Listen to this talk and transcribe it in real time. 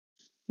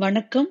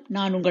வணக்கம்.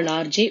 நான் உங்கள்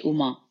ஆர்ஜே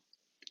உமா.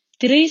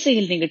 திரை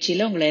இசையில்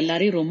நிகழ்ச்சியில உங்களை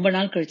எல்லாரையும் ரொம்ப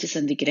நாள் கழிச்சு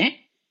சந்திக்கிறேன்.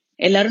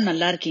 எல்லாரும்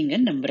நல்லா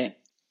இருக்கீங்கன்னு நம்புறேன்.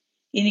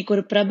 இன்னைக்கு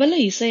ஒரு பிரபல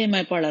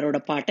இசையமைப்பாளரோட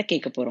பாட்டை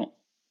கேட்க போறோம்.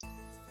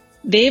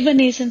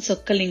 தேவநேசன்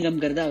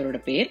சொக்கலிங்கம்ங்கிறது அவரோட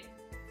பேர்.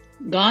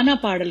 கானா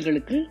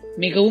பாடல்களுக்கு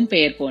மிகவும்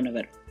பெயர்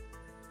போனவர்.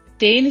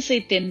 தேனிசை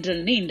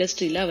தென்றல்னு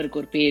இண்டஸ்ட்ரியில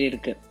அவருக்கு ஒரு பேர்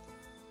இருக்கு.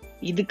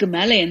 இதுக்கு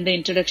மேல எந்த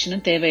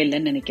இன்ட்ரோடக்ஷனும்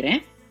தேவையில்லைன்னு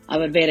நினைக்கிறேன்.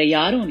 அவர் வேற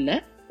யாரும் இல்ல,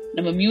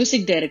 நம்ம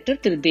மியூசிக்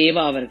டைரக்டர் திரு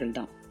தேவா அவர்கள்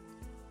தான்.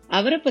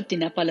 அவரை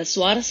பத்தின பல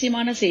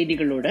சுவாரஸ்யமான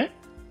செய்திகளோட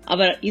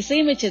அவர்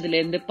இசையமைச்சதுல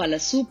இருந்து பல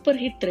சூப்பர்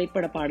ஹிட்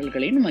திரைப்பட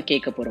பாடல்களையும் நம்ம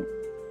கேட்க போறோம்.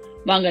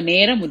 வாங்க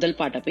நேரா முதல்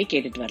பாட்டை போய்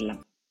கேட்டுட்டு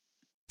வரலாம்.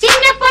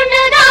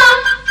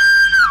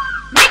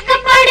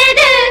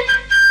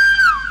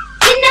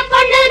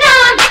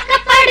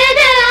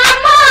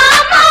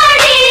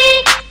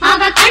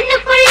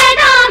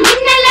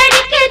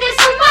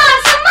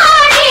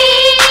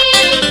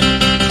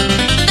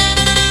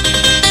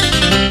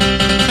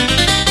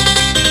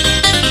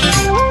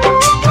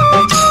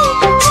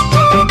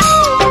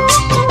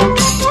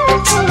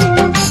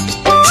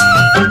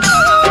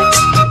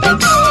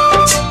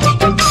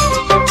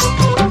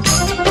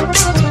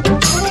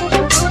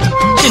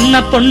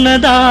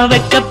 பொண்ணுதான்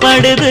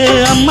வெக்கப்படுது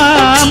அம்மா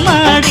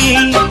அம்மாடி,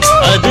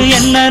 அது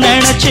என்ன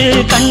நினைச்சு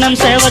கண்ணம்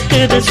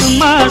செவக்குது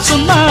சும்மா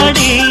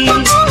சும்மாடி.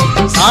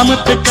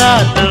 சாமத்து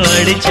காத்து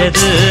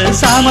அடிச்சது,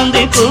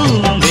 சாமந்தி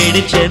பூவும்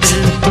வெடிச்சது,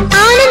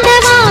 ஆனந்த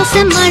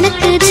வாசம்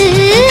மணக்குது,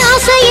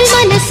 ஆசையில்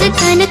மனசு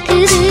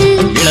கணக்குது.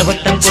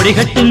 இளவட்டம்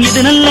கொடிகட்டும்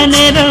இது நல்ல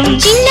நேரம்.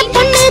 சின்ன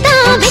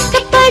பொண்ணுதான்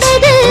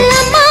வெக்கப்படுது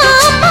அம்மா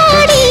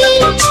அம்மாடி,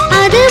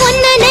 அது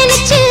ஒன்ன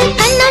நினைச்சு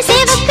கண்ணா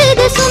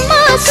செவக்குது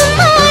சும்மா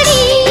சும்மாடி.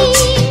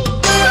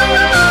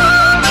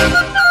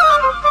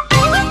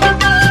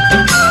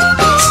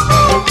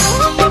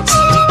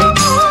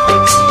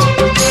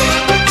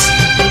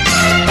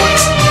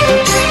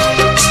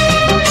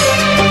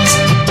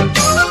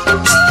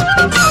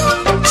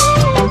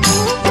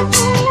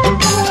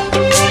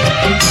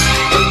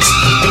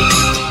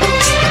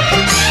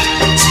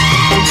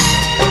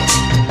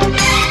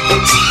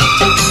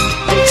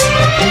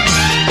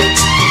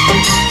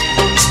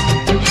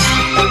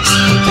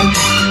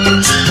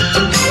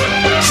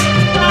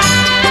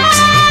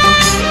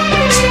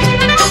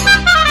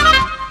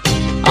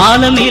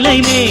 ஆலம் இலை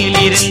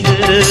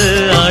மேலிருந்து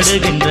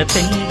ஆடுகின்ற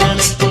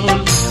தென்றலை போல்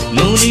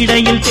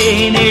நூலிடையில்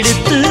தேன்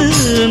எடுத்து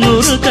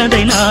 100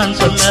 கதை நான்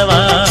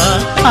சொல்லவா.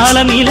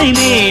 ஆலம் இலை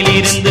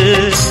மேலிருந்து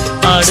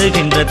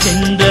ஆடுகின்ற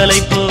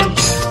தென்றலை போல்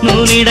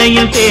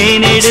நூலிடையில்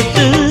தேன்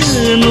எடுத்து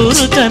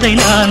 100 கதை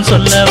நான்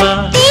சொல்லவா.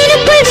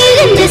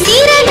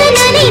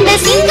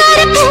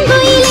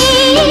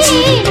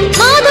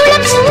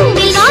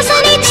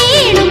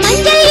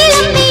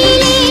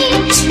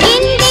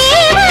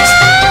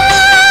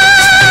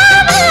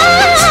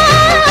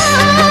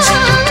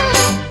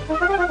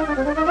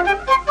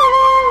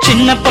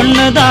 சின்ன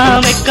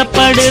பொண்ணுதான்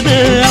வெக்கப்படுது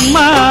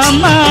அம்மா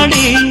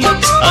அம்மாடி,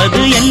 அது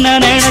என்ன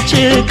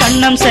நினைச்சு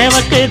கண்ணம்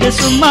செவக்குது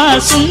சும்மா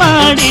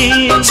சும்மாடி.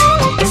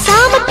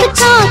 சாமத்து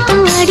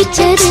காத்தும்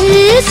அடிச்சது,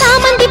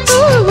 சாமந்தி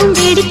பூவும்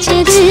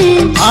வெடிச்சது,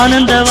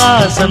 ஆனந்த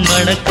வாசம்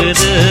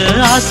மணக்குது,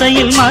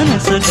 ஆசையில்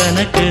மனசு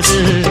கணக்குது.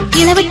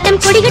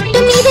 இளவட்டம்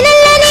கொடிகட்டும் இது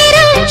நல்ல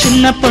நேரம்.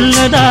 சின்ன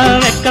பொண்ணுதான்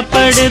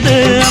வெக்கப்படுது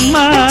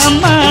அம்மா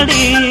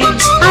அம்மாடி,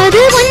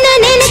 அது ஒன்ன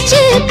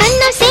நினைச்சு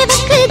கண்ணா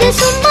செவக்குது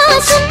சும்மா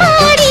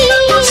சும்மாடி.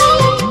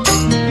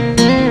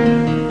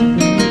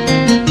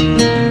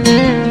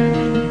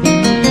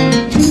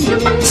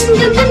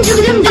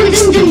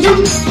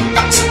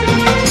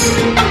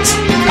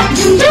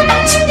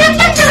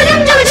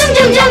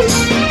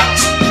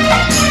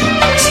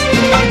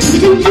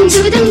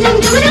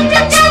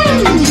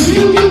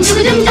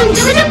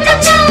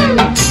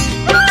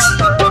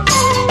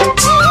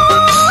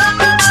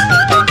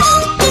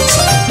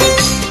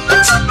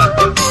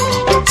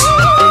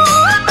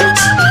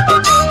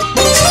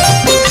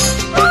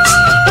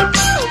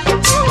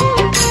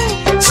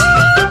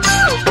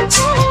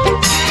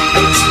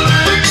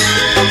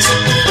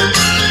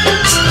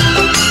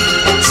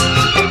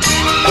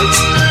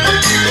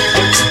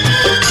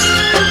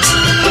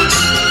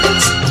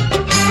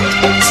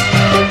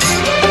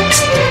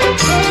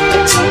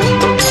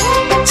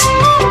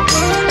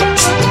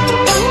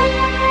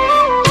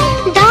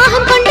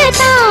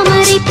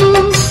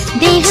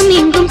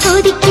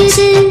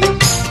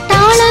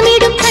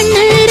 தாளமிடும்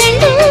கண்ணு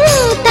ரெண்டு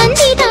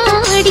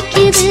தந்திதான்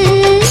அடிக்குது,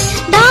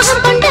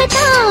 தாகம் கொண்ட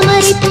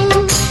தாமரை பூ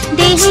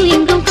தேகம்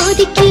எங்கும்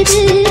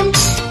கொதிக்குது.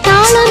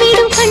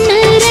 தாளமிடும் கண்ணு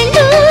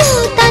ரெண்டு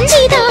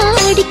தந்திதான்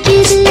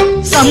அடிக்குது.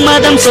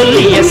 சம்மதம்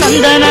சொல்லிய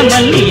சந்தன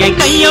மல்லியை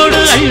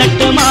கையோடு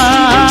அள்ளட்டுமா,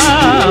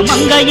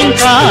 மங்கையின்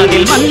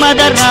காதில்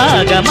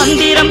மன்மதராக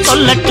மந்திரம்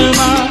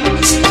சொல்லட்டுமா.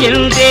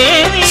 என்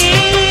தேவி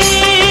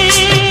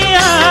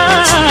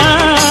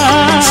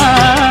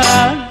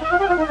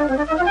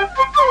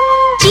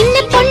சின்ன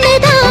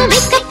பொண்ணுதான்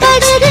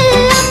வெக்கப்படுது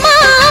அம்மா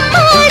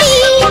அம்மாடி,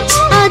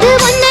 அது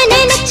ஒன்ன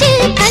நினைச்சு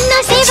கண்ணா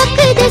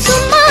செவக்குது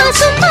சும்மா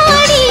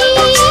சும்மாடி.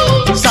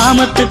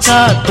 சாமத்து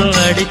காத்தும்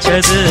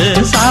அடிச்சது,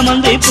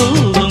 சாமந்தி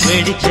பூவும்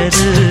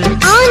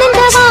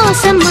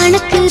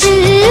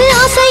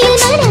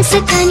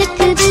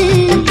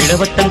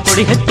திட்டவட்டம்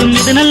கொடிகட்டும்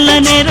இது நல்ல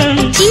நேரம்.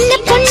 சின்ன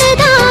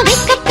பொண்ணுதான்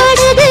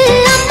வெக்கப்படுது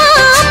அம்மா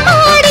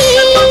அம்மாடி.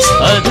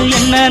 அது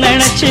என்ன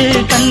நினைச்சு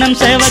கண்ணம்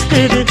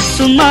சேவக்குது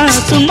சும்மா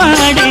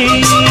சும்மாடி.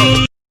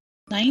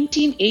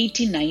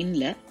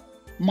 1989ல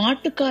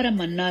மாட்டுக்கார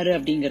மன்னாரு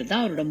அப்படிங்கறது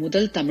அவரோட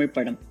முதல் தமிழ்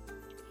படம்.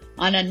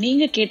 ஆனா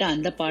நீங்க கேட்ட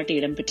அந்த பாட்டு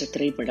இடம்பெற்ற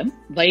திரைப்படம்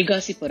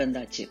வைகாசி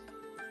பிறந்தாச்சு.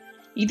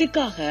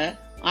 இதுக்காக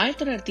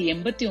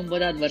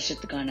 1989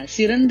 வருஷத்துக்கான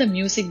சிறந்த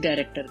மியூசிக்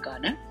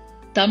டைரக்டருக்கான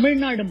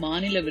தமிழ்நாடு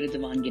மாநில விருது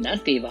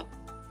வாங்கினார் தேவா.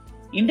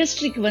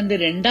 இண்டஸ்ட்ரிக்கு வந்து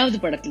 2வது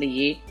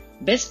படத்திலேயே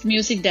பெஸ்ட்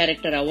மியூசிக்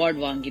டைரக்டர் அவார்டு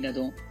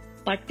வாங்கினதும்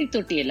பட்டி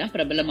தொட்டி எல்லாம்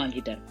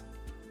பிரபலமாகிட்டார்.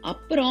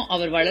 அப்புறம்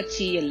அவர்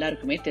வளர்ச்சி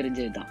எல்லாருக்குமே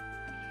தெரிஞ்சதுதான்.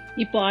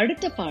 இப்போ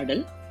அடுத்த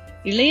பாடல்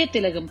இளைய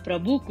திலகம்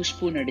பிரபு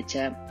குஷ்பு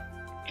நடிச்ச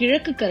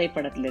கிழக்கு கரை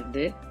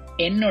படத்திலிருந்து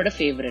என்னோட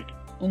ஃபேவரட்.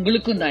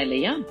 உங்களுக்கும் தான்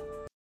இல்லையா?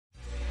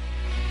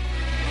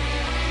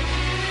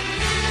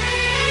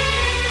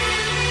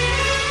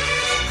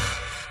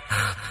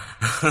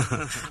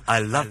 I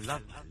love.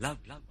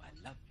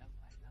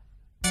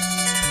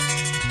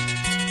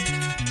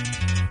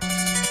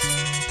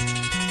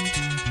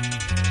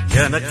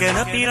 எனக்கென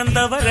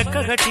பிறந்தவ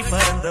ரெக்க கட்டி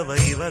பறந்தவ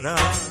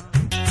இவதான்.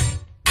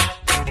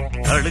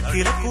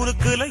 அழுக்கில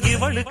குறுக்குல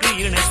இவளுக்கு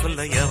இணை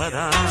சொல்ல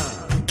எவதான்.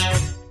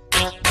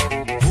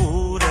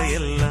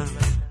 ஊரையெல்லாம்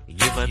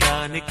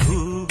இவதானே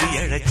கூவி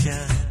அழைச்சா.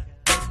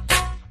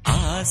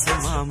 ஆசை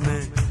மாம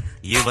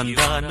இவன்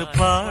தான்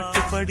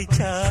பாட்டு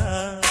படிச்சா.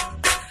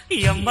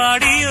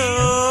 எம்பாடியோ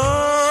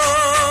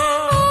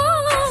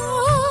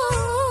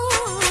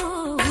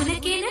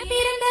உனக்கென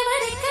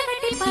பிறந்தவர்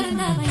கட்டி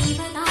பறந்தவ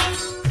இவதான்.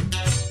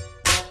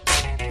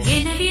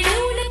 என விட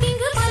உனக்கு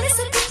இங்கு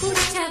மனசுக்கு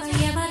பிடிச்சவ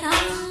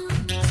எவதான்.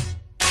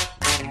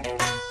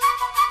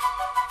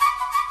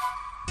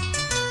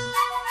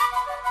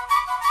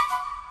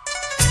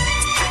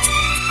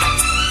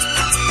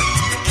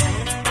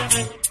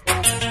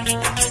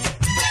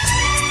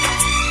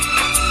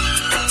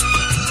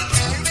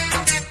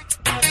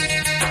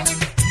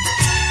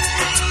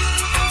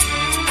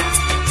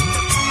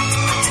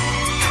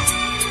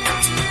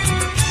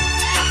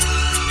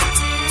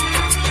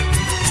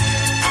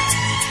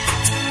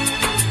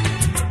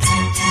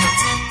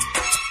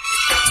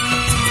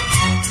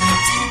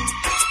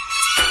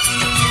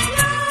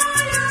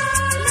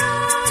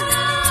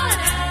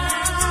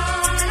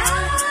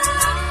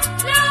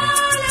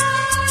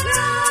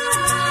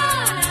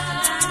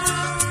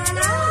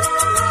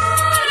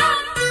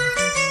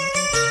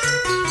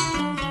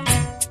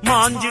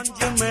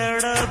 மாஞ்சிட்டு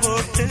மேட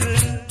போட்டு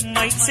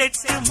மைக்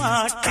செட்டு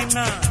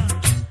மாட்டினா.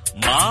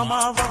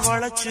 மாமாவ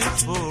வளைச்சு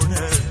போட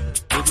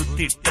புது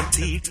திட்டம்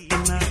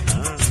தீட்டினா.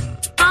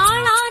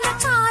 ஆளான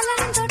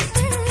காலம்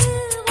தொட்டு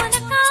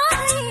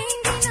உனக்காக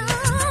ஏங்கினா.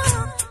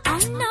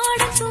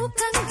 அன்னாட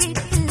தூக்கம்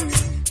கெட்டு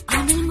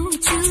அனல்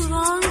மூச்சு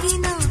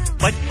வாங்கினா.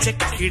 பச்சை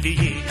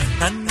கிளியே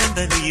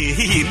தன்னந்தனியே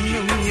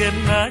இன்னும்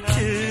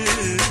என்னாச்சு.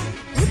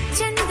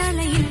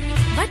 உச்சந்தலையில்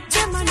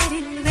வச்ச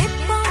மலரில்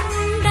வெப்பம்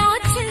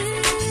உண்டாச்சு.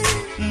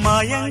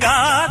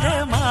 மயங்காத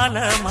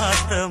மாலை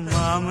மாத்த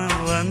மாமன்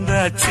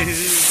வந்தாச்சு.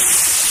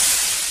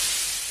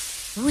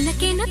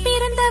 உனக்கென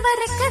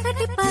பிறந்தவர்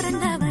கட்டி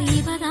பறந்தவ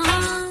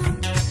இவதான்.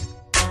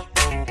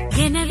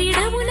 என விட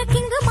உனக்கு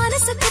இங்கு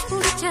மனசுக்கு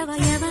பிடிச்சவ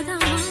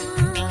எவதான்.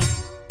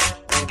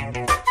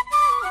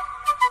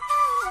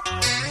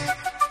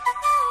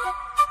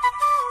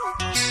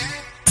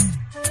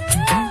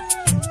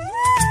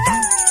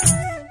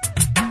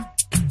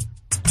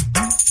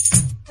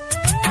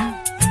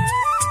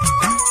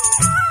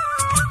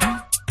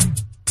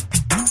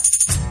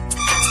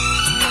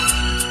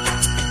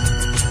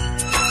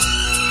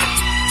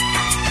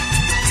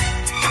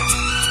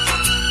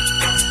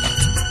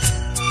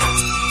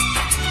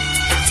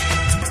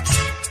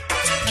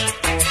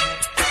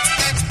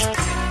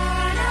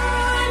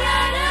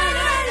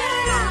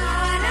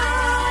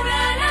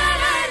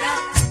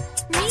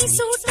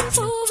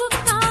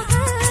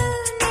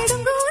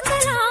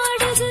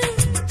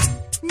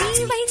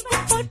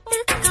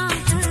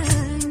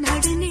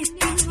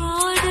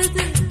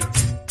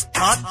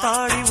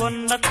 ஆத்தாடி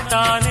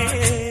ஒன்னத்தானே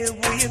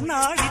உயிர்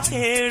நாடி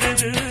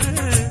தேடுது.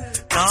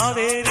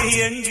 காவேரி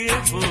எங்கே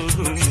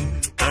போகும்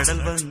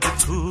கடல் வந்து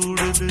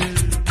கூடுது.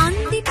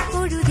 அந்திப்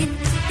பொழுதில்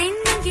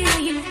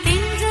தென்னங்கிளையில்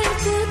தென்றல்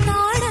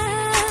கூத்தாட.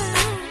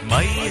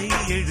 மையை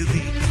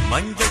எழுதி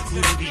மஞ்ச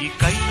குருவி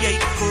கையை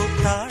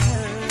கோத்தாட.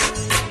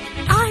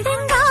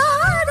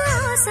 அடங்காத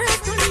ஆசை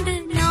கொண்டு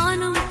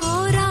நானும்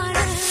போராட.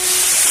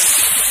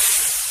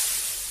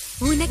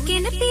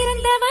 உனக்கென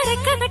பிறந்தவர்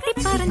கட்டி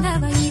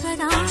பறந்தவ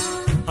இவதான்.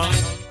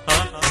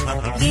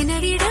 என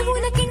விட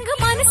உனக்கு இங்கு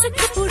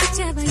மனசுக்கு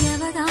பிடிச்சவ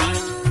எவதான்.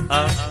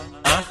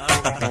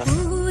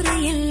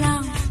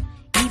 ஊரையெல்லாம்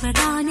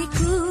இவதானே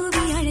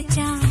கூவி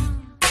அழைச்சா.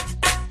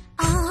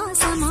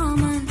 ஆசை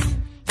மாமன்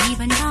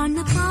இவன் தான்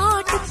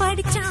பாட்டு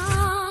படிச்சா.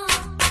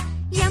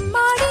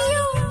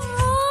 எம்மாடியோ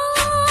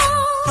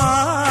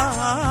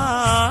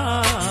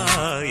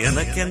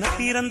எனக்கென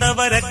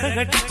பிறந்தவ ரெக்க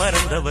கட்டி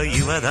பறந்தவ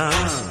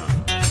இவதான்.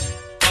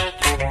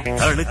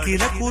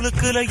 அழுக்கில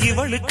குலுக்குல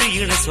இவளுக்கு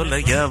இணை சொல்ல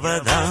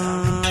எவதான்.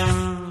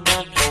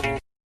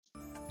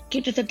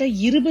 கிட்டத்தட்ட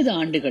 20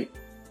 ஆண்டுகள்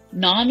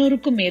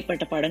 400க்கும்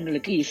மேற்பட்ட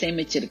படங்களுக்கு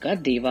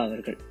இசையமைச்சிருக்கார் தேவா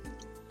அவர்கள்.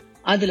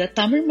 அதுல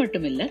தமிழ்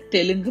மட்டும் இல்ல,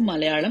 தெலுங்கு,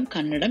 மலையாளம்,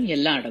 கன்னடம்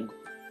எல்லாம் அடங்கும்.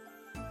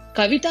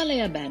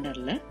 கவிதாலயா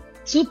பேனர்ல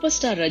சூப்பர்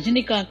ஸ்டார்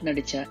ரஜினிகாந்த்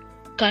நடிச்ச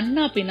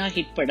கண்ணா பின்னா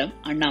ஹிட் படம்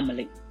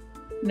அண்ணாமலை.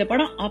 இந்த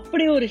படம்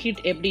அப்படியே ஒரு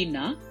ஹிட்.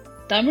 எப்படின்னா,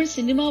 தமிழ்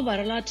சினிமா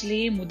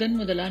வரலாற்றிலேயே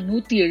முதலா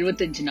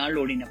 175 நாள்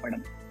ஓடின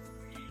படம்.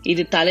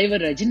 இது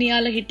தலைவர்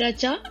ரஜினியால ஹிட்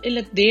ஆச்சா இல்ல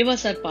தேவா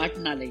சார்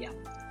பாட்டுனாலயா?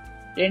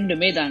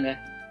 ரெண்டுமே தாங்க.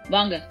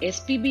 வாங்க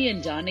எஸ்பிபி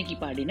அண்ட் ஜானகி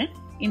பாடின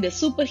இந்த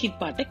சூப்பர்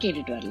ஹிட் பாட்டை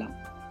கேட்டுட்டு வரலாம்.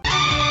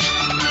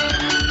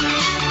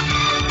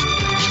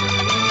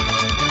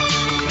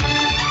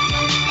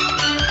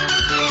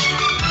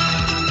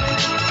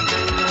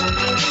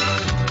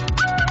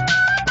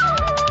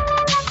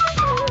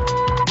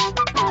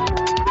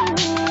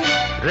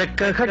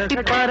 ரெக்க கட்டி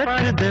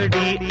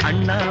பறக்குதடி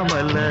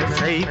அண்ணாமலை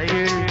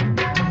சைக்கிள்,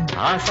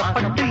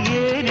 ஆசைப்பட்டு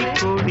ஏறி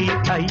கூடி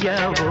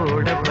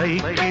ஐயாவோட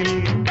பைக்கில்.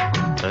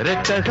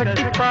 ரெக்க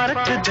கட்டி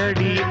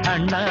பறக்குதடி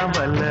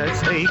அண்ணாமலை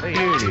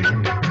சைக்கிள்,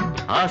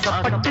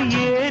 ஆசைப்பட்டு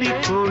ஏறி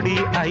கூடி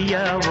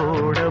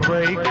ஐயாவோட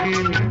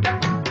பைக்கில்.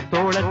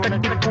 தோளை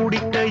கட்டி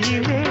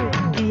கூடிக்கையிலே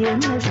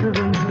என்ன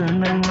சுகம்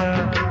சொன்னா,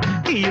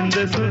 இந்த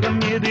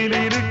சுகம் எதில்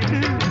இருக்கு,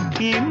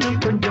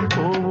 இன்னும் கொஞ்சம்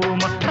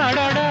போவோமா?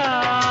 அடடா,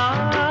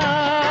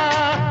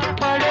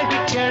 பழகி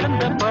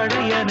கிடந்த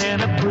பழைய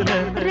நினப்புல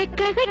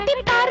ரெக்க கட்டி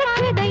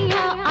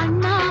பறக்குதையா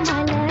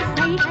அண்ணாமலை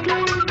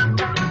சைக்கிள்,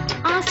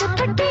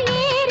 ஆசைப்பட்டு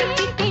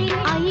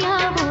ஏறிக்கிட்டேன்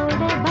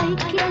ஐயாவோட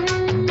பைக்கில்.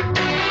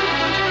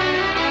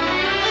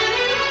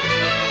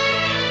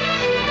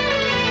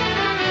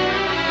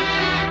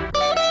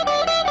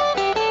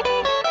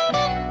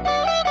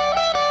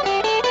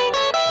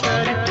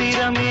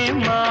 சரித்திரமே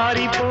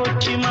மாறி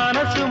போச்சு,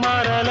 மனசு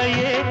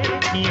மாறலையே.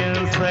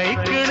 என்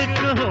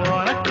சைக்கிளுக்கு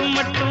உனக்கு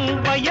மட்டும்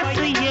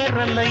வயசு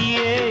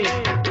ஏறலையே.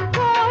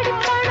 கோடி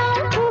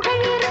பணம்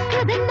புகழ்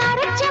இருக்குது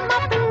நரைச்ச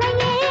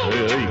மாப்பிள்ளையே,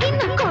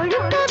 இன்னும்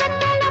கொழுப்பு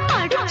வெத்தலை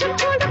அடிச்சு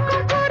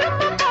கொடுக்கும்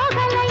குறும்பு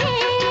போகலையே.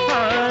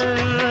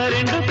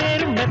 ரெண்டு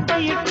பேரும்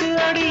மெத்தையிட்டு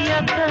அடி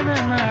எத்தனை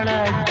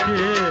நாளாச்சு.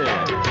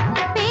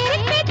 பேரை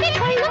பேத்தி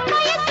கொள்ளும்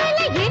வயசுல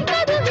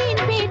என்னது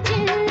வீண் பேச்சு.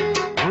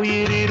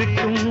 உயிர்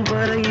இருக்கும்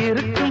வரை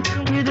இருக்கும்,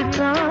 இது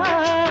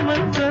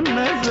காமன்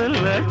சொன்ன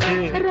சொல்லாச்சு.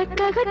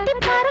 ரெக்க கட்டி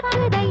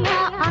பறக்குதையா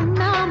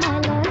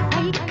அண்ணாமலை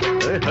சைக்கிள்,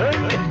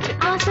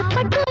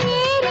 ஆசைப்பட்டு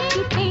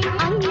ஏறிக்கிட்டேன்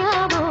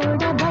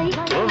ஐயாவோட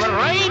பைக்கில்.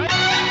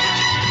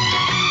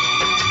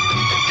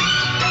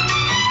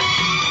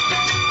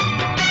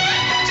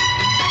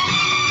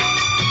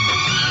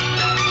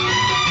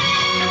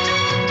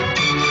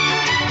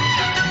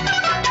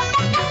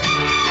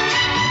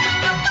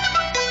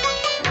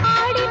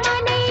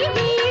 ஆடிமனை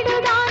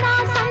வீடுதானா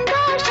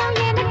சந்தோஷம்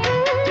எனக்கு,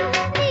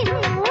 நீ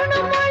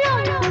 3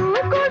 முழம்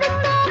பூ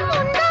கொடுத்தா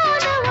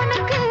உண்டான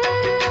உனக்கு.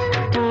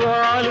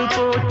 வாலு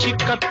போச்சு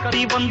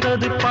கத்தி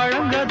வந்தது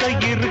பழங்கதை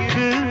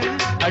இருக்கு,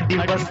 அடி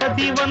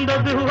வசதி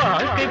வந்தது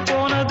வாழ்க்கை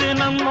போனது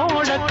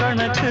நம்மோட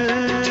கணக்கு.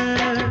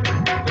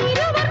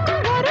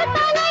 இருவருக்கும் ஒரு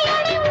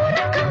தலையணி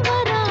உனக்கும்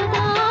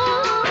வராதா,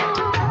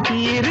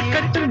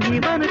 இருக்கட்டும்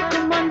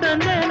இவனுக்கும் அந்த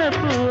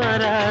நினைப்பு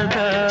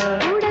வராதா.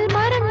 உடல்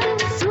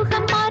மறந்து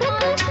சுகம்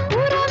மறந்து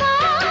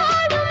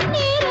உறவாடும்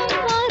நேரம்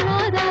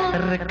வராதா.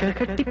 ரெக்க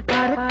கட்டி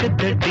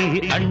பறக்குதடி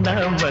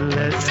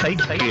அண்ணாமலை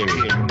சைக்கிள்,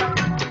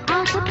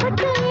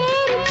 ஆசைப்பட்டு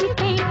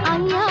ஏறிக்கிட்டேன்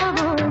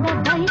ஐயாவோட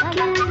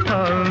பைக்கில்.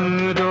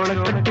 தோளை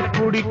கட்டி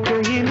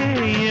பிடிக்கையிலே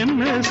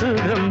என்ன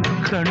சுகம்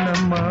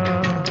கண்ணம்மா.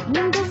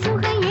 இந்த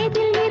சுகம்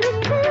எதில்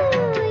இருக்கு,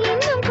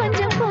 இன்னும்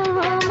கொஞ்சம்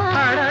போவோமா?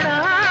 அடடா,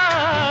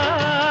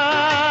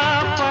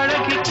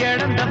 பழகி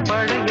கிடந்த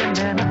பழைய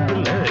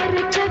நினப்புல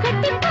ரெக்க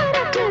கட்டி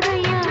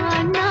பறக்குதையா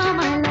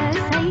அண்ணாமலை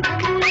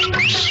சைக்கிள்,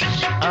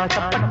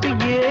 ஆசைப்பட்டு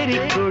ஏறி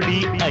கொடி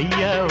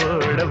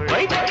ஐயாவோட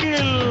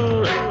பைக்கில்.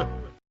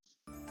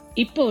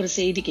 இப்போ ஒரு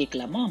செய்தி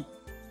கேட்கலாமா?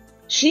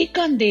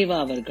 ஸ்ரீகாந்த் தேவா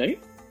அவர்கள்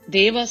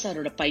தேவா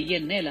சாரோட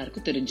பையன்னு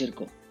எல்லாருக்கும்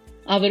தெரிஞ்சிருக்கும்.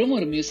 அவரும்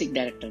ஒரு மியூசிக்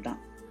டைரக்டர் தான்.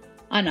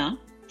 ஆனா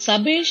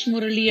சபேஷ்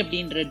முரளி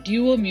அப்படின்ற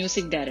டியூவோ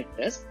மியூசிக்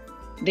டைரக்டர்ஸ்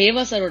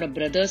தேவா சாரோட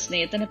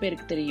பிரதர்ஸ்னு எத்தனை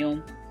பேருக்கு தெரியும்?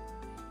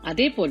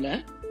 அதே போல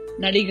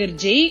நடிகர்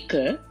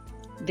ஜெய்க்கு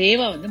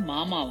தேவா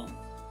மாமாவாம்.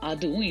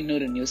 அதுவும்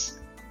இன்னொரு நியூஸ்.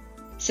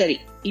 சரி,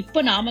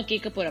 இப்ப நாம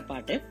கேட்க போற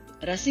பாட்டு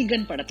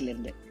ரசிகன் படத்துல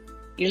இருந்து.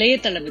 இளைய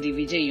தளபதி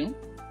விஜயும்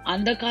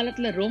அந்த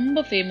காலத்துல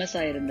ரொம்ப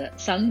ஃபேமஸா இருந்த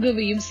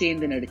சங்கவியும்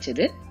சேர்ந்து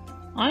நடிச்சது.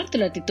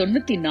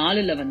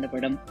 1994 வந்த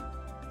படம்.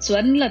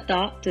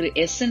 ஸ்வர்ணலதா, திரு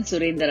எஸ்.என்.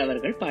 சுரேந்தர்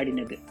அவர்கள்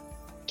பாடினது.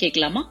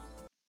 கேட்கலாமா?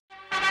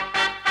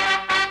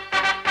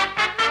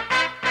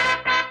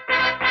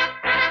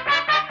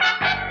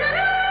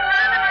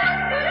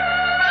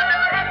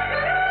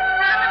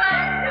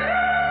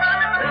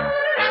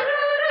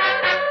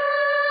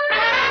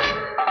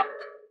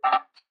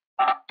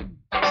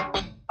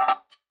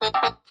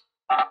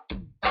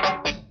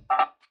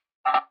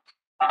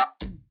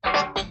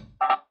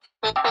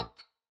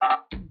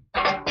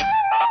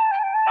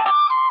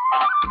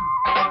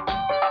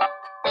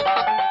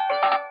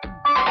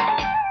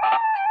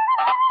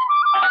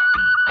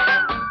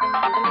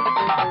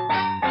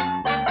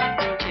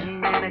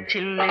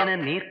 சில்லென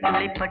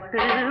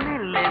நீர்த்துளிப்பட்டு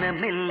மெல்லென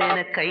மெல்லென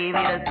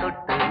கைவிரல்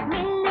தொட்டு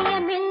மெல்லிய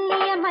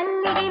மெல்லிய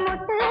மல்லிகை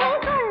மொட்டு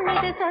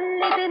சொல்லுது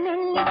சொல்லுது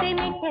மெல்லிசை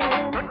மிட்டு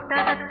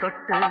தொட்டத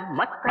தொட்டு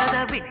மத்தத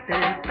விட்டு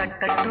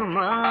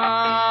கட்டட்டுமா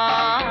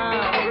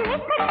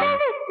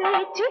கட்டவிட்டு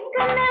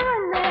சிக்கன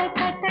ஒன்று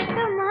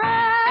கட்டட்டுமா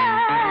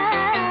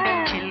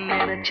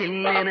சில்லென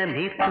சில்லென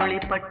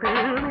நீர்த்துளிப்பட்டு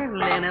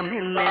மெல்லென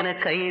மெல்லென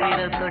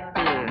கைவிரல்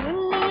தொட்டு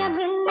மெல்லிய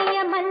மெல்லிய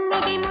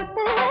மல்லிகை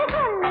மொட்டு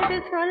சொல்லுது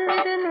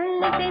சொல்லுது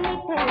மெல்லிசை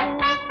மிட்டு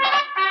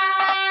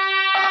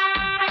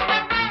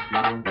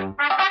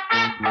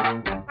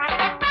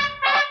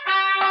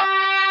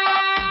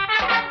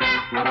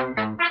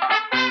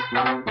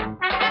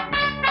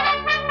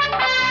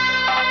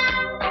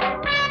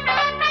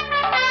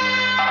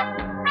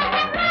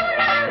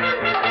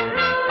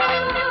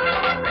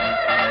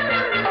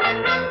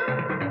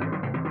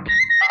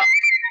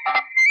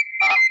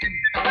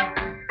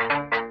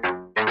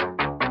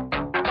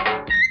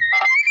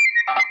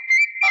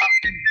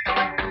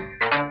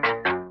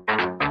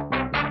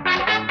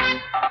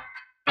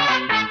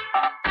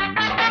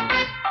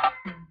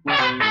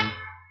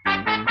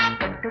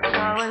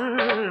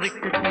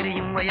விட்டு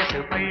திரியும் வயசு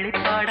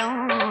பள்ளிப்பாடம்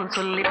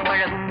சொல்லி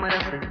பழகும்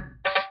மனசு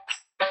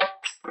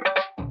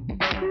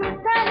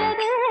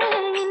முத்தாதது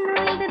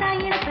இன்னும்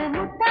இதுதான் இருக்கு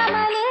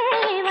முத்தாமலே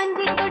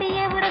வஞ்சி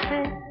கொடிய உரசு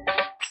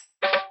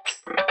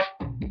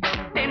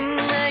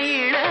தென்ன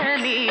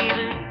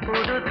இளநீர்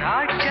புது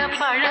திராட்ச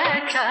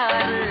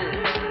பழச்சாறு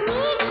நீ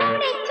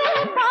குடிச்சு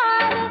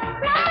பாரு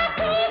நான்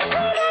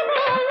கேட்கிறது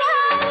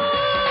யாரு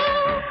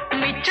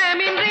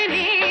மிச்சமின்றி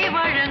நீ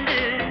வழங்கு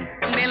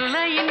மெல்ல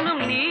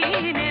இன்னும் நீ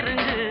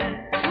நெருங்கு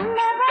உன்ன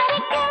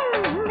வரைக்கும்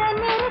இந்த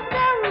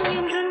நெருக்கம்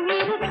என்றும்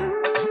இருக்கும்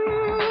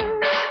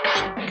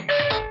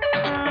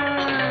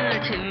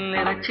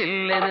சில்லென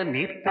சில்லென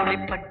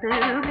நீர்த்துளிப்பட்டு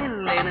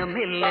மெல்லென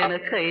மெல்லென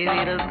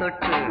கைவிரல்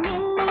தொட்டு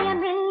மெல்லிய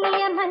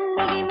மெல்லிய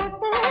மல்லிகை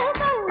முட்டு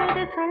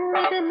சொல்லுது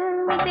சொல்லுது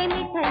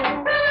மெல்லிசை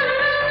மிட்டு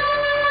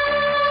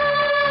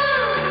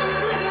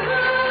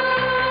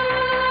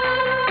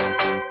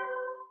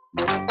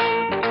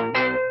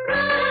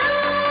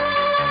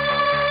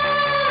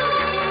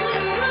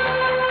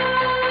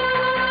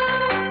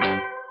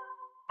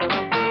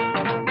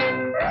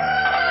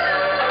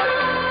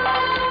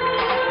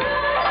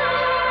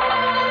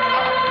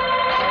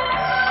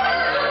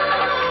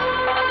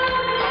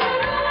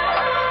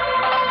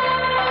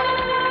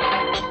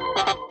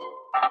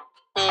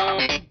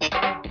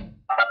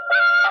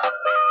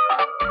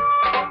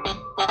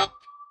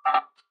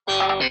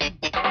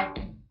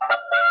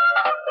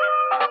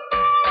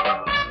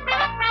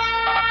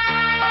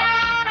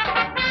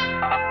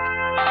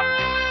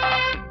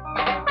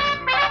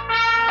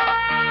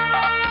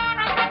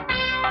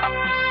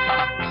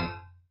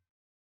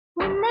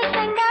உன்னை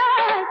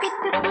கண்டால்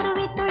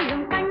சிட்டுக்குருவி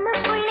துள்ளும்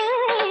கண்ணுக்குள்ளே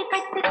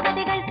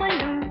கட்டுக்கதைகள்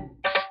சொல்லும்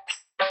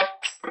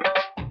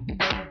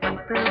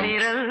பத்து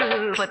விரல்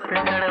பத்து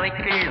தடவை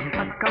கிள்ளும்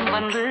பக்கம்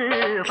வந்து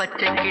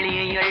பச்சை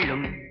கிளியை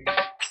அள்ளும்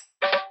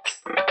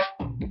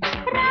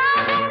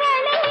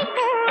ராகங்களை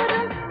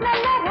கூறும்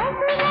நல்ல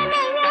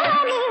ரசிகனையா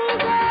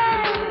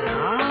நீதான்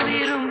நான்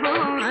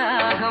விரும்பும்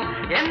ராகம்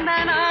எந்த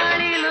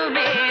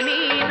நாளிலுமே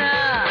நீதான்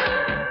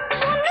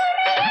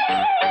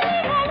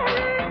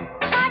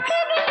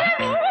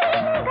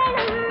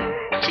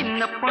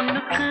சின்ன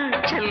பொண்ணுக்கு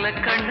செல்ல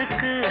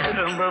கண்ணுக்கு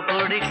ரொம்ப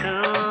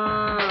பிடிக்கும்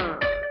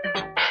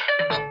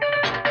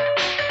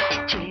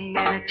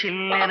சில்லென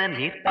சில்லென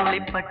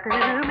நீர்த்துளிப்பட்டு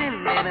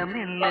மெல்லென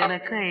மெல்லென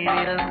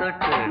கைவிரல்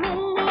தொட்டு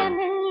மெல்லிய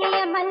மெல்லிய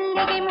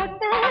மல்லிகை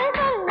முட்டு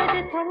சொல்லுது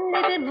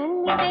சொல்லுது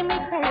மெல்லிசை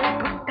மிட்டு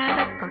தொட்டத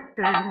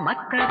தொட்டு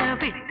மத்தத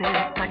விட்டு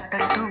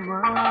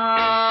கட்டட்டுமா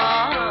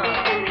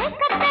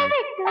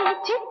கட்டவிட்டு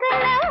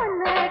சிக்கன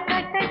ஒன்று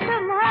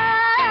கட்டட்டுமா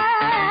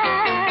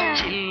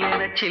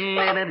சில்லென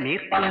சில்லென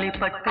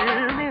நீர்த்துளிப்பட்டு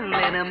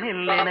மெல்லென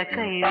மெல்லென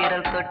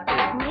கைவிரல் தொட்டு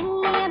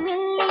மெல்லிய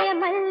மெல்லிய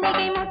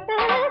மல்லிகை முட்டு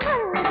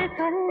சொல்லுது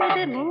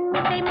சொல்லுது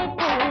மெல்லிசை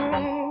மிட்டு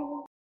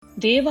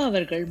தேவா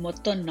அவர்கள்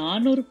மொத்தம்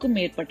 400க்கும்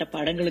மேற்பட்ட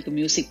படங்களுக்கு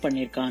மியூசிக்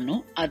பண்ணிருக்கானோ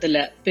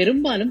அதுல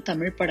பெரும்பாலும்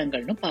தமிழ்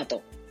படங்கள்னு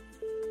பார்த்தோம்.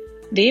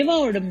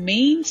 தேவாவோட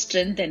மெயின்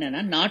ஸ்ட்ரென்த்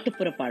என்னன்னா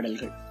நாட்டுப்புற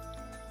பாடல்கள்.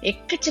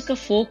 எக்கச்சக்க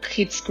ஃபோக்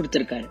ஹிட்ஸ்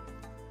கொடுத்திருக்காரு.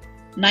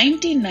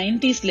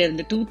 1990s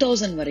இருந்து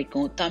 2000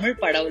 வரைக்கும் தமிழ்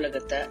பட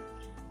உலகத்தை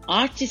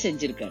ஆட்சி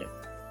செஞ்சிருக்காரு.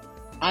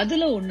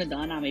 அதுல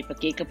ஒண்ணுதான் நாம இப்ப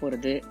கேட்க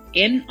போறது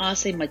என்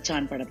ஆசை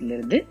மச்சான் படத்துல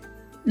இருந்து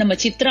நம்ம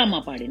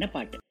சித்ராமா பாடின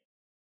பாட்டு.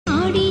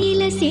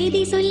 ஆடியில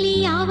சேதி சொல்லி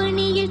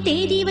ஆவணியில்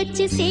தேதி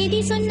வச்சு சேதி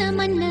சொன்ன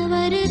மன்ன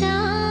வருதா,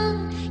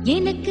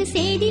 எனக்கு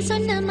சேதி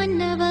சொன்ன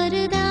மன்ன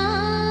வருதா,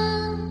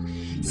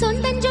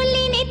 சொந்தம்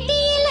சொல்லி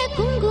நெத்தியில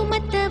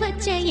குங்குமத்தை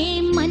வச்ச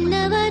ஏன்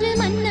மன்னவரு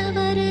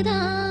மன்னவருதா.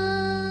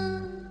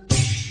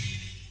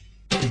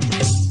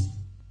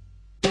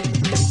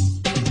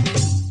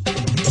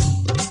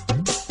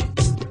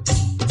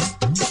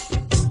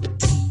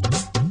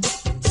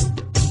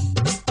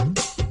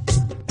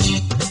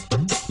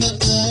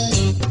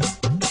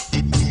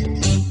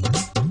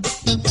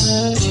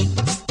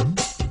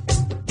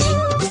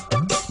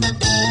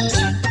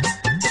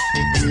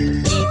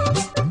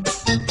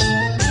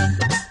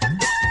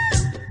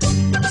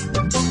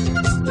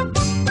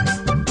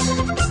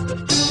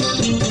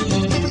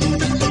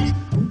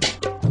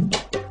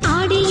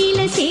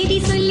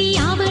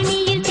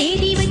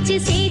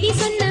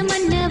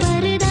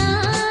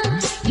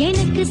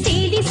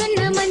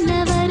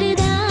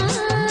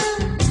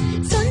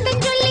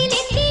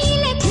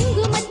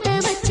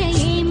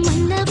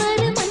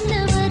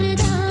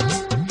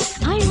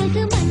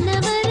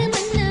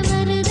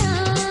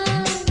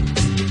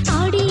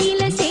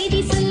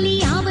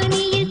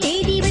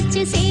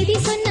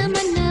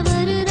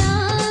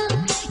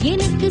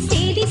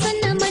 சேதி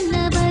சொன்ன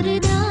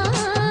மன்னவருதா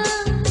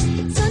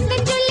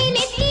சொந்தம் சொல்லி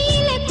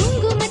நெத்தியில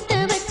குங்குமத்தை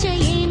வச்ச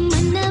ஏன்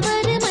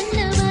மன்னவரு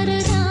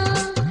மன்னவருதா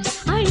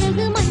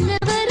அழகு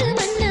மன்னவரு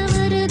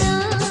மன்னவருதா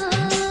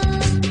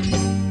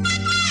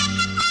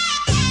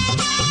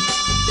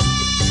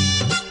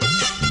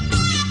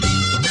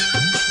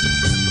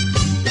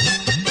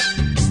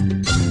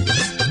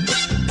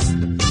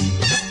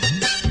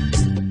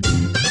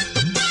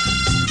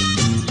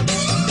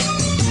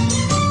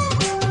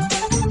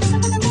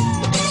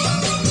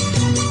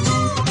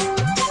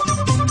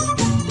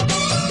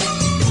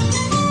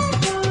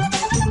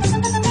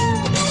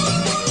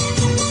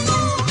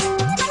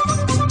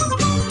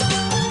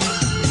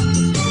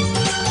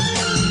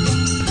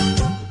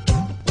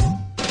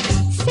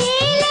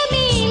சேல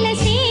மேல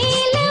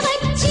சேல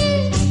வச்சு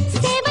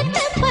செவத்த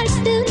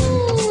பட்டு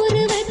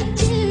நூறு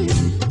வச்சு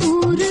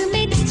ஊரு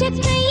மெச்ச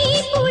கை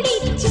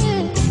பிடிச்ச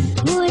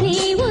ஒரே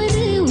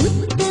ஒரு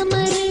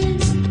உத்தமரு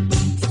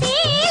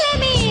சேல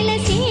மேல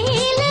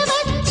சேல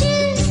வச்சு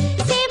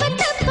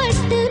செவத்த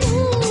பட்டு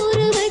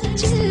நூறு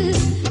வச்சு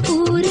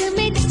ஊரு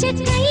மெச்ச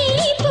கை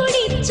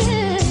பிடிச்ச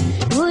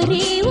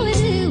ஒரே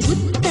ஒரு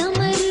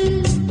உத்தமரு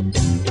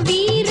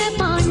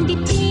வீரபாண்டி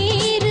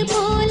தேரு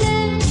போல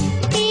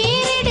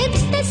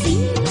தேரெடுத்த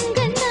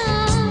சிங்கந்தா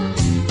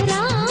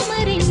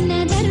ராமர் என்ன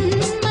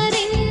தர்மர்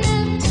என்ன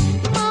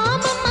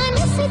மாம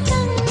மனசு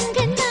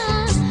தங்கந்தா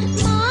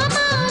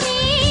மாமாவே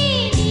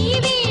நீ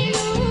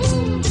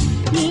வேணும்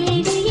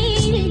ஏழு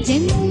ஏழு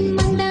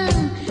ஜென்மந்தா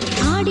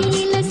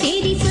ஆடியில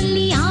சேதி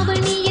சொல்லி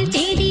ஆவணியில்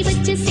தேடி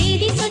வச்ச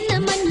சேதி சொன்ன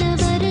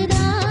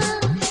மன்னவருதா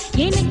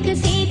எனக்கு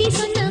சேதி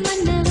சொன்ன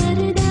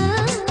மன்னவருதா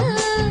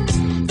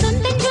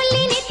சொந்தம்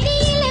சொல்லி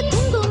நெத்தியில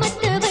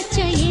குங்குமத்தை வச்ச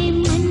ஏன்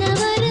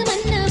மன்னவரு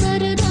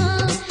மன்னவருதா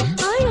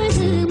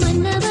அழகு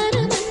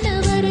மன்னவரு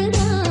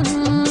மன்னவருதா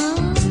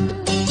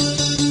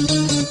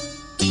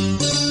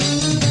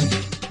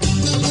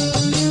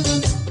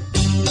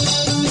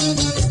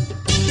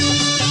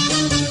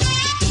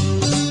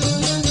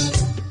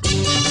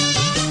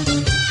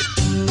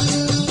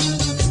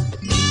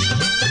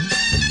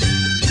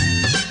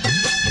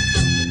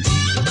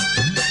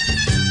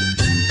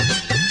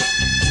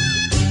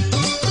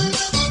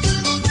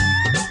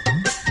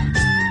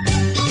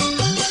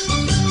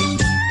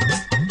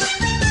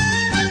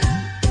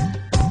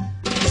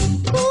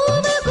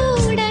பூவு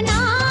கூட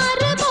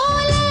நாறு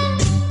போல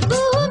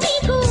பூமி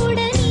கூட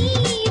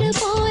நீரு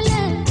போல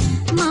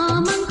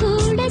மாமன்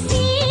கூட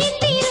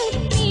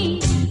சேர்ந்திருக்கே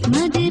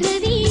மதுர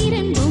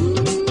வீரன்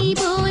பொன்னி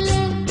போல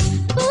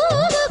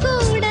பூவு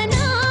கூட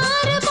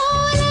நாறு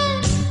போல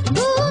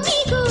பூமி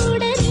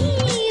கூட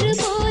நீரு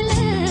போல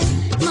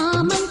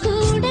மாமன்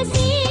கூட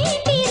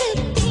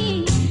சேர்ந்திருக்கே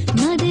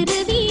மதுர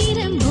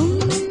வீரன்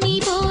பொன்னி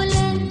போல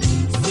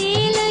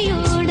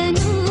சேலையோட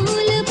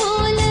நூலு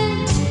போல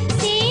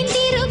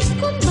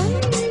சேர்ந்திருக்கும்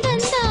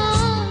பந்தந்தா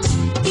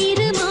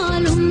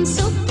திருமாலும்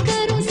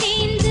சொக்கரும்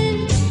சேர்ந்து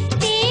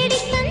தேடி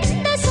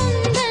தந்த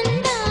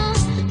சொந்தந்தா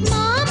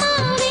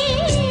மாமாவே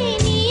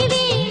நீ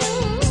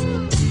வேணும்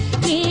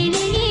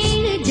ஏழு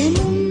ஏழு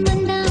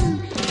ஜென்மந்தா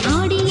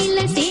ஆடியில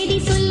சேதி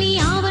சொல்லி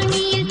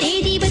ஆவணியில்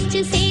தேடி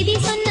வச்சு சேதி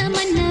சொன்ன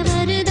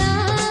மன்னவருதா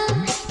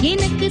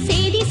எனக்கு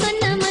சேதி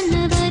சொன்ன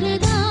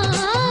மன்னவருதா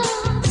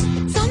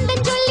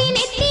சொந்தம் சொல்லி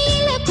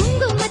நெத்தியில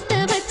குங்குமத்தை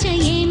வச்ச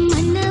ஏன்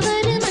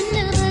மன்னவரு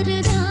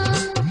மன்னவருதா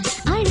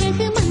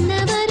அழகு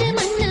மன்னவரு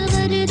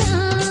மன்னவருதா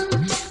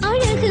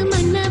அழகு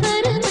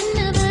மன்னவரு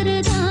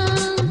மன்னவருதா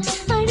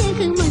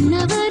அழகு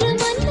மன்னவரு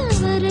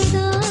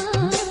மன்னவருதா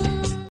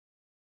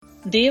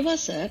தேவா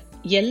சார்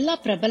எல்லா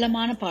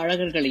பிரபலமான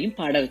பாடகர்களையும்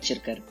பாட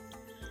வச்சிருக்காரு.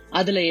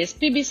 அதுல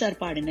எஸ்பிபி சார்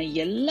பாடின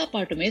எல்லா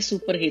பாட்டுமே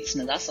சூப்பர்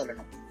ஹிட்ஸ்னு தான்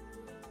சொல்லணும்.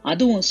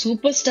 அதுவும்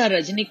சூப்பர் ஸ்டார்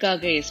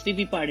ரஜினிக்காக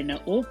எஸ்பிபி பாடின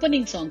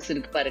ஓபனிங் சாங்ஸ்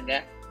இருக்கு பாருங்க,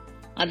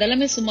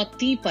 அதெல்லாமே சும்மா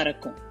தீ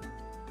பறக்கும்.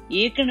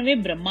 ஏற்கனவே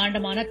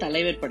பிரம்மாண்டமான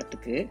தலைவர்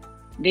படத்துக்கு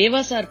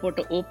தேவா சார்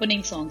போட்ட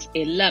ஓபனிங் சாங்ஸ்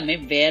எல்லாமே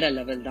வேற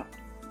லெவல் தான்.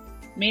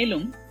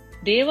 மேலும்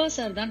தேவா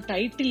சார் தான்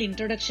டைட்டில்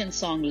இன்ட்ரோடக்ஷன்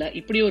சாங்ல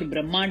இப்படி ஒரு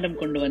பிரம்மாண்டம்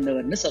கொண்டு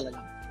வந்தவர்னு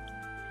சொல்லலாம்.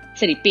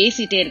 சரி,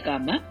 பேசிட்டே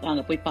இருக்காம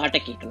வாங்க போய் பாட்டை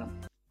கேட்கலாம்.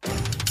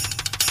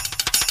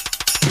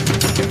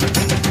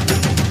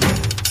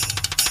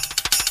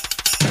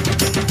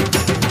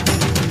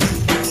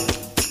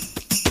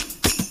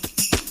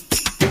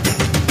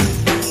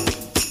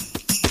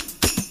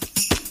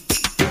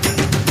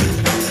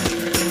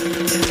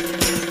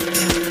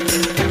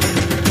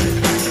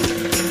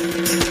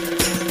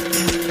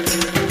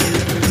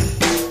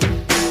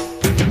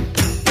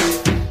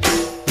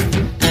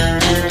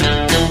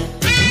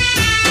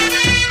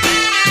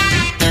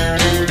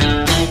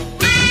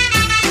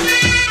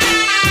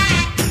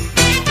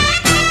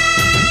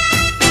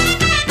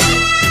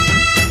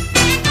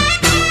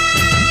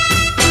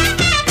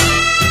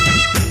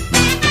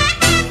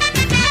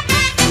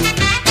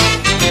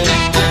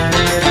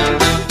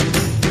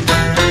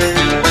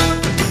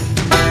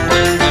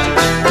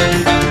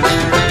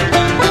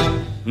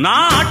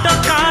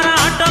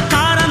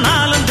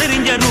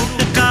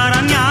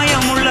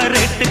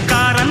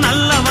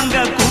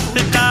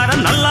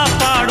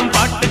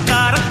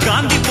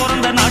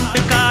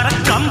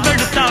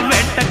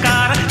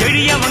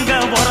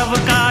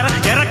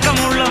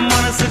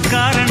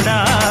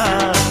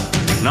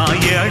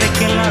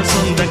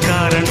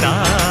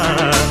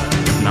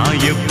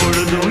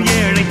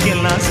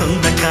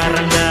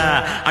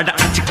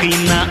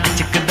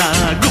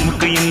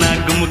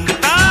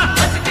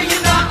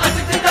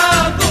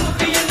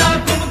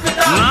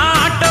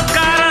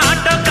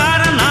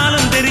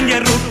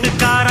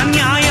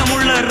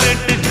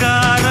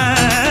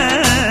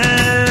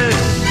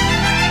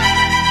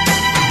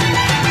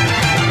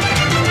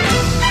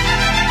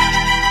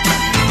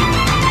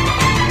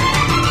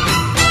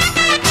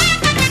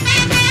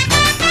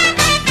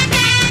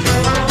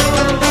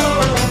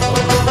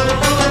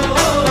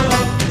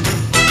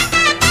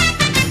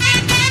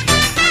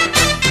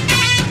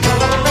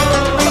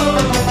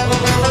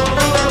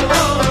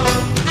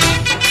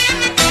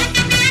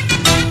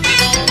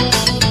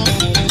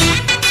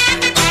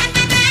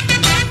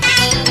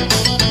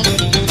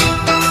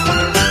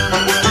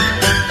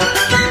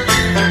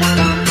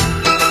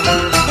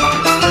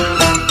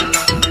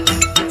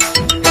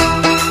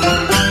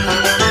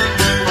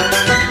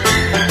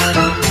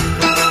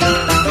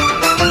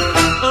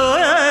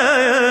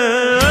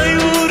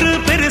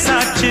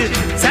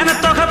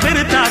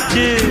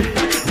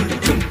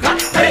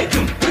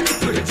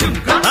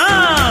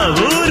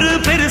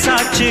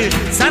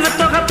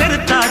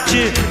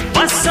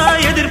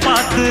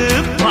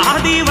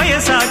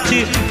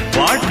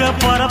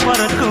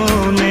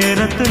 பரபரக்கும்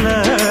நேரத்துல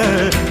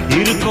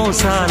இருக்கும்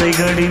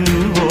சாலைகளின்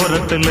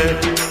ஓரத்துல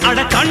அட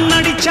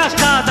கண்ணடிச்சா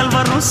காதல்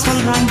வரும்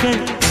சொல்றாங்க,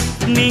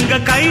 நீங்க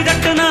கை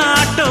தட்டுனா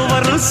ஆட்டோ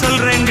வரும்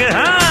சொல்றேங்க.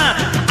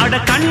 அட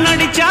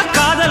கண்ணடிச்சா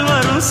காதல்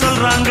வரும்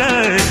சொல்றாங்க,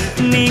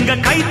 நீங்க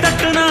கை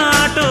தட்டுனா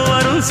ஆட்டோ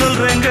வரும்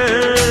சொல்றேங்க.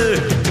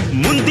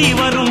 முந்தி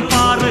வரும்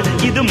பாரு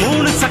இது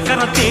 3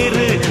 சக்கர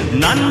தேரு,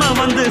 நன்மை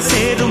வந்து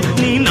சேரும்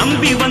நீ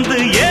நம்பி வந்து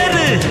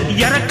ஏறு.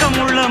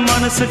 இறக்கமுள்ள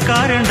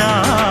மனசுக்காரண்டா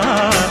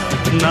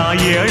நான்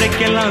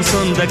ஏழைக்கெல்லாம்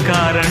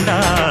சொந்தக்காரண்டா,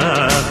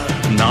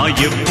 நான்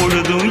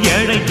எப்பொழுதும்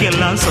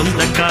ஏழைக்கெல்லாம்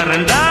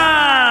சொந்தக்காரண்டா.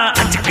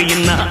 அச்சக்கு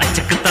என்ன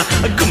அச்சக்குத்தா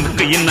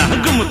குமுக்கு என்ன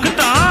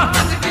குமுக்குத்தா,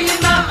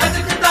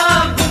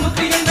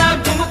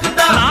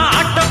 நான்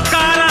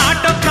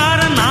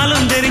ஆட்டோக்காரன்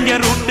நாளும் தெரிஞ்ச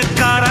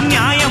ரூட்டுக்காரன்,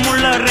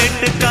 நியாயமுள்ள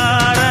ரேட்டுக்காரன்.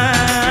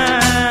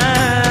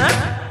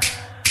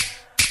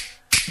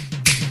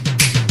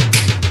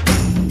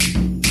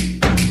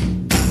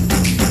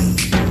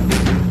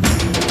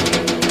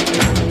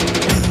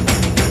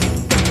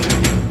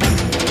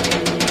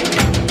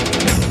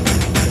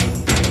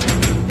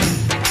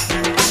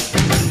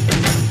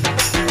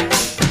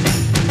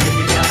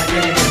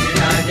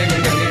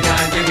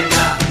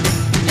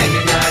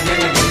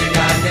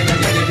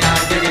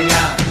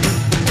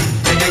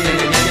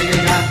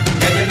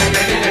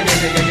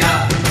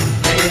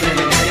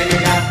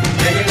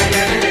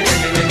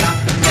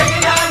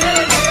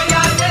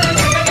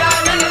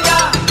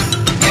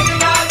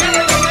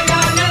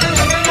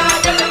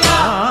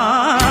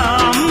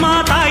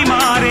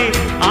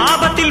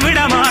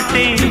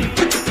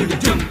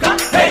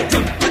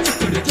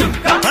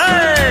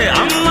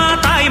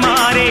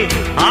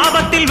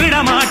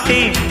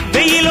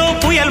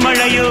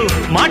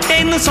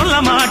 மாட்டேன்னு சொல்ல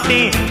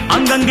மாட்டேன்,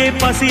 அங்கங்கே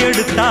பசி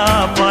எடுத்தா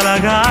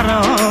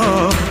பலகாரம்,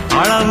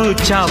 அளவு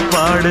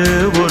சாப்பாடு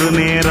ஒரு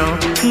நேரம்.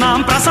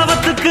 நாம்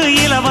பிரசவத்துக்கு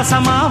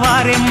இலவசமா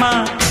வாரேம்மா,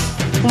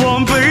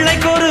 உன்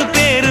பிள்ளைக்கு ஒரு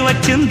பேரு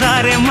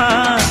வச்சிருந்தாரேம்மா.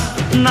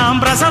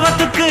 நாம்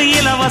பிரசவத்துக்கு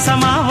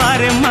இலவசமா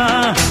வாரேம்மா,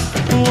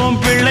 உன்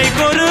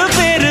பிள்ளைக்கு ஒரு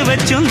பேரு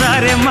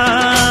வச்சிருந்தாரேம்மா.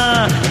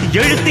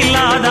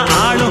 எழுத்தில்லாத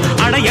ஆளும்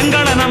அட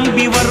எங்களை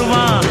நம்பி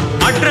வருவான்,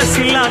 அட்ரஸ்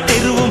இல்லா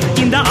தெருவும்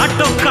இந்த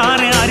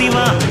ஆட்டோக்காரன்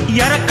அறிவா.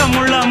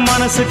 இறக்கமுள்ள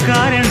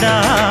மனசுக்காரண்டா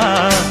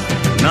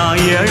நான்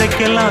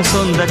ஏழைக்கெல்லாம்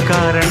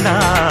சொந்தக்காரண்டா,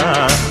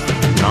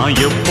 நான்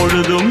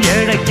எப்பொழுதும்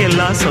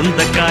ஏழைக்கெல்லாம்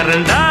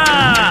சொந்தக்காரண்டா.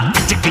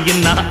 அச்சக்கு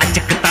என்ன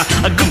அச்சக்குத்தா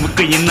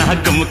குமுக்கு என்ன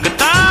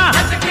குமுக்குத்தா,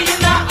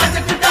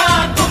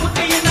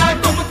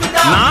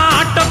 நான்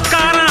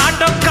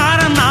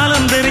ஆட்டோக்காரன்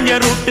நாளும் தெரிஞ்ச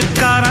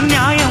ரூட்டுக்காரன்,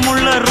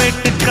 நியாயமுள்ள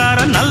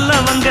ரேட்டுக்காரன்,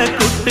 நல்லவங்க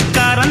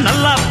கூட்டுக்காரன்,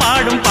 நல்லா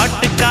பாடும்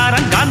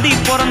பாட்டுக்காரன், காந்தி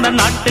பிறந்த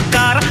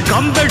நாட்டுக்காரன்,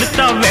 கம்பெடுத்த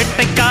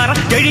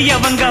வேட்டைக்காரன்,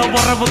 எளியவங்க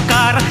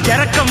உறவுக்காரன்,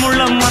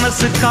 இறக்கமுள்ள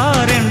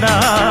மனசுக்காரண்டா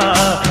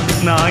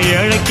நான்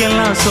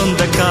ஏழைக்கெல்லாம்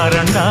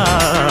சொந்தக்காரண்டா,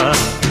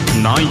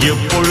 நான்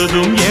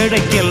எப்பொழுதும்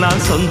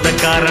ஏழைக்கெல்லாம்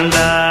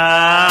சொந்தக்காரண்டா.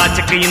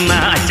 அச்சக்கு என்ன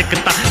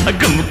அச்சக்குத்தா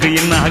குமுக்கு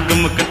என்ன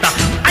குமுக்குத்தா,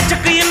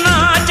 அச்சக்கு என்ன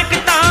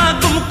அச்சக்குத்தா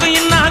குமுக்கு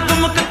என்ன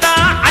குமுக்குத்தா,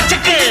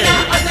 அச்சக்கு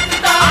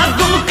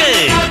குமுக்கு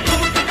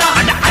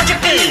அட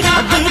அச்சக்கு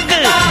குமுக்கு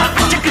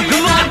அச்சக்கு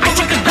குமுக்கு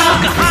அச்சக்கு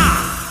குமுக்கு.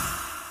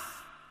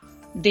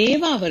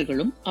 தேவா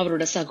அவர்களும்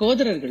அவரோட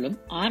சகோதரர்களும்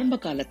ஆரம்ப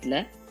காலத்துல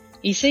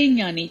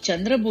இசைஞானி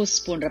சந்திரபோஸ்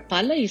போன்ற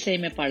பல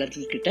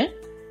இசையமைப்பாளர்கள் கிட்ட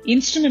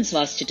இன்ஸ்ட்ருமெண்ட்ஸ்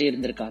வாசிச்சுட்டு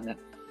இருந்திருக்காங்க.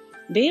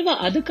 தேவா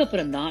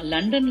அதுக்கப்புறம் தான்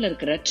லண்டன்ல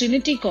இருக்கிற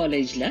ட்ரினிட்டி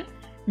காலேஜ்ல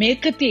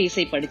மேற்கத்திய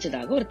இசை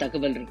படிச்சதாக ஒரு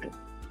தகவல் இருக்கு.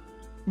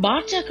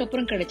 பாட்ஷாக்கு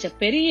அப்புறம் கிடைச்ச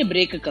பெரிய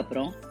பிரேக்குக்கு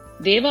அப்புறம்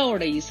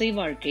தேவாவோட இசை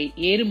வாழ்க்கை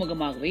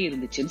ஏறுமுகமாகவே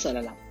இருந்துச்சுன்னு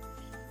சொல்லலாம்.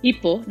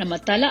 இப்போ நம்ம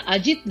தல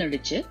அஜித்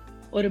நடிச்சு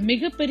ஒரு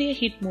மிகப்பெரிய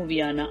ஹிட்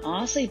மூவியான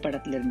ஆசை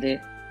படத்திலிருந்து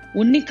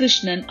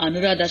உன்னிகிருஷ்ணன்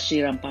அனுராதா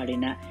ஸ்ரீராம்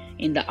பாடின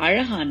இந்த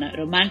அழகான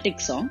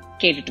ரொமான்டிக் சாங்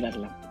கேட்டுட்டு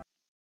வரலாம்.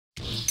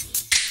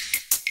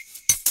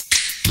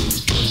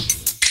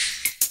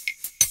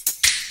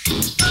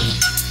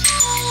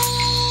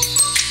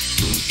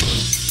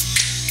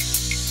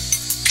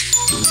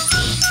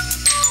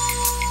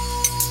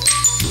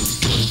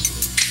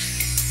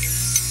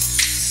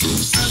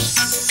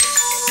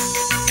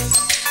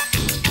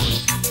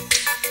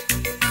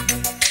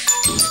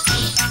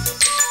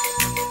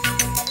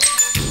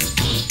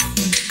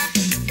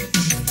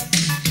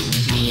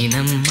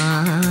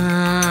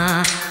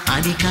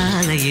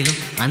 அதிகாலையிலும்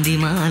அந்தி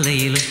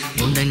மாலையிலும்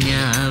உண்ட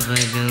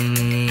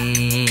ஞாபகமே,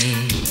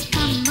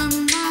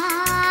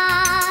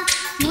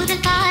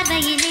 முதல்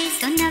பார்வையிலே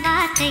சொன்ன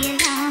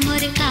வார்த்தையெல்லாம்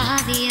ஒரு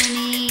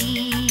காவியமே.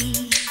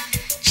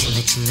 சின்ன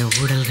சின்ன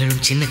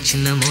ஊடல்களும் சின்ன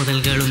சின்ன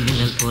மோதல்களும்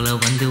மின்னல் போல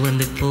வந்து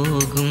வந்து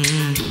போகும்.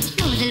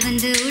 உடல்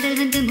வந்து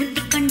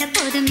முட்டிக்கொண்ட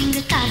போதும்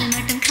இங்கு காதல்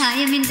மட்டும்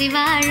காயமின்றி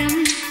வாழும்.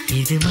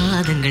 இது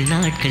மாதங்கள்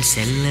நாட்கள்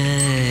செல்ல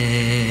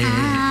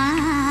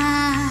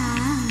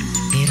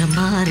நிறம்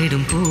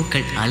மாறிடும்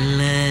பூக்கள்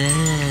அல்ல.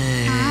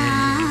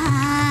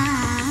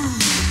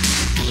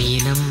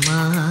 மீனம்மா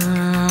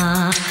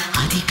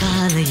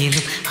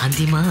அதிகாலையிலும்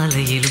அந்தி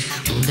மாலையிலும்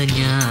உந்த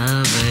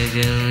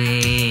ஞாபகமே.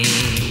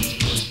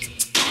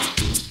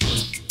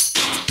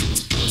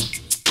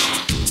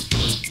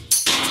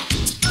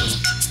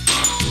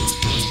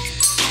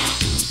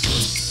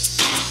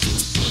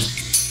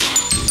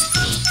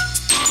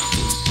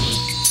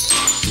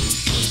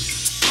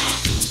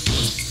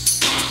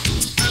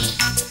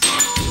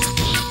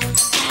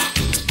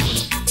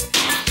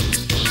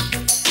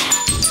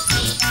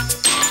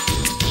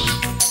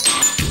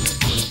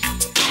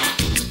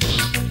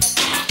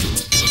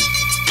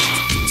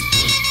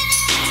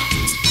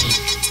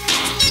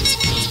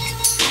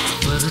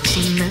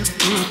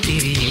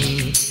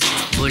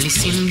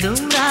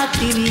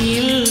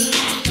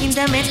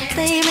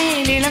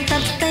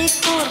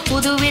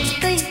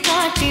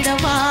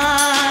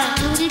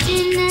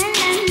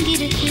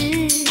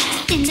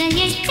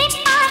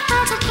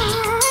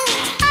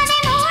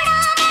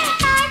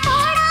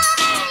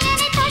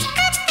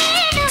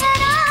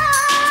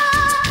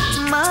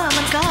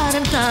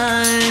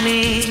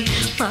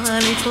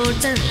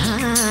 போட்ட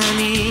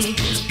நானே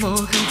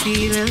மோகம்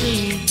தீரவே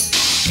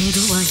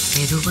மெதுவாய்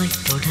மெதுவாய்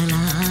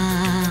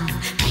தொடலாம்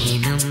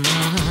மீனம்மா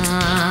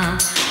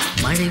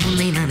மழை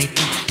உன்னை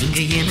நினைத்தால்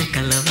இங்கு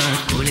எனக்கல்லவா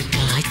குளிர்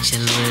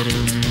காய்ச்சல்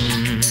வரும்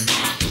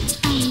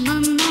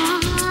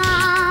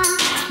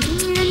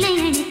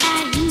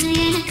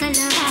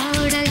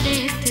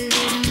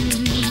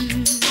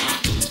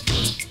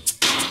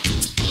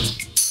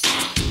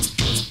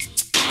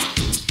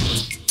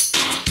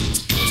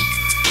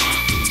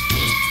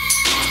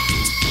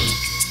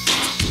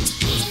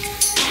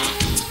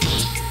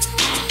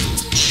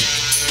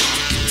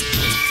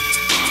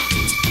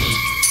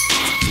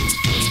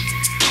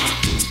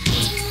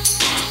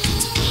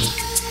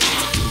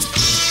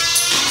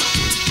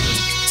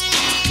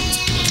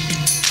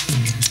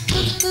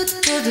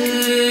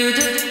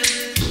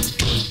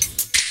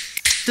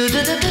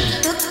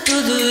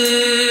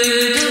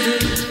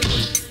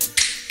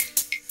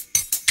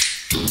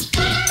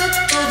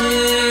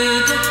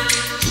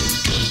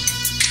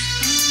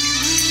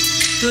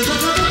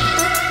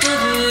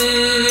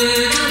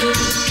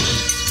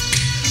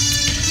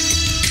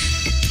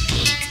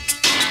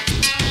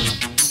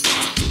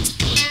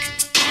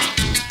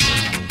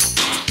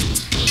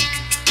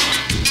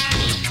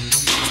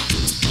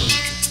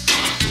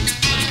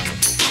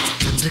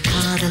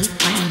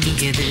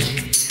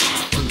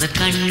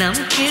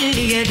கண்ணம்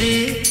கிள்ளியது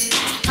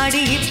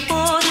அடி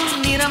இப்போதும்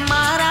நிறம்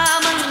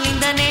மாறாமல்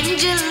இந்த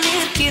நெஞ்சில்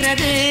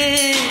நிற்கிறது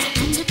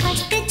அன்று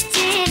பட்டுச்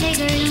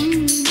சேலைகளும்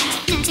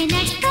நகை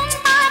நட்டும்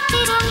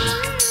பாத்திரம்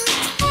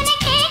உன்னை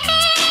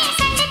கேட்டேனே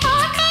சண்டை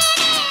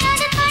போட்டேனே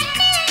அது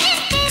கண்ணில்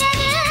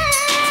நிற்கிறது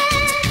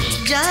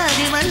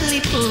ஜாதி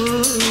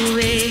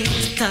மல்லிப்பூவே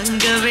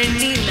தங்க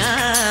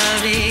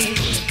வெண்ணிலாவே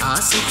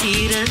ஆசை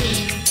தீரவே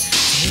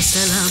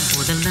பேசலாம்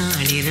முதல்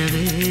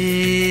நாளிரவு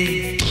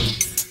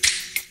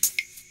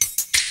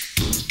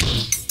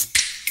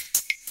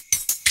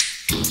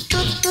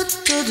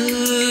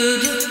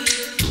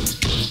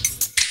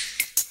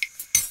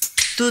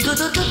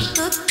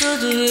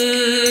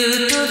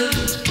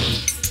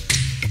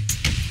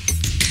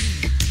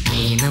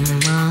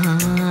மீனம்மா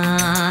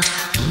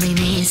உன்னை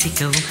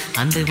நேசிக்கவும்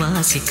அந்த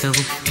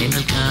வாசிக்கவும்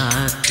எங்கள்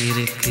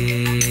காத்திருக்கு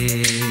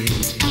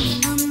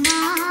அம்மம்மா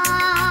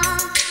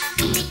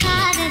உன்னை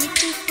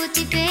காதலித்து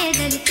புத்தி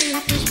பேதலித்து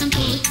புஷ்பம்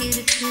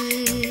பூத்திருக்கு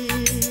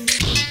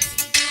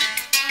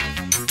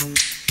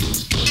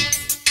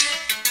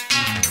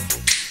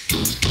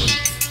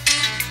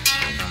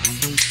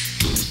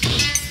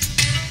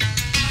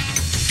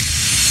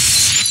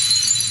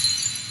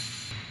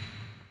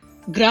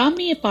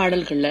கிராமிய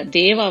பாடல்கள்ல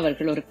தேவா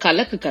அவர்கள் ஒரு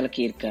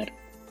கலக்கி இருக்காரு.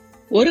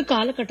 ஒரு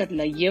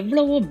காலகட்டத்துல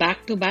எவ்வளவோ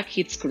பேக் டு பேக்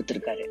ஹிட்ஸ்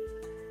கொடுத்திருக்காரு.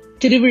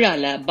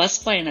 திருவிழால, பஸ்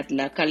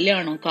பயணத்துல,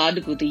 கல்யாணம்,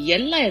 காது குத்து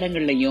எல்லா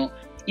இடங்கள்லயும்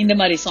இந்த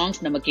மாதிரி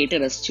சாங்ஸ் நம்ம கேட்டு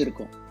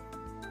ரசிச்சிருக்கோம்.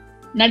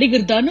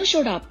 நடிகர்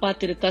தனுஷோட அப்பா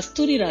திரு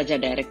கஸ்தூரி ராஜா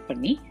டைரக்ட்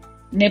பண்ணி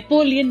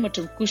நெப்போலியன்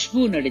மற்றும்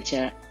குஷ்பு நடிச்ச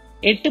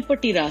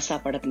எட்டுப்பட்டி ராசா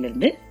படத்துல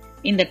இருந்து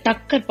இந்த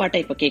டக்கர்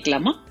பாட்டை இப்ப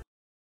கேட்கலாமா?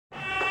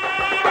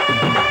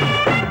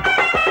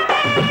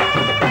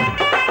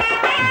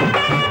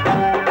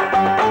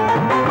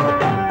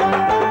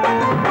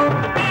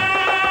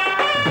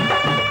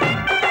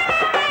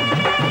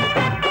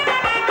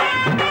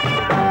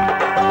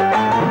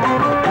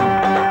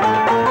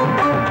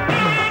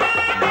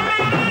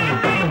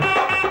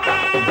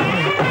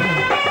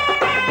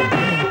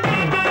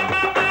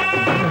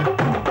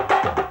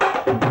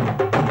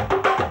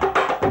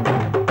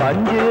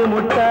 பஞ்சு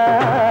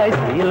முட்டாய்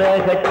சீல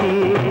கட்டி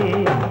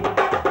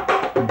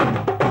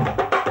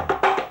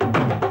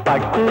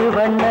பட்டு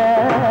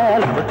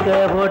வண்ணால் புத்த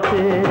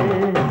போட்டு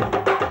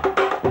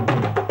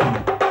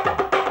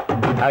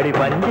அடி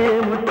பஞ்சு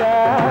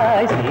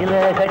முட்டாய் சீல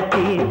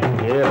கட்டி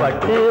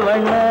பட்டு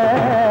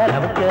வண்ணால்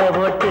புத்த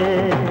போட்டு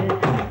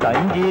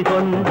கஞ்சி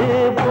கொண்டு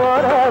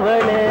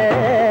போறவளே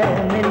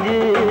நெஞ்சு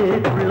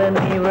உள்ள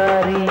நீ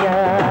வாரியா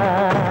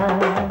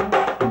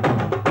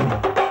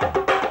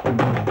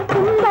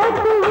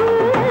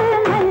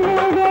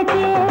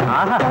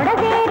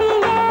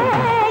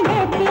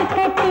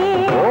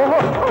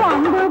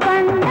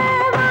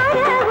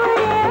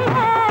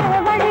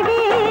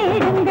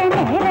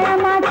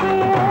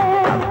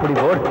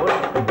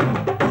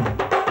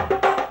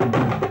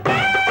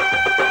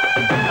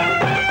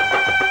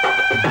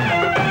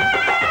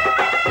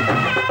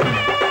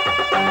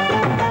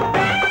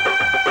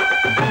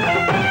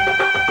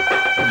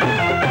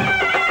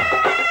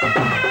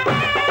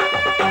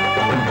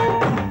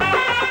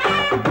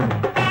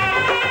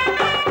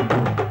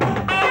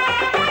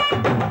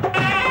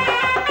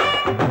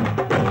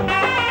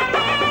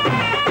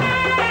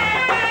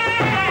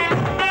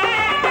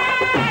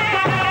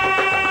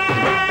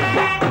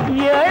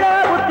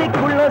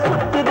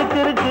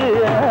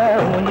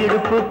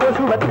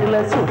கொசுவத்துல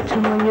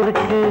சூட்சுமம்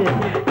இருக்கு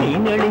நீ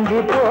நெளிஞ்சு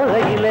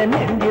போகையில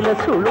நெஞ்சில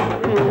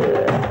சுழுக்கு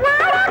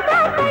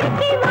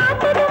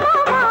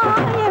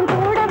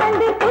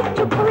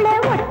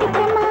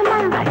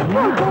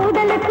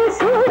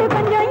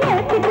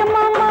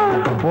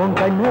உன்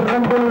கண்ணு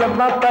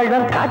ரெண்டுள்ளமா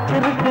பழம்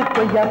காற்றிருக்கு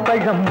கொய்யா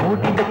பழம்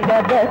மூடி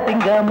வைக்காத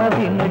திங்காம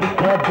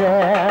வீணடிக்காத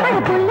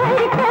புள்ள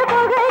இருக்க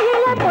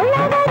போகையில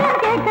பொல்லாதரம்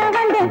கேட்க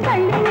வந்து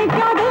தள்ளி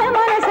நிற்காத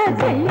மனச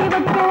சொல்லி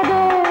வைக்காத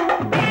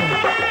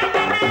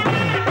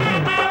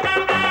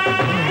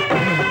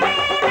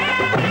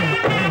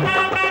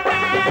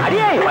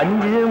அடியே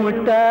பஞ்சு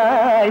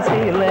முட்டாய்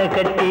சீல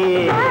கட்டி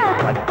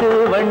பத்து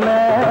வண்ண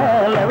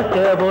லவுக்க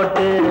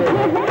போட்டு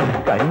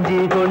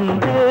கஞ்சி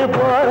கொண்டு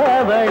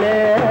போறவள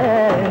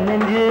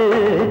நெஞ்சு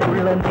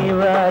குள்ளந்தி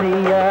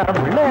வாரியா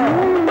உள்ள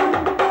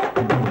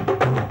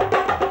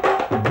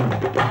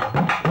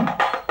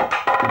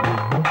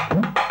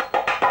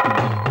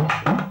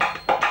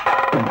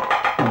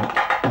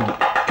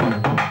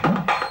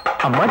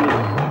அம்மாடி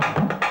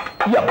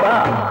யப்பா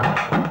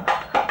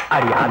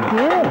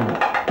அடியாது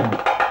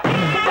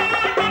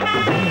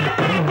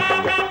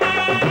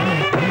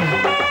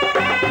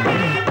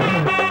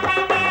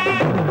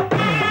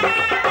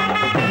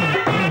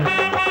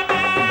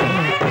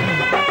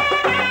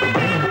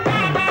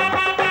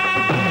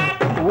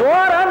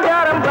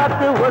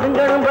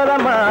ஒதுங்கணும்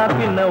பதமா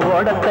பின்ன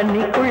ஓட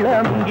தண்ணிக்குள்ள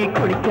முங்கி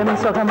குளிக்கணும்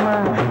சுகமா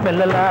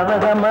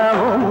மெல்லலாவதமா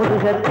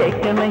முருக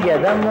தேய்க்கணும்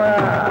எதமா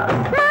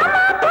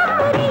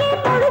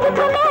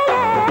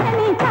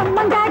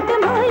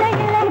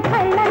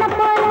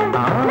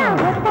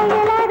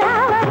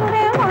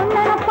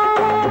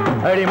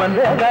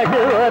அடிமந்த காட்டு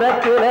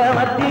ஓரத்துல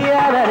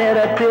மத்தியான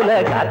நேரத்துல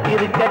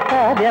காத்திருக்கட்டா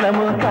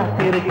தினமும்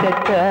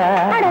காத்திருக்கட்டா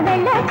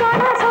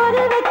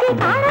சோறு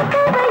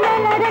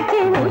வச்சு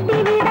ஊட்டி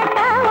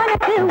விடட்டா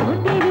உனக்கு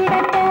ஊட்டி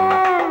விடட்டா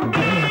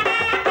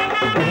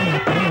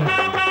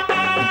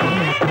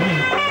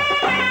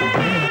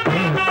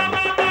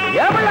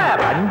எவ்வள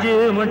பஞ்சு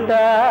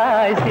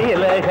முட்டாய்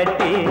சீல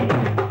கட்டி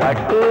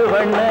பட்டு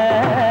வண்ண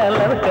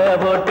லவுக்க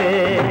போட்டு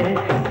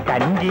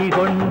கஞ்சி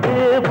கொண்டு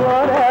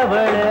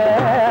போறவள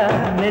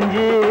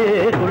நெஞ்சு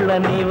குள்ள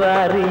நீ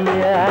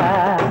வாரியா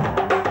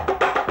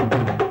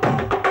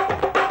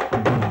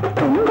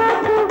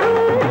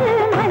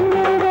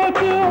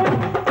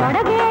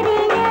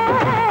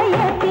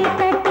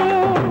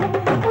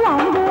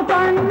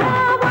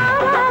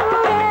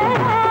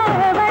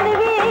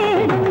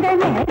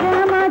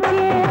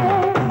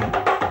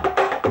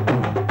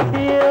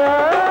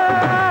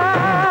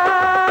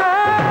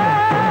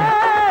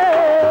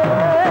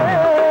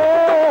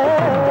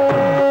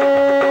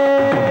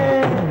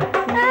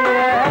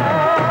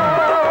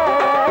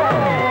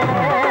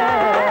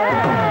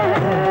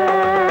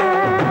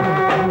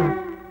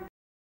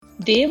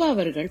தேவா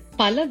அவர்கள்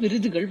பல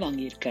விருதுகள்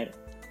வாங்கியிருக்காரு.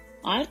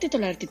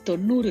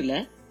 1990ல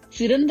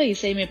சிறந்த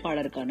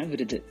இசையமைப்பாளருக்கான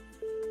விருது,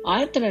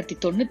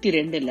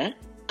 1992ல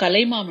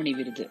கலைமாமணி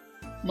விருது,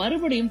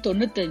 மறுபடியும்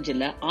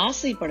 95ல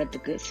ஆசை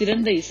படத்துக்கு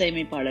சிறந்த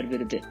இசையமைப்பாளர்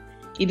விருது.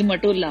 இது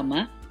மட்டும்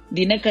இல்லாம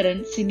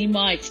தினகரன்,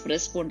 சினிமா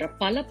எக்ஸ்பிரஸ் போன்ற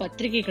பல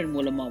பத்திரிகைகள்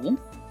மூலமாவும்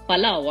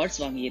பல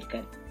அவார்ட்ஸ்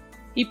வாங்கியிருக்காரு.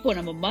 இப்போ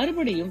நம்ம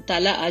மறுபடியும்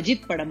தல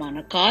அஜித்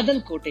படமான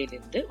காதல்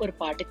கோட்டையிலிருந்து ஒரு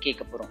பாட்டு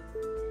கேட்க போறோம்.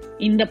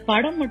 இந்த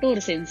படம் மட்டும்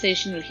ஒரு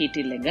சென்சேஷனல் ஹிட்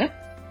இல்லைங்க,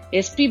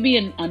 எஸ்பிபி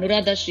அண்ட்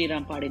அனுராதா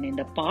ஸ்ரீராம் பாடின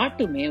இந்த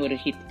பாட்டுமே ஒரு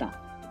ஹிட் தான்.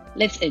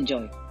 Let's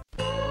enjoy.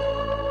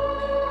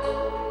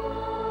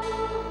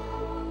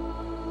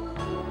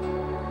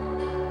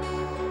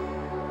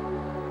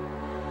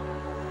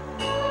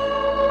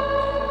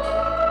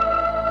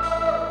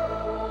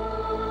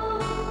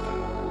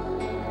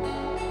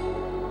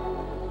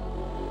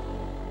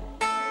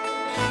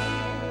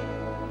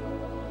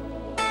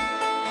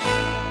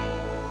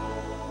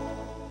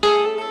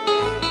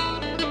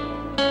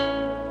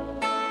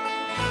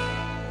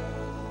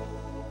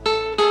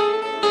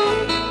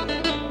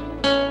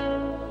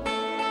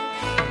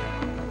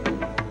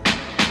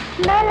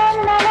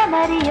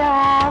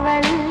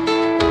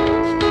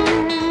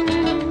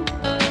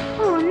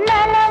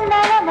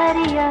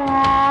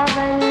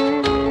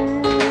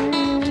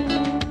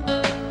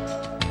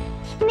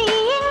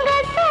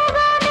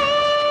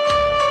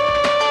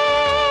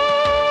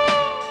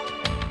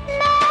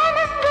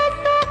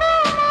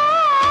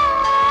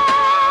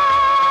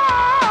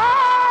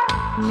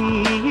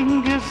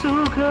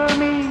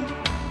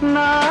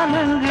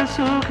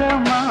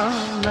 சுகமா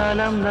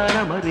நலம்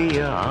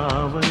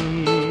நலமறியாவல்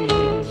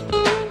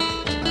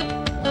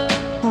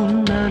உன்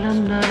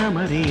நலம்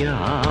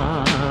நலமறியாவல்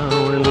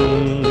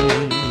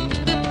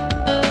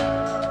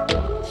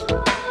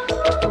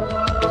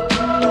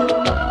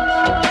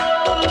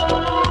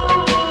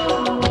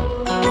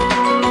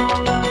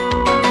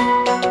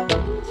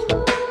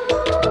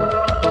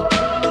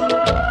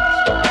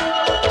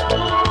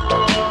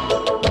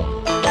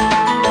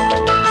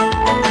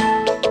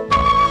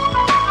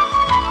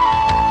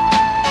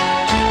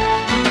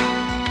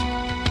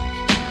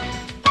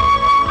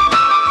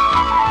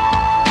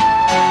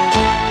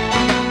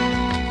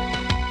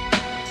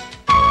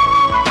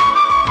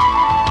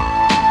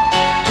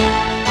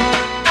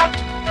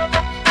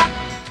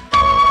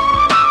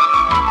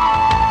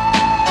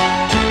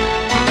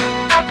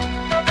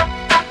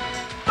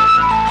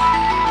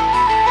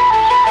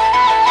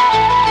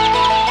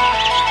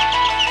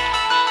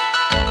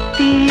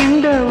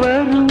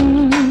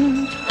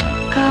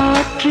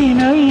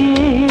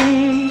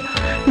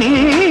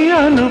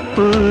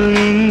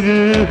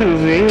இங்கு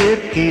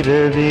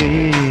வேர்க்கிறதே.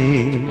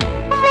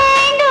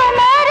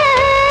 வேண்டுமரு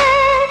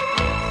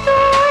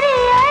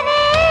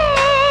சூரியனே,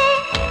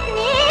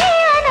 நீ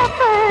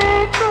அனுப்பு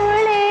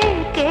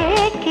குளிர்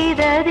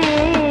கேட்கிறதே.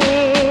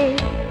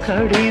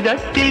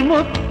 கடிதத்தில்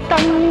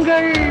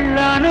முத்தங்கள்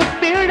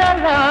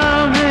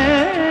அனுப்பிடலாமே.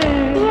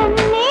 என்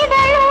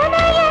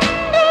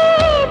இதழுடையன்றே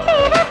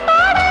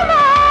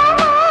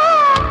திறப்படலாமா?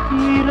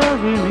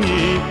 இரவிலே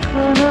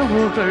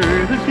கனவுகள்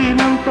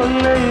தினம்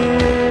தொல்லையே.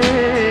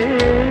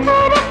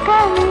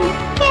 உறக்கம்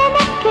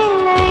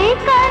எனக்கில்லை,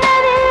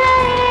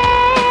 கனவில்லையே.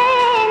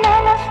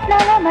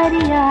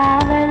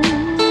 நலமறியாவல்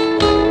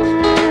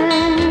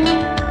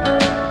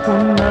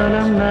உன்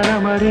நலம்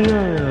நலமறிய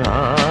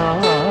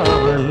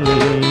ஆவல்.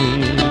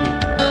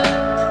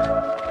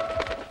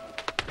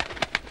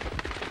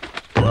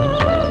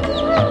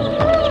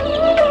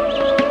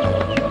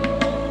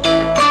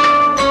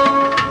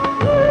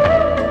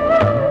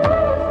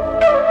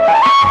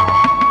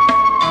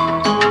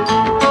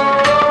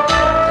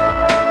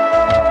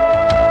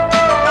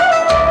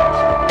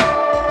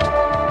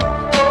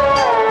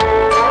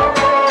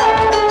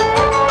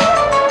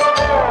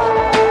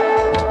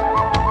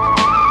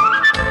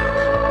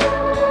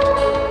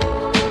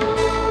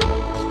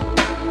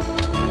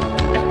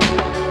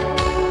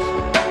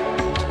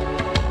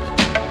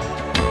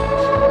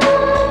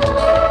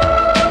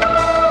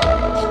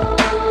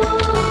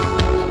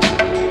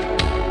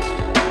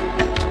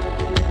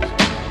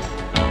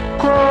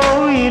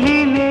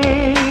 கோயிலிலே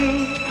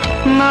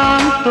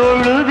நான்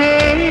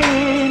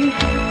தொழுதேன்,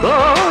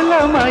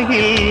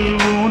 கோலமகில்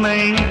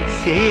உனை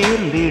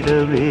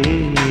சேர்ந்திடவே.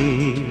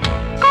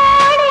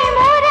 கோடி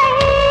முறை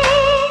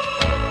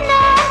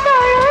நான்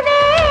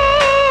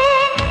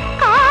தொழுதேன்,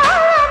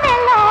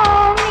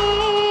 காலமெல்லாம் நீ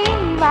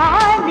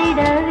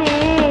வாழ்ந்திடவே.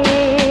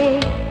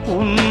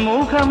 உன்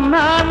முகம்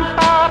நான்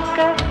பார்க்க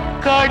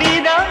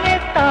கடிதமே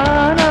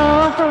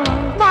தானாக.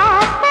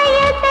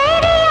 வார்த்தையில்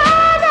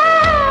தெரியாத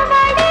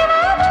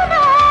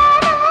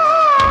வடிவமுதானா?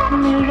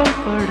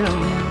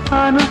 நிழற்படம்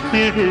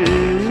அனுப்பிடு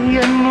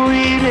என்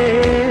உயிரே.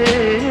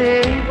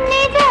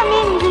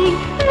 நிஜமின்றி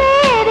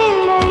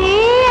வேறில்லை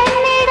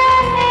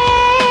என்னிடமே.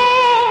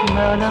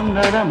 நலம்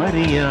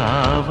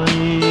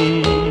நலமறியாவல்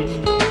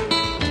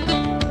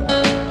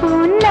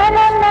உன்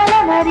நலம்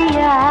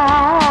நலமறியாவல்.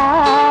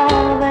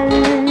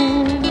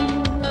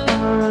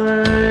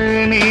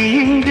 நீ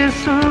இங்கு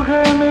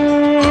சுகமே,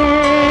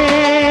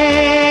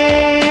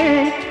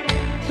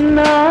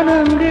 நான்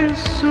அங்கு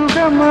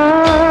சுகமா.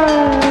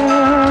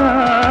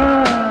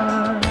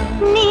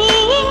 நீ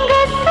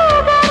இங்கு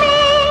சுகமே,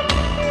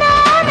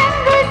 நான்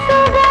அங்கு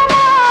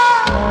சுகமா.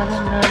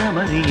 நலம்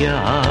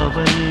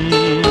நலமறியாவல்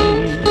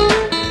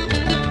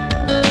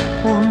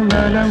உன்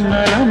நலம்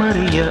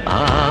நலமறிய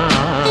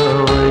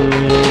ஆவல்.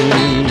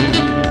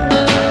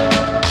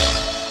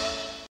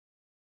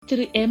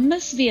 திரு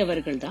MSV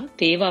அவர்கள் தான்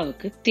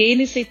தேவாவுக்கு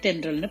தேனிசை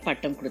தென்றல்னு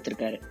பட்டம்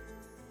கொடுத்திருக்காரு.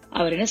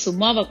 அவர் என்ன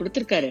சும்மாவா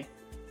கொடுத்திருக்காரு?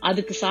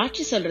 அதுக்கு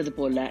சாட்சி சொல்றது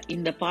போல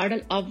இந்த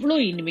பாடல் அவ்வளோ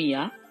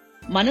இனிமையா,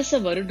 மனச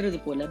வருடுறது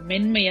போல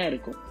மென்மையா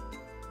இருக்கும்.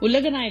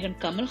 உலகநாயகன்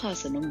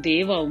கமல்ஹாசனும்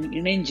தேவாவும்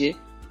இணைஞ்சு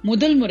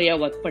முதல் முறையா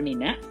ஒர்க்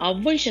பண்ணின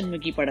அவ்வை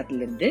சண்முகி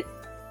படத்திலிருந்து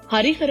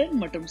ஹரிஹரன்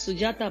மற்றும்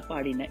சுஜாதா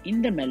பாடின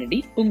இந்த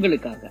மெலடி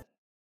உங்களுக்காக.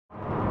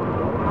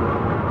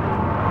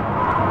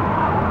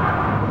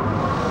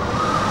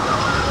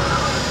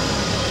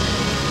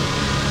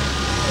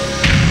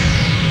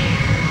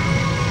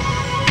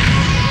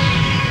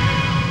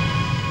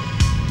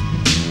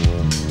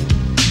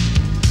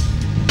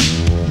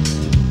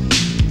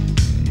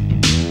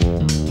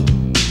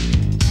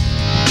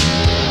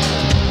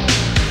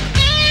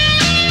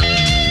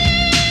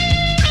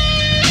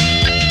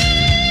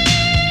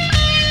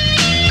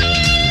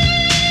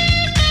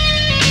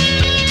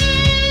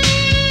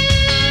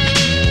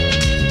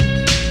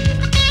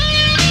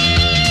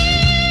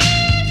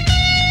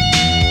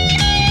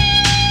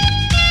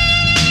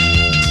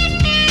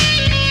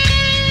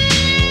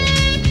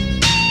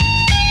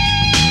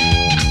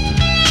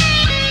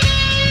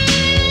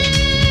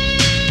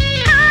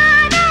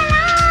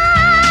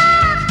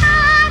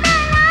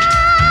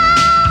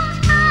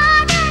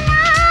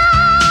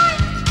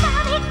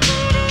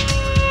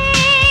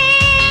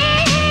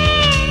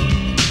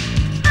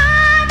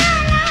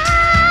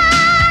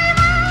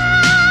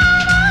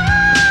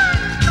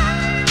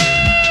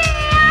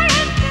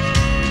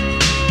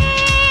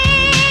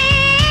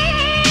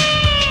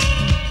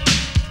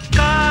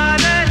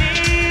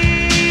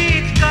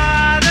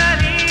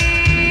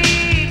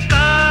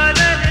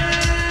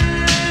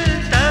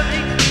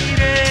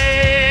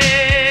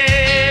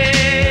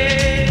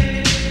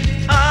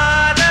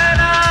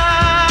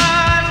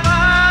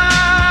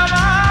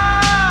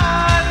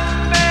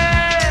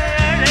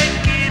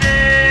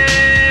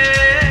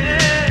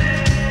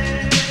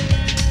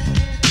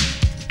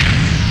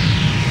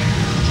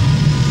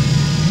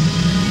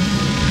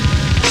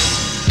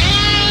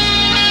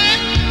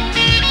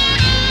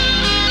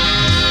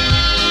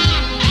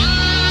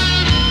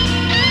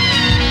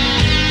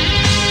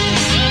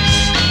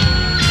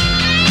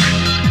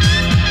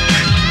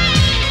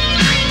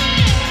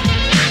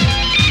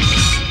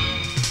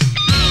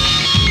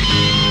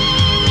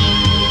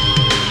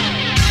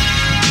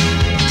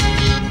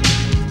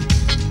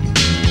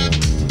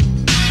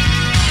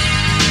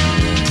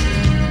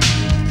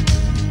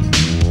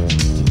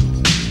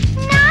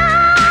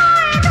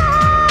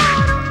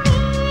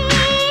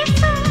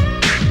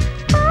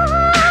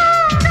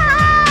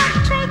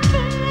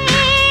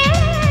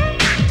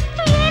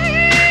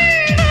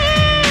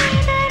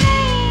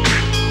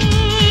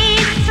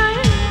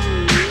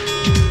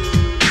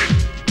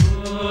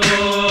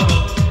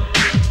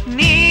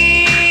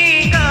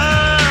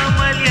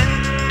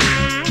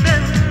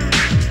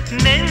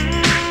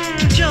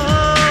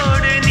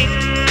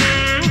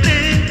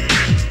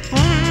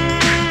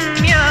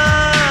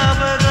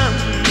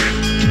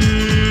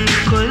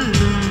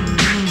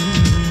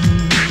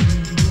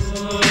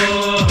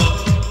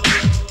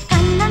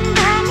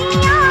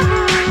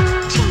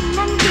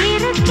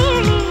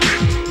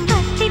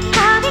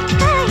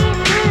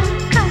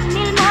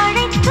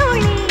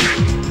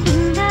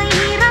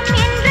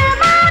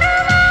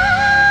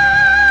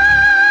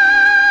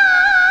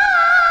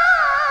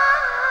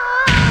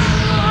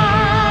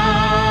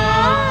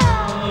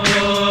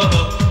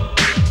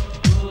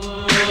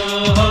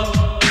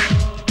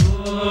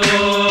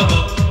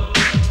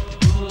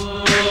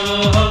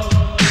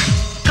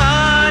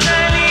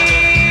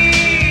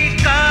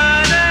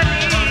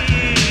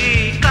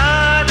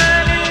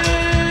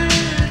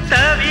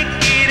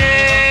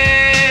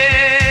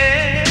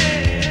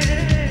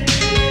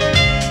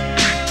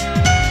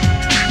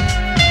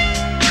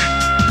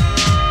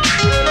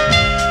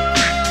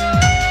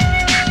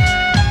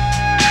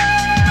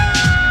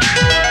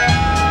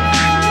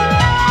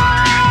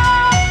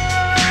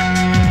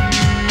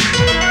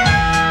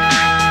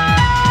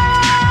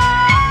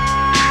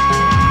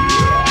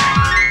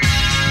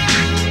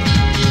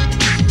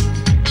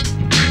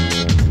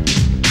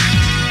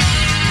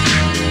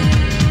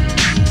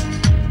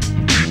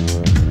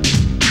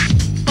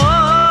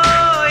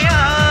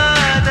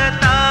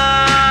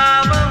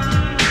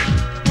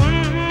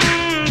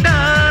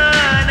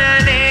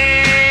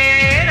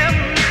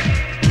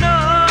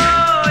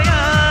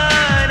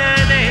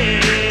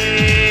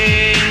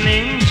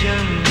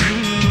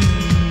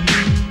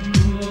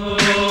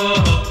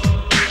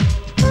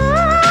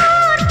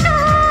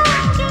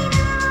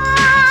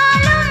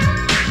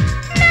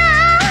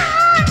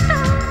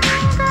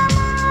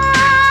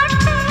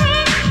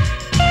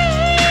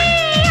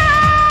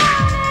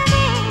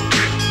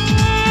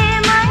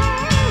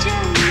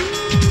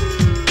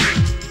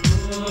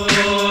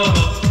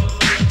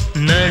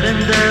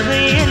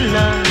 நடந்தவை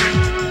எல்லாம்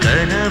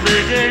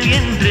கனவுகள்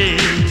என்று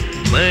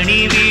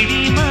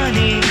மணிவிழி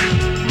மானே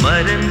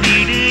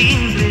மறந்திடு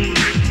இன்று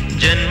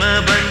ஜன்ம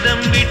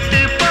பந்தம்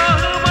விட்டு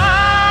போகுமா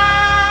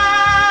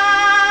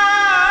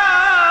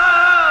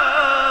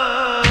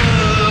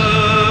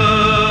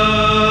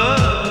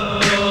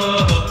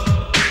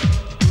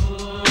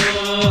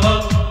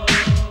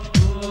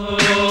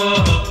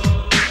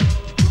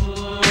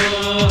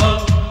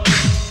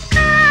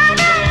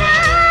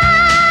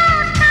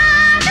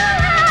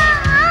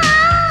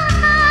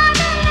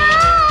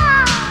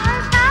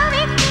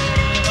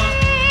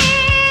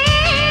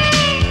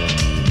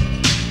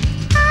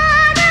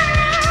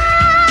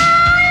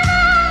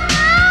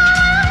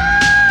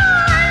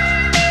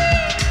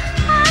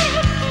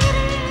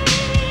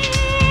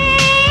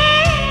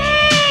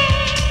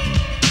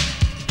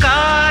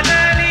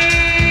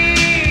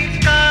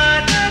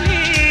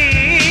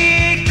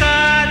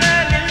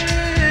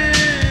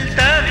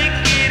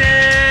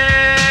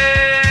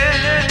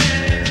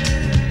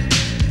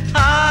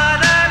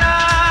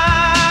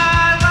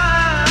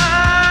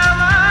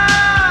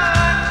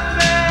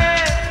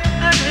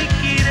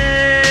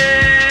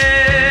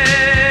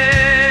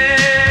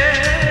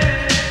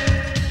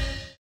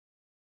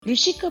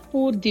ரிஷி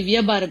கபூர்,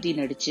 திவ்யா பாரதி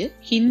நடிச்சு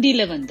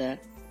ஹிந்தில வந்த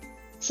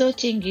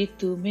சோச்சேங்கே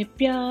தூமே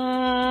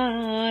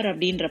பியார்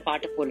அப்படின்ற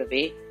பாட்டு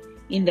போலவே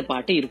இந்த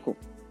பாட்டு இருக்கும்.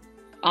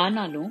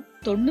 ஆனாலும்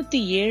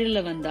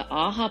 97 வந்த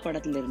ஆஹா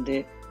படத்துல இருந்து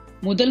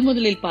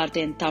முதலில்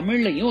பார்த்தேன்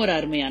தமிழ்லயும் ஒரு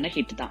அருமையான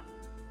ஹிட் தான்.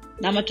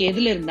 நமக்கு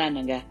எதுல இருந்தா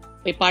என்னங்க,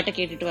 போய் பாட்டை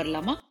கேட்டுட்டு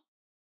வரலாமா?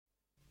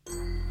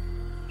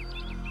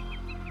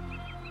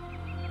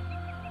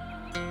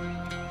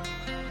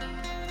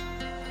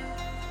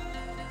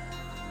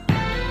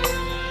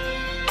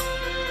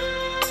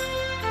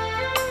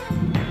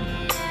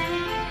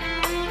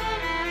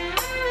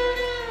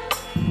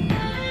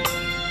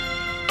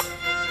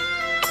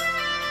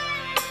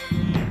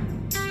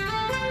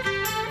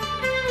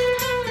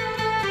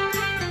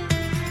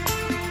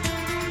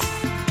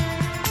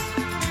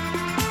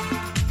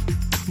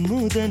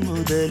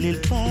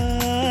 முதலில்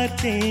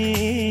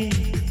பார்த்தேன்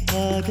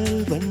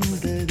காதல்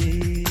வந்ததே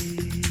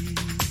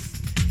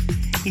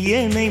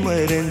என்னை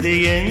மறந்து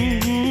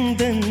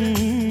எந்தன்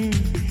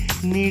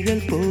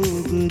நிழல்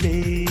போகுதே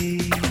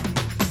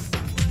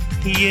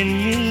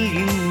என்னில்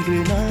இன்று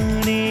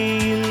நானே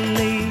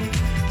இல்லை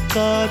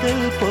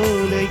காதல்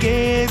போல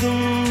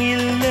ஏதும்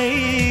இல்லை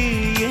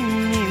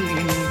என்னில்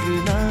இன்று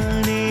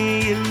நானே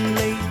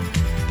இல்லை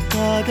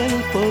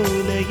காதல்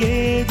போல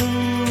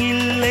ஏதும்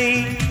இல்லை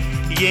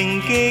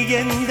எங்கே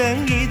எந்த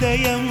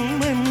இதயம்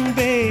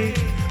அன்பே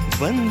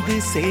வந்து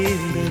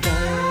சேர்ந்ததா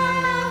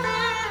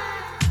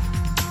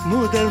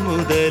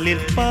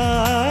முதலில்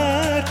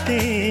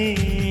பார்த்தேன்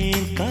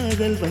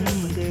காதல்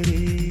வந்ததே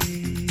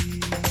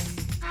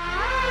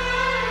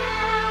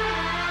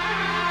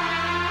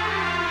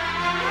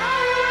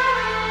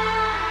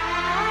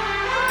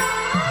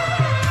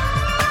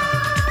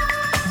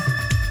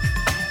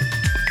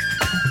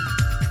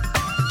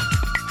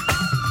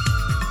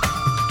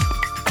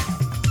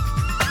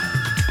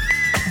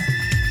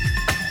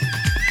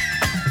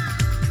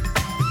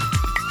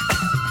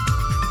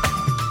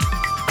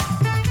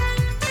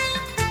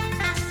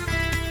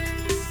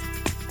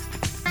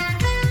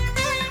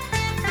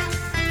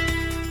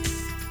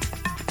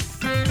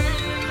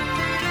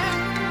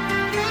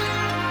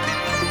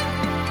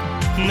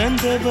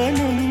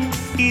நந்தவனம்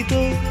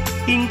இதோ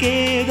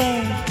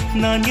இங்கேதான்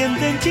நான்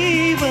எந்த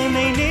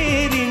ஜீவனை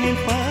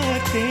நேரினில்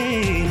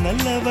பார்த்தேன்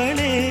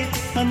நல்லவளே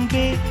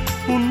அன்பே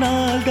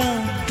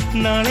உன்னால்தான்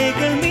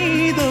நாளைகள்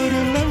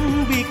மீதொரு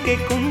நம்பிக்கை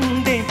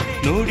கொண்டேன்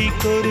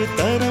நொடிக்கொரு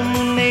தரம்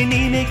உன்னை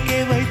நினைக்க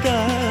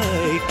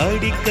வைத்தாய்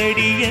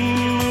அடிக்கடி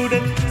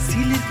என்னுடன்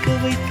சிலிர்க்க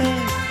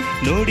வைத்தாய்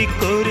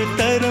நொடிக்கொரு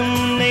தரம்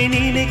உன்னை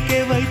நினைக்க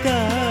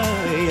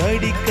வைத்தாய்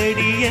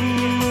அடிக்கடி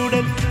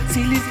என்னுடன்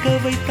சிலிர்க்க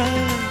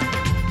வைத்தாய்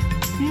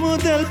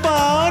முதல்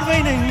பார்வை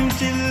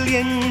நெஞ்சில்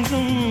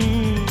என்றும்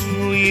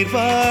உயிர்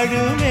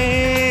வாழுமே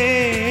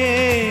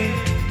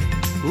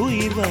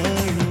உயிர்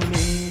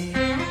வாழுமே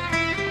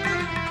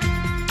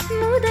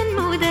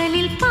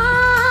முதலில்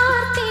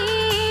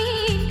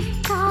பார்த்தேன்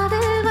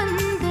காதல்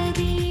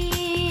வந்ததே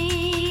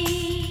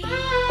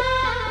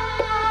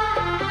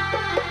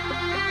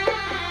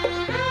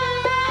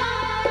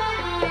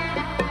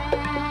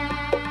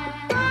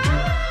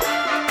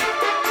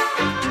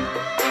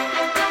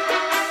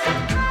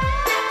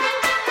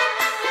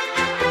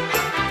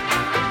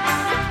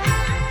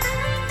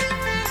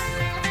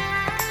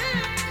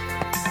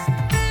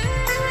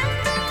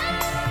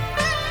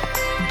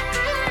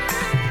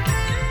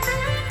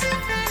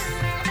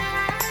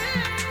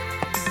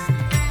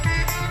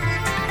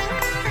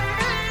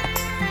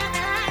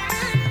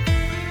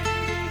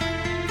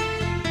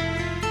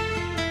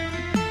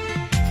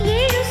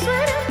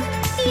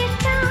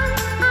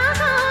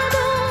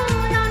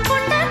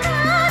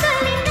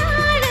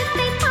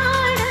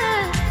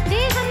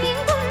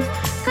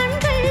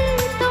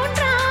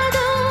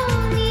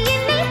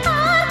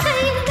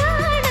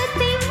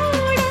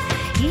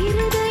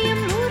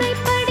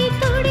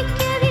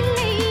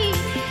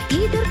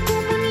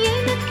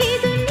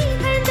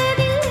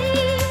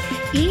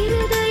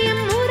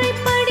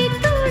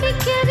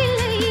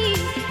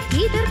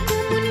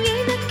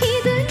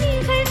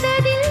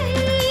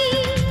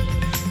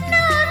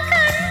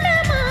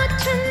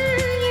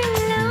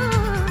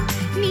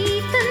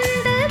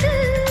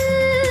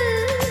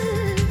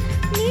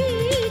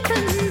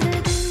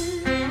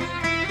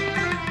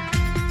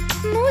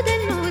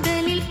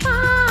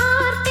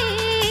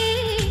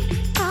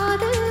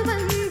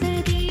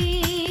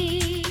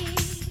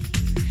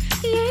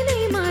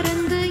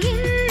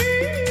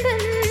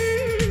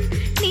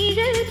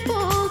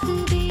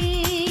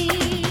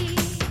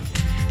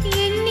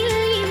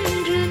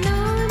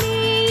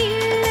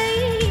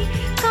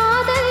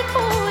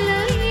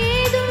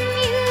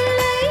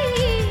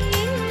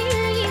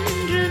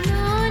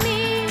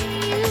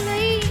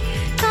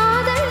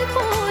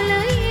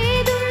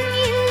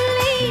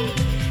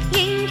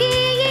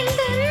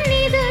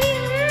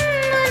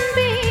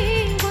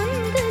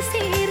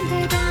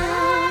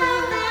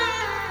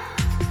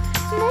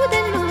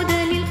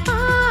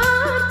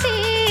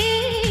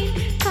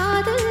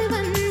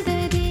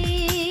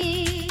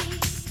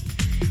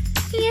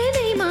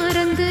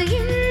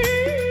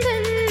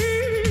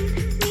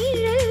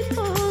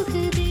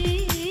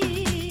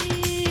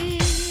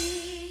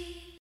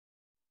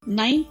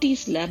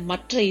 90sல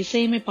மற்ற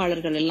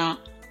இசையமைப்பாளர்கள் எல்லாம்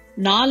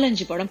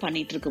 4-5 படம்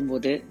பண்ணிட்டு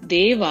இருக்கும்போது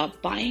தேவா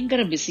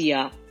பயங்கர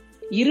பிஸியா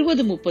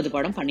 20-30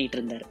 படம் பண்ணிட்டு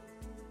இருந்தாரு.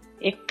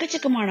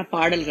 எக்கச்சக்கமான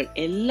பாடல்கள்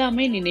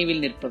எல்லாமே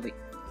நினைவில் நிற்பவை.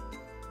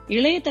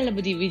 இளைய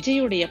தளபதி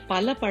விஜயுடைய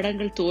பல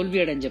படங்கள் தோல்வி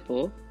அடைஞ்சப்போ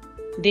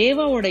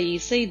தேவாவோட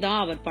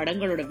இசைதான் அவர்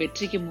படங்களோட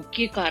வெற்றிக்கு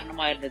முக்கிய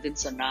காரணமா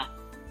இருந்ததுன்னு சொன்னா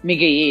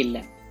மிகையே இல்ல.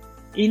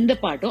 இந்த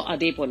பாட்டும்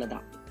அதே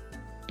போலதான்.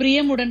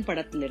 பிரியமுடன்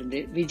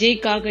படத்திலிருந்து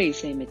விஜய்க்காக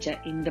இசையமைச்ச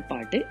இந்த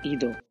பாட்டு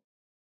இதோ.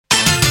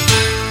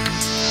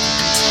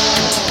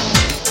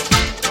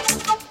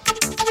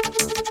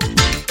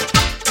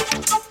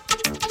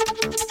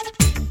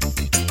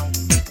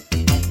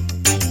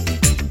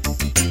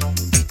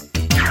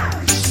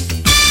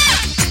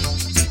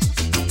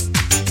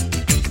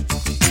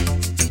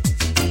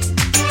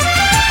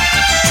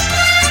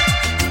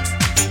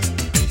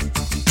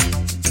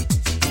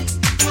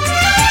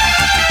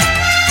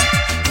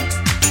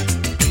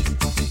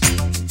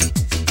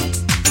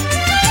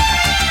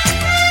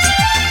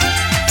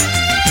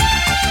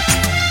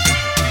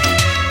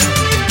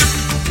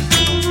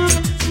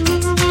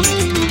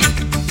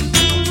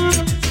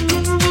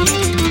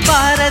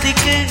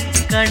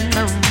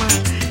 கண்ணம்மா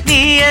நீ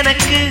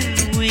எனக்கு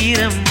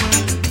உயிரம்மா,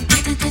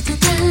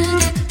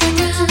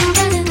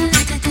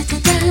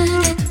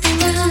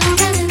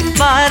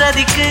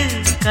 பாரதிக்கு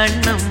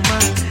கண்ணம்மா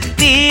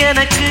நீ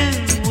எனக்கு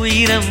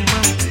உயிரம்மா,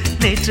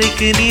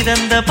 நேற்றைக்கு நீ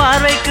தந்த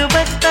பார்வைக்கு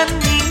பக்தன்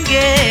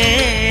இங்கே,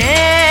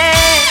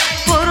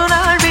 ஒரு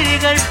நாள்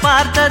விழிகள்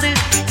பார்த்தது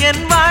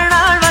என்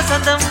வாழ்நாள்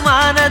வசந்தம்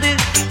ஆனது,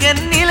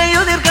 என்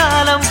நிலையுதிர்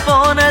காலம்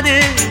போனது,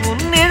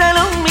 உன்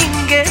நிழலும்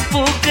இங்கே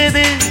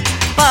பூக்குது,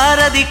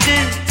 பாரதிக்கு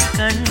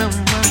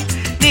கண்ணம்மா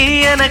நீ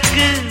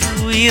எனக்கு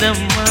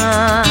உயிரம்மா.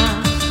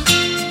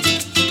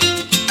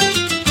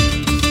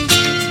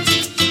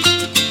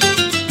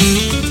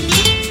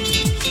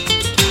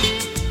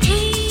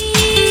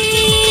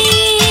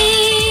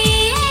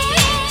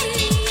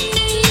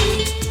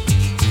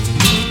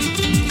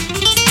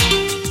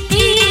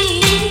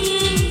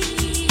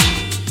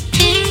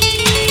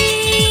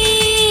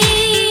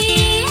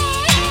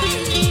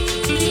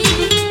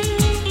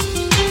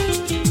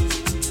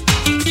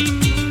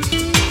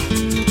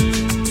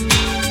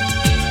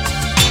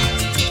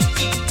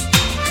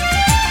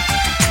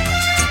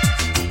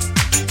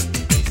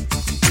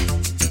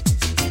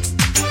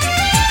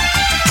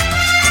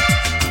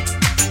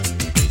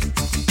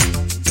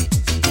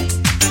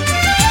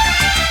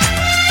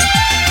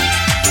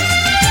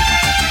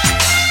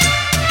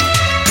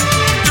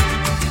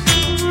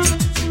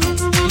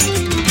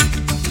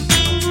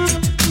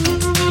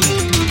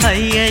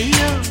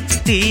 ஐயையோ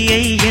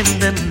தீயை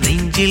எந்த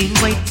நெஞ்சில்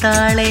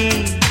வைத்தாளே,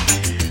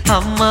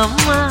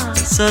 அம்மம்மா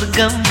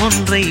சொர்க்கம்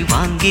ஒன்றை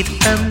வாங்கி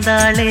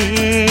தந்தாளே,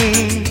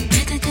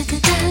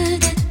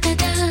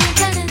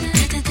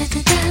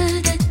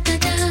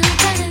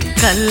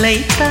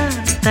 கல்லைத்தான்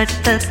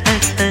தட்ட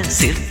தட்ட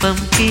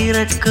சிற்பம்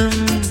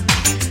திறக்கும்,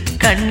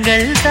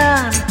 கண்கள்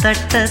தான்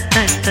தட்ட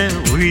தட்ட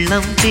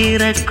உள்ளம்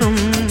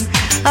திறக்கும்,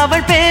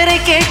 அவள் பேரை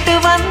கேட்டு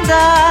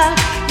வந்தால்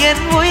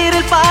என்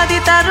உயிரில் பாதி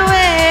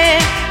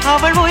தருவேன்,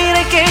 அவள்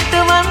உயிரை கேட்டு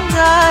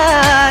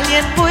வந்தால்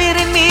என்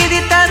உயிரின் மீதி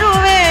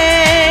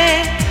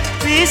தருவேன்,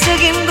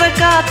 வீசுகின்ற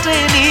காற்றை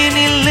நீ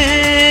நில்லு,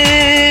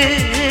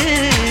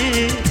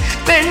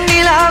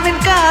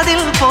 பெண்ணிலாவின்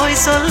காதில்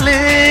போய் சொல்லு,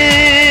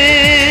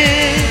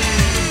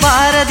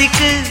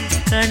 பாரதிக்கு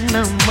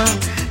கண்ணம்மா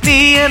நீ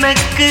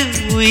எனக்கு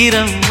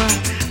உயிரம்மா,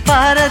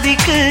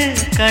 பாரதிக்கு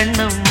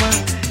கண்ணம்மா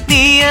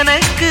நீ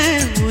எனக்கு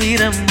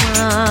உயிரம்மா.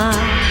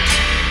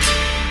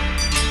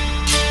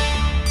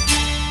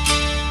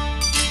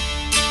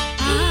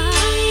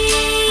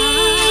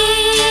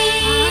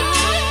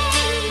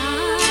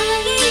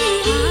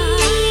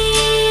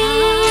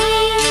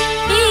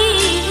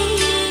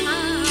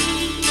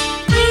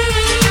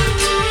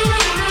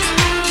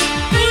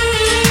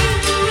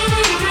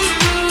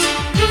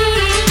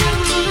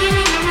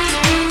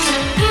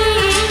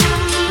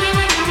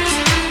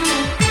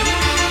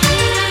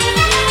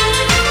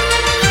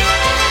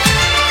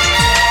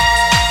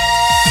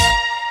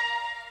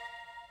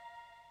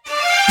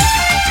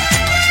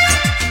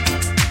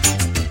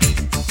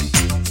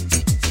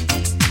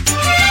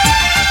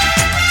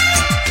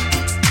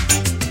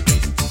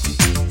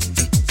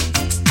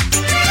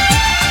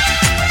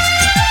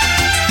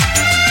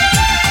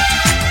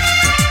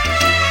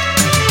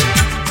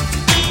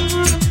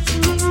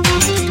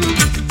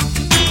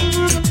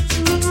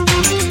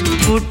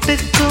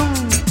 கூட்டுக்கும்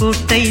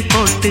கூட்டை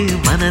போட்டு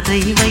மனதை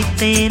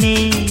வைத்தேனே,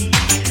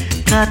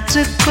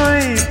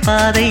 காற்றுக்குள்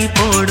பாதை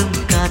போடும்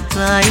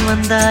காற்றாய்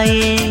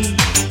வந்தாயே,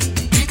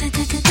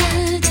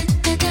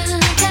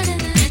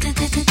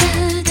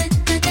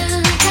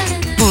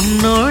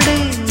 உன்னோடு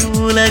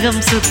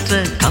உலகம்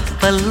சுற்ற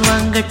கப்பல்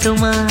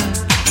வாங்கட்டுமா,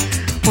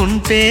 உன்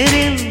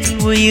பேரில்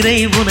உயிரை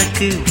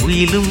உனக்கு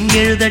உயிலும்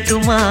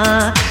எழுதட்டுமா,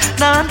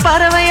 நான்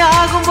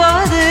பறவையாகும்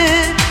போது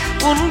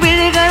உன்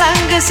விழிகள்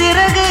அங்கு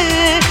சிறகு,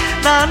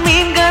 நான்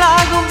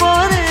மீன்களாகும்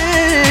போது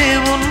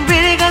உன்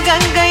விழிகள்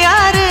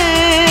கங்கையாறு,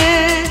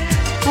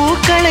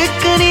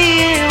 பூக்களுக்கு நீ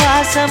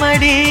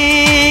வாசமடி,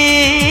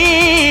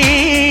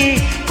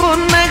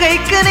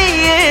 புன்னகைக்கு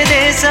நீயே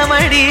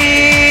தேசமடி.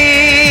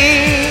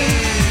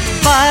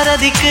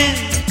 பாரதிக்கு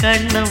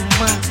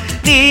கண்ணம்மா,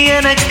 நீ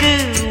எனக்கு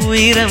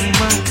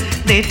உயிரம்மா.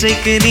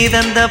 நேற்றைக்கு நீ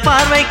தந்த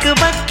பார்வைக்கு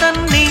பக்தன்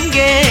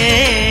நீங்கே.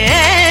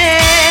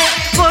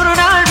 ஒரு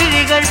நாள்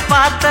விழிகள்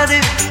பார்த்தது,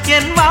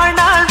 என்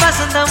வாழ்நாள்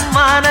வசந்தம்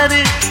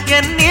ஆனது.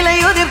 என்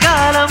நிலையுதிர்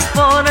காலம்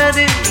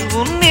போனது,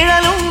 உன்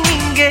நிழலும்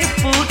இங்கே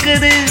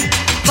பூக்குது.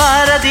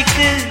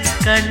 பாரதிக்கு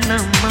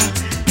கண்ணம்மா,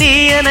 நீ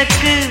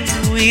எனக்கு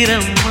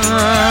உயிரம்மா.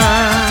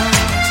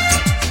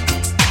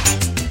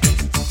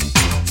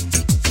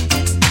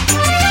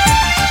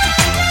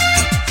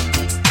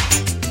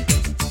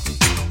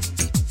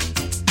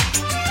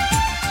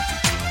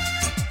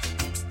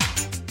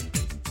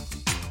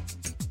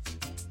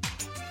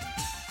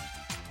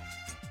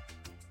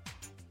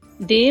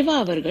 தேவா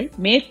அவர்கள்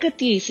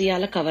மேற்கத்திய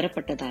இசையால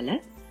கவரப்பட்டதால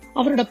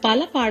அவரோட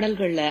பல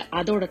பாடல்கள்ல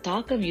அதோட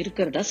தாக்கம்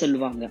இருக்கிறதா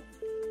சொல்லுவாங்க.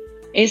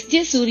 எஸ்.ஜே.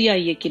 சூர்யா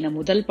இயக்கின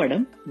முதல்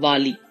படம்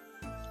வாலி.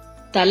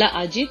 தல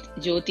அஜித்,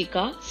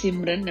 ஜோதிகா,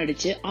 சிம்ரன்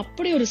நடிச்சு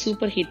அப்படி ஒரு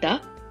சூப்பர் ஹிட்டா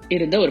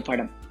இருந்த ஒரு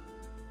படம்.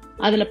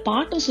 அதுல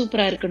பாட்டும்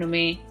சூப்பரா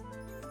இருக்கணுமே.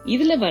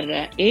 இதுல வர்ற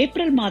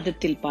ஏப்ரல்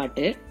மாதத்தில்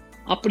பாட்டு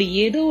அப்படி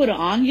ஏதோ ஒரு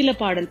ஆங்கில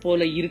பாடல்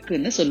போல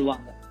இருக்குன்னு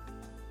சொல்லுவாங்க.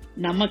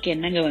 நமக்கு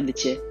என்னங்க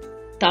வந்துச்சு,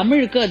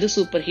 தமிழுக்கு அது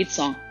சூப்பர் ஹிட்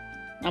சாங்.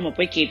 நம்ம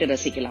போய் கேட்டு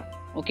ரசிக்கலாம்.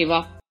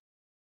 ஓகேவா?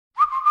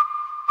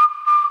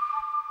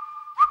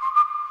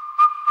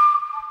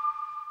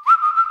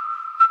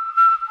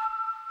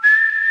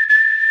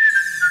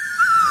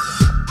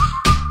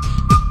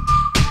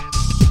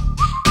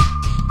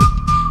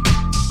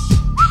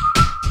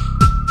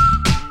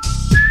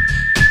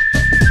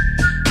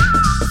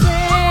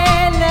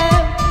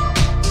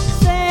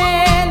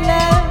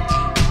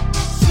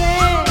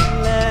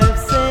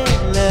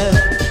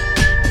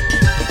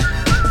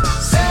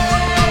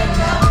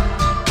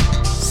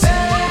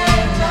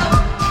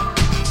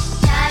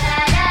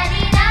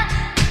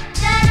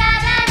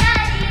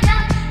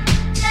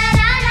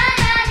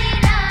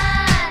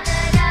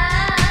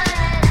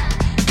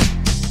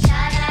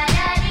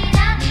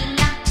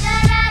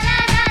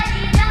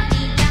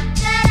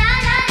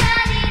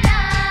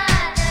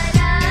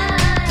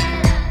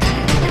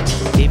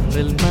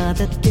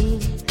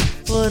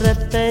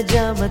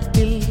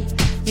 ஜாமத்தில்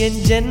என்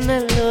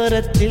ஜன்னல்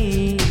ஓரத்தில்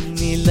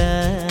நிலா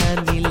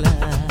நிலா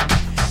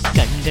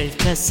கண்கள்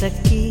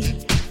கசக்கி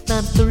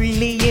நான்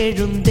துள்ளி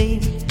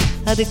எழுந்தேன்.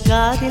 அது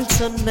காதில்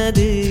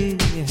சொன்னது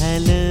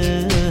ஹலோ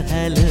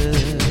ஹலோ.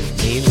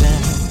 நிலா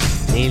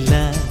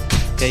நிலா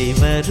கை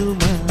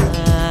வருமா,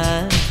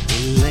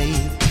 இல்லை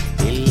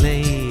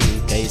இல்லை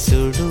கை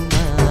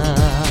சுடுமா.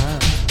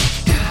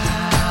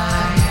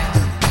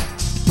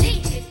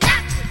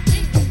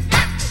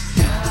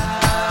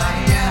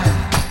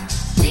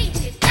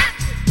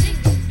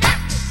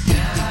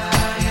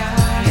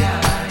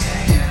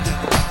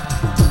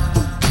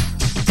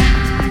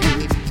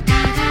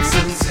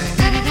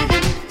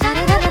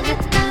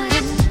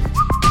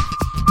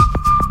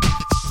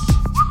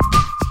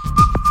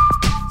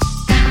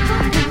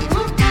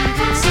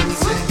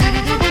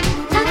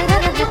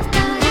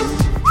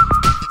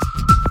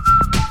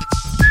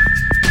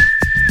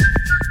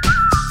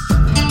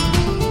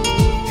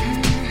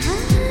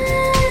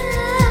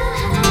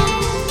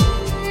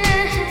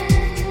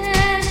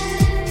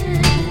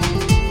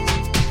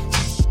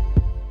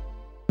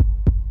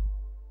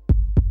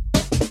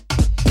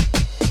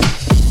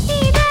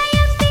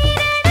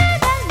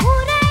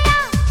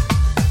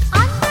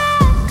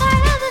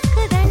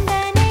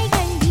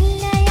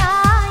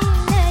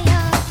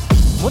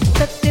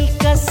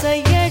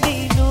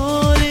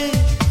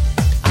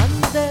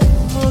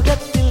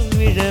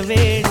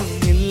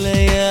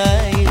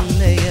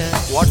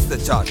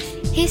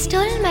 He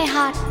stole my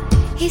heart.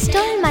 He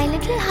stole my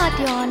little heart,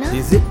 Your Honor.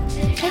 Is it?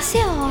 Yes,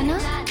 Your Honor.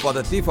 For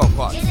the thief of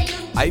hearts,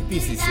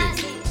 IPC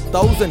says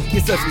 1,000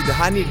 kisses with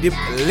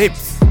honey-dipped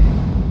lips.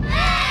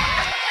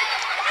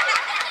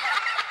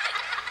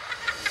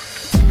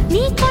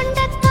 நீ கொண்ட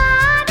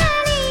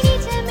காதலை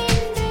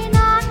நிஜமென்று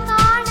நான்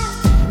காண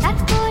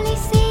தற்கொலை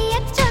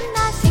செய்யச்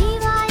சொன்னா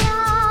செய்வாயா?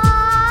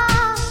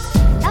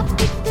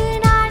 தப்பித்து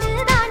நாடு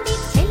தாண்டி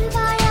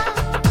செல்வாயா?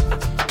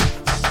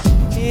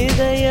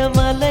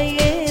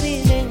 இதயமலையேறி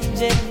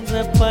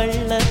நெஞ்சென்ற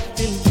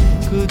பள்ளத்தில்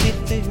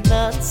குதித்து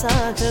நான்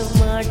சாக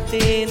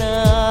மாட்டேனா?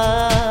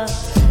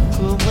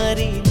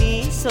 குமரி நீ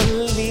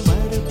சொல்லி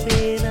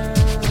மறுப்பேனா?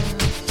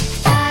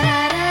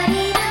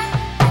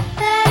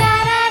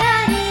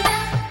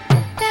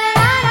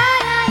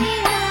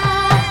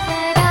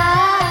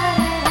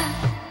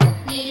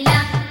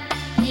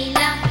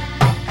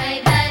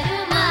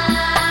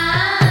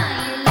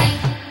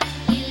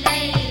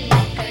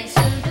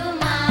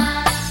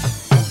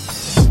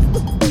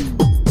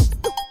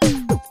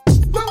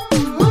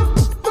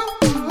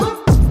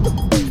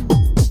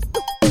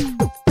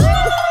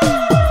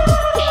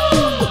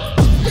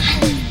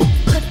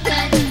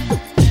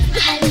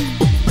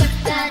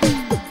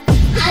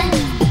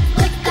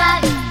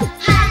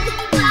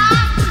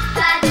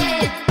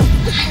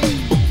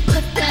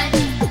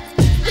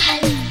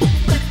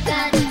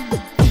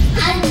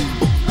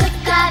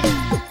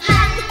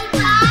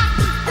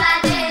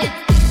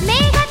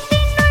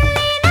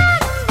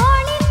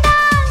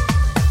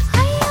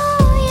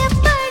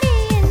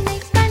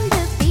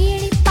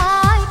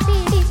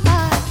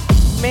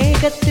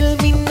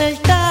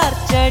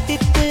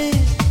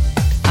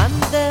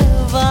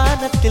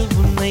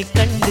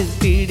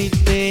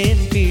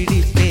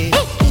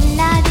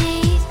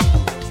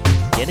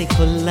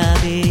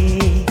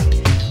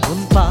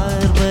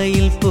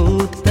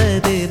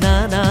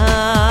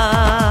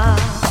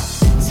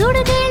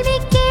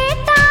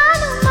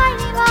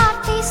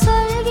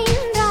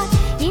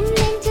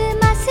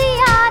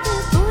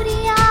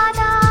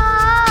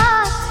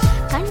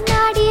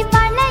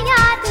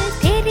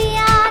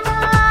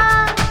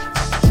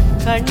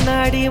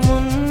 அடி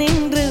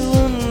முன்னின்று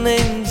உன்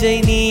நெஞ்சை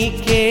நீ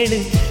கேளு,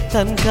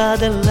 தன்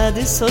காதல்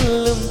அது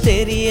சொல்லும்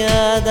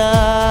தெரியாதா,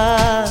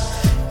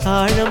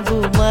 தாழம்பூ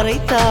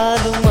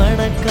மறைத்தாலும்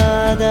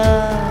மணக்காதா.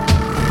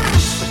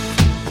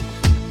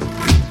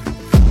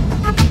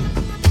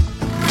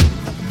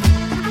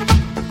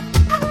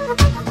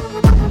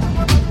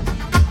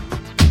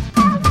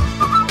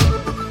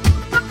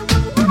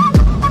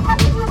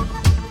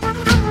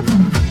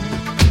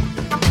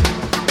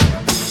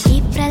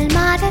 ஏப்ரல்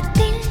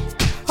மாதத்தில்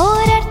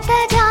ஓரத்த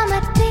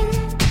ஜாமத்தில்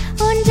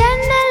உன்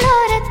ஜன்னல்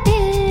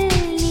ஓரத்தில்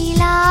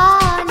நீலா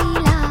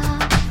நீலா.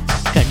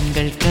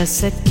 கண்கள்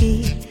கசக்கி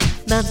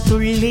நான்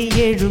துள்ளி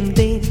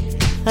எழுந்தேன்,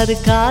 அது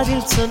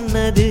காதில்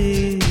சொன்னது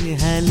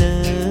ஹலோ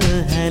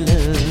ஹலோ.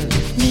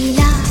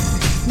 நீலா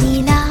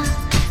நீலா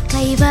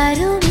கை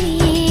வருமே,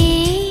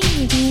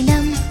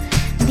 தினம்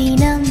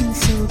தினம்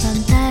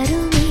சுகம்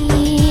தருமே.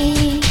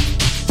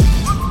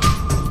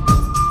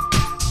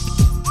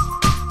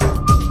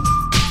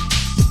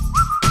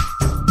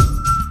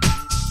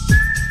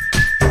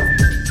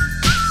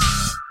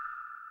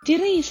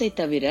 திரை இசை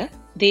தவிர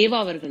தேவா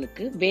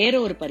அவர்களுக்கு வேற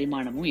ஒரு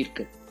பரிமாணமும்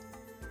இருக்கு.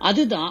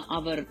 அதுதான்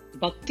அவர்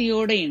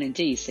பக்தியோட இணைஞ்ச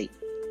இசை.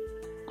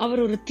 அவர்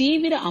ஒரு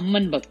தீவிர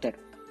அம்மன் பக்தர்.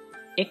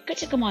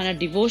 எக்கச்சக்கமான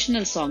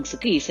டிவோஷனல்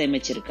சாங்ஸுக்கு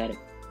இசையமைச்சிருக்காரு.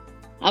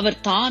 அவர்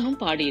தானும்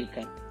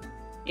பாடியிருக்காரு.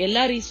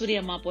 எல்லார் ஈஸ்வரி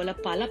அம்மா போல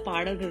பல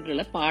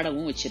பாடல்களை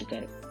பாடவும்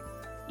வச்சிருக்காரு.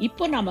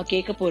 இப்போ நாம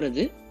கேட்க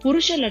போறது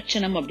புருஷ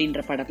லட்சணம்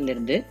அப்படின்ற படத்துல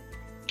இருந்து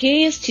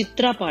KS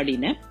சித்ரா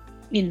பாடின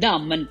இந்த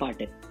அம்மன்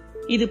பாட்டு.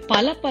 இது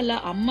பல பல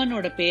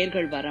அம்மனோட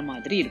பெயர்கள் வர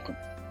மாதிரி இருக்கும்.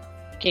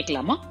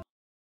 கேட்கலாமா?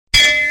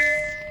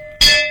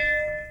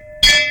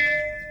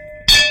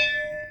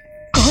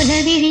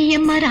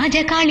 கோலவிழியம்மா,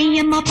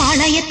 ராஜகாளியம்மா,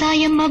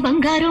 பாளையத்தாயம்மா,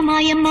 பங்காரு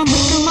மாயம்மா,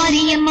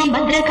 முத்துமாரியம்மா,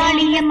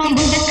 பத்ரகாளியம்மா,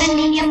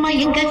 முண்டக்கன்னியம்மா,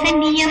 எங்க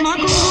சன்னியம்மா,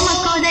 குங்கும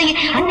கோதைய,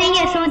 அன்னைய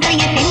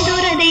சோதைய,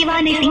 செந்தூர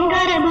தெய்வானை,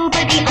 சிங்கார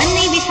பூபதி,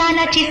 அன்னை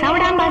விசாலாட்சி,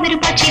 சௌடாம்பா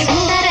விருப்பாட்சி,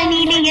 சுந்தர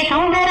நீலிய,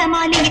 சௌந்தர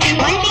மாலிகை,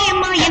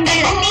 வள்ளியம்மா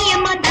எங்கள்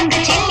அன்னியம்மா, தங்க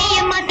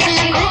சென்னியம்மா, செல்ல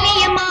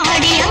கொல்லியம்மா,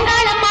 அடி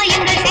அங்காளம்மா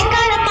எங்கள்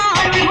செங்காளம்மா,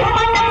 அருள்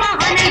முப்பாத்தம்மா,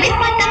 அனல்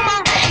விப்பாத்தம்மா,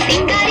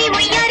 சிங்காரி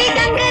ஒய்யாரி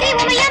சங்கரி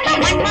உமையம்மா,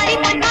 மண்மாரி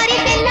பன்மாரி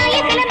செல்லாய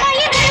சிலம்பாய.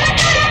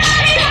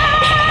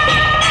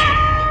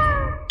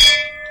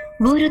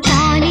 ஒரு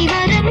தாலி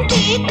வரம்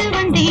கேட்டு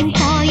வந்தேன்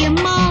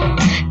தாயம்மா,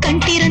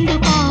 கண் திறந்து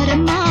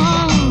பாரம்மா,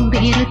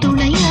 வேறு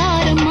துணை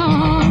யாரம்மா.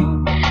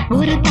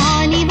 ஒரு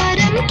தாலி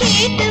வரம்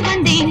கேட்டு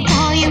வந்தேன்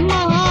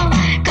தாயம்மா,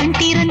 கண்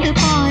திறந்து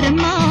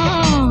பாரம்மா,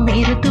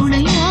 வேறு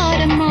துணை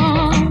யாரம்மா.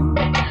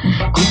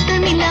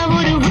 குத்தமில்லா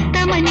ஒரு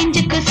உத்தம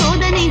நெஞ்சுக்கு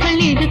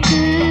சோதனைகள்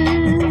இருக்கு.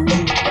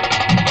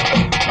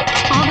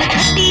 அவர்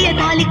கட்டிய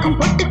தாலிக்கும்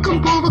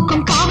பொட்டுக்கும்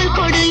பூவுக்கும் காவல்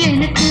கொடு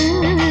எனக்கு.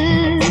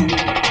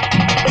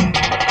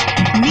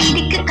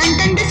 நீதிக்கு கண்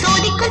தந்து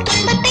சோதிக்கும்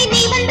துன்பத்தை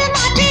நீ வந்து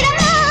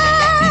மாற்றிடமா.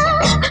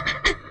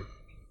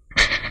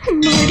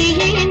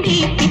 மடியேந்தி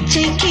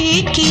பிச்சை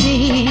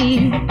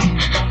கேட்கிறேன்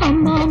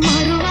அம்மா,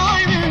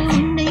 மறுவாழ்வு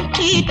உன்னை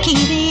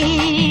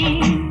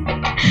கேட்கிறேன்.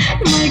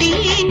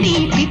 மடியேந்தி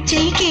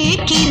பிச்சை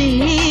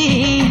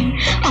கேட்கிறேன்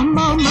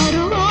அம்மா,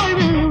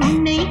 மறுவாழ்வு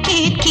உன்னை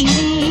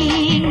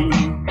கேட்கிறேன்.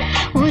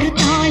 ஒரு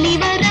தாலி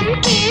வரம்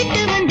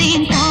கேட்டு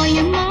வந்தேன்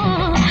தாயம்மா,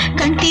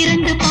 கண்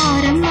திறந்து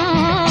பாரம்மா,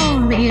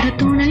 வேறு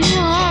துணை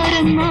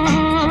யாரம்மா.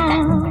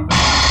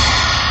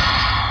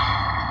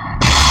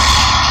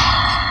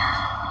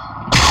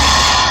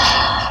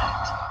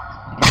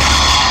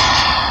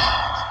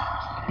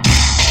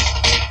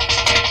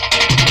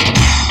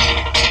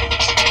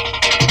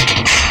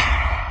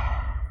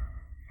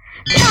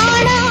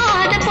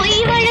 காணாத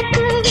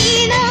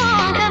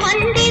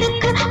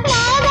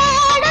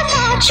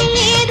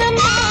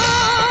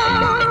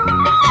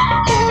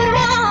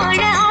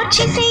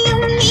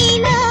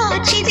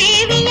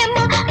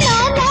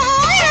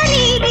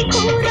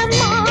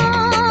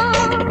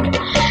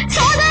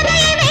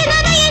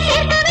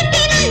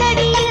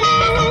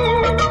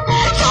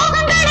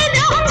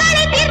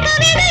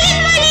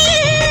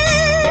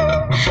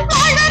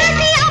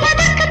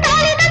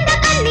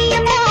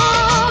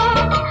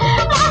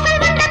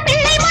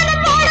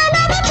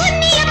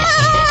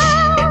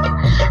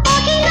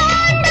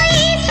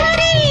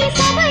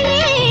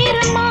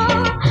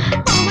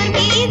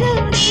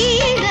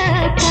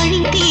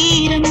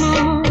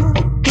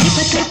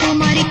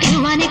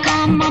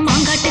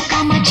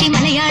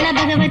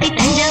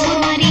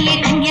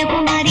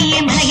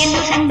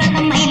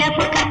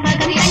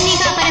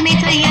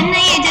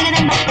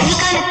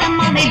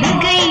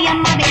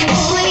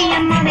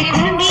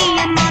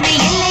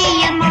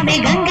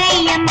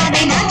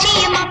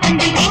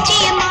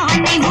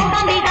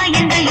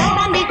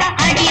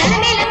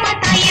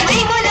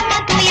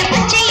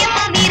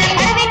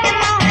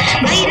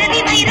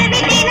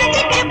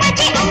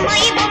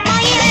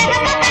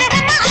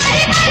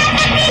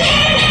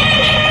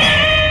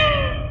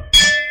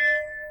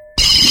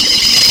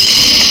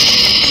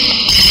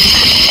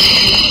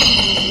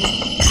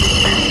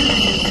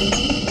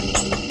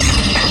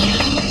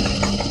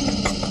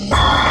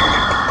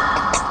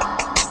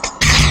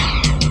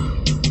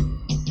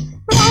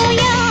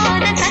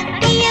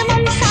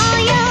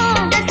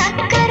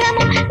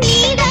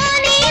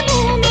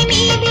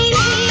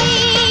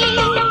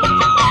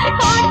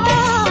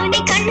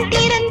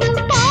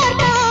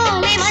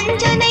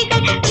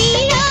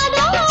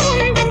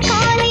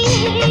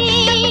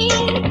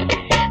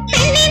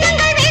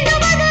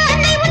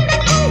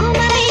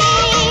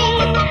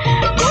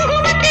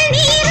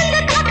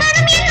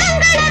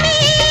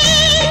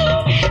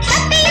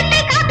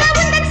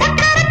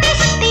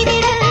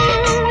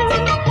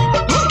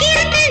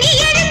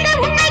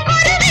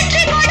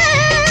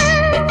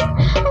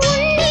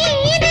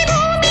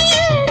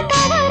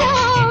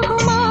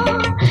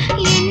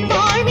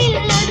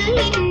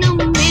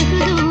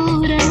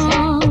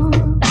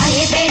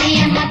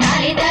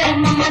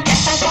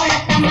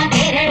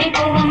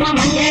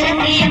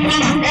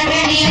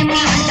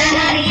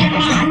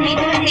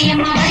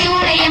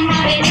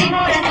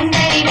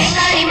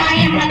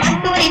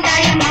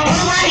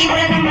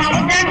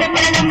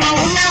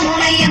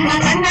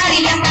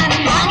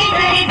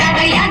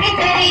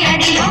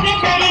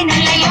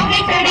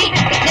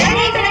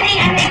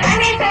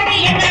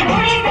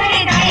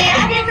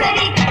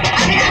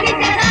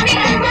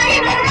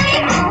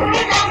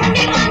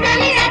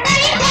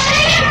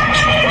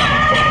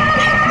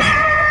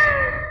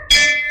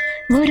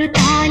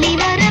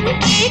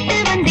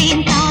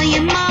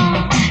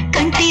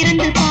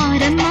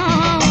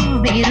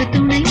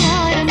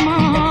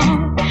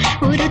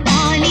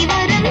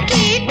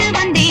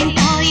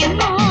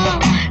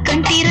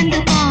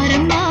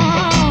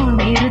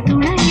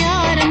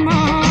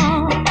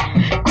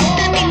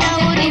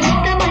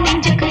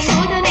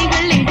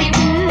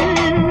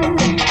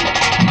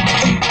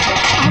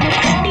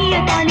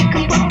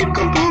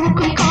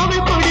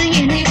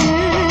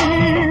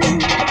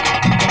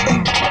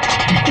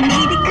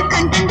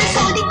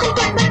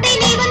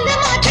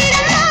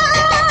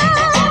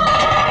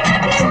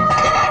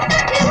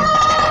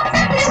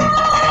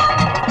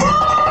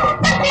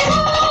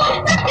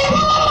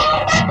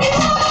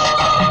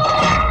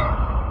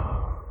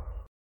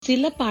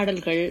சில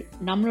பாடல்கள்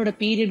நம்மளோட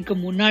பீரியட்க்கு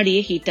முன்னாடியே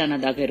ஹீட்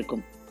ஆனதாக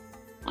இருக்கும்.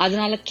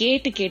 அதனால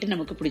கேட்டு கேட்டு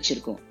நமக்கு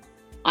பிடிச்சிருக்கும்.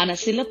 ஆனா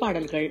சில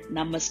பாடல்கள்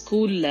நம்ம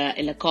ஸ்கூல்ல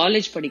இல்ல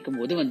காலேஜ் படிக்கும்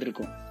போது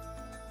வந்திருக்கும்.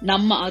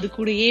 நம்ம அது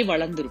கூடயே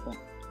வளர்ந்திருப்போம்.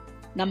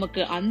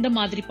 நமக்கு அந்த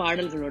மாதிரி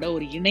பாடல்களோட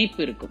ஒரு இணைப்பு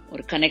இருக்கும்,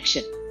 ஒரு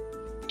கனெக்ஷன்.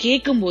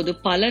 கேட்கும் போது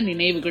பல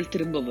நினைவுகள்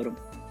திரும்ப வரும்.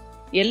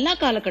 எல்லா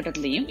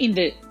காலகட்டத்திலையும்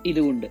இது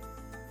உண்டு.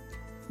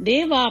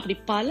 தேவா அப்படி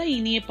பல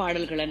இனிய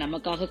பாடல்களை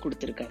நமக்காக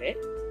கொடுத்திருக்காரு.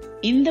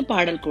 இந்த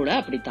பாடல் கூட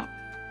அப்படித்தான்.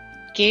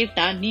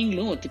 கேட்டா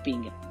நீங்களும்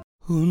ஒத்துப்பீங்க.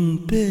 உன்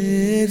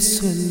பேர்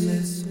சொல்ல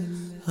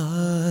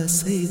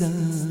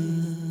ஆசைதான்,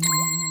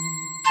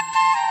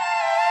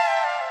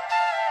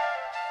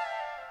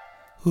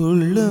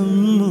 உள்ளம்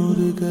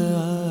முருக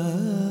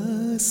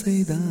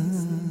ஆசைதான்.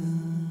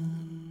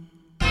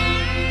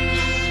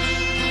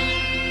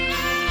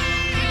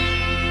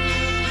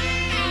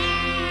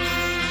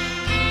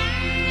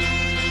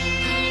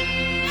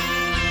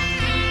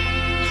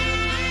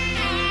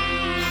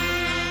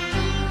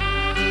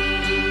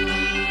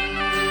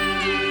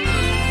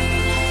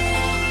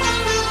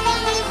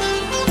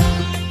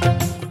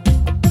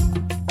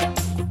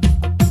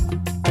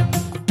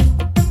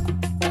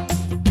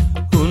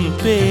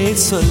 பேர்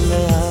சொல்ல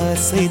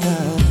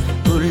ஆசைதான்,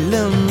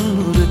 உள்ளம்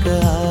முருக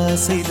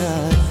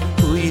ஆசைதான்,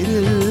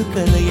 உயிரில்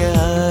கலைய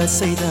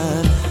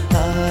ஆசைதான்,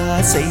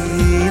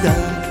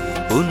 ஆசைதான்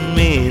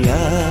உன்மேல்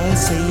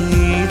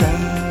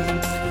ஆசைதான்.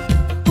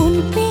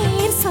 உன்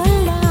பேர்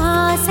சொல்ல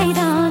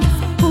ஆசைதான்,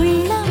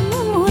 உள்ளம்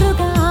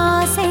முருக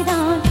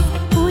ஆசைதான்,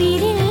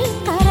 உயிரில்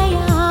கரைய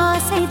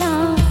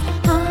ஆசைதான்,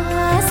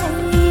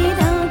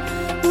 ஆசைதான்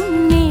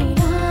உன்மேல்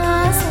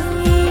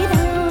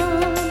ஆசைதான்.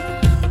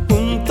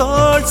 உன்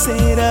தோள்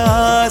சேர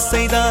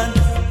ஆசைதான்,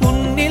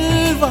 உன்னில்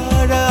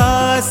வாழ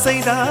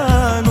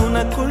ஆசைதான்,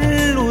 உனக்குள்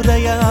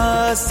உரைய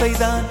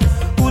ஆசைதான்,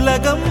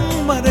 உலகம்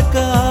மறக்க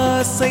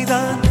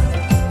ஆசைதான்,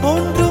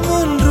 ஒன்றும்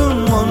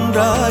ஒன்றும்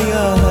ஒன்றாய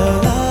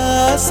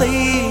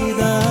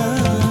ஆசைதான்.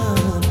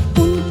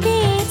 உன்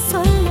பேர்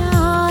சொல்ல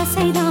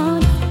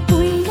ஆசைதான்,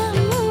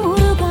 உள்ளம்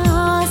முருக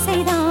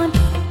ஆசைதான்,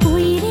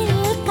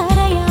 உயிரில்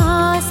கரைய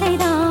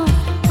ஆசைதான்,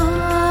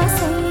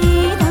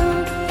 ஆசைதான்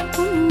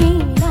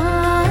உன்மேல்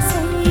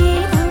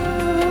ஆசைதான்.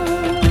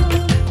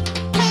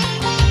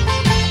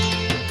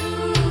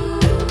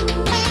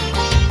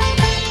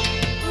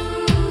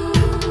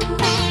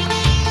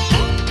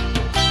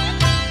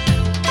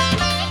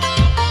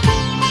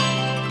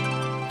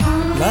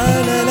 La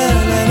la la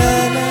la la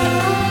la,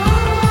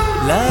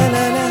 la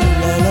la la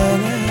la la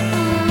la,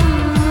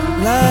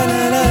 la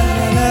la la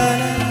la la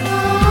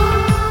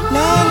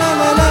la, la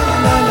la la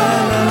la la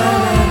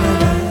la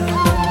la.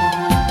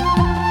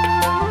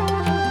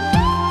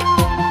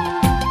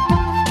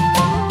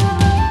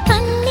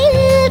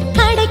 கண்ணில்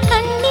கடை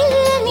கண்ணில்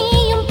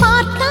நீயும்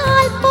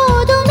பார்த்தால்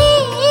போதுமே,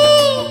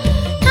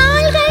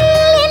 கால்கள்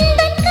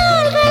எந்தன்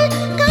கால்கள்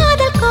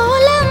காதல்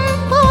கோலம்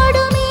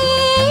போடுமே.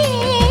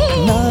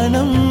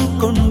 நாணம்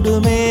கொண்டு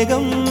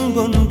மேகம்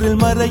ஒன்றில்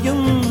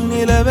மறையும்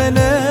நிலவென,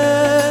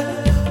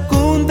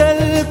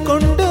 கூந்தல்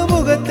கொண்டு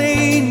முகத்தை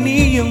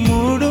நீயும்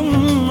மூடும்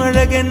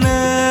அழகென.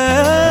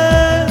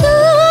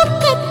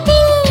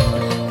 தூக்கத்தில்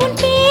உன்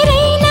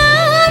பேரை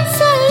நான்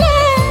சொல்ல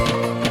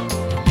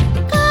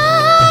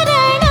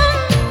காரணம்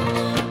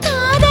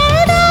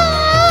காதல்தானே.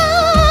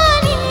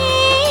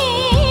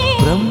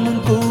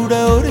 பிரம்மன் கூட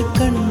ஒரு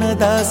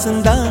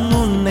கண்ணதாசன் தான்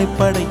உன்னை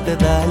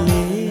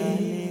படைத்ததாலே.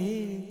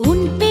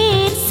 உன்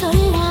பேர்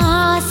சொல்ல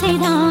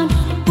ஆசைதான்,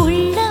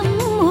 உள்ளம்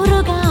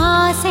முருக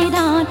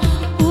ஆசைதான்,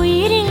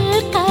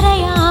 உயிரில்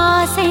கரைய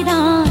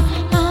ஆசைதான்,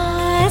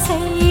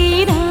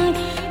 ஆசைதான்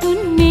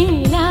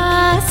உன்மேல்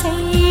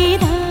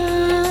ஆசைதான்.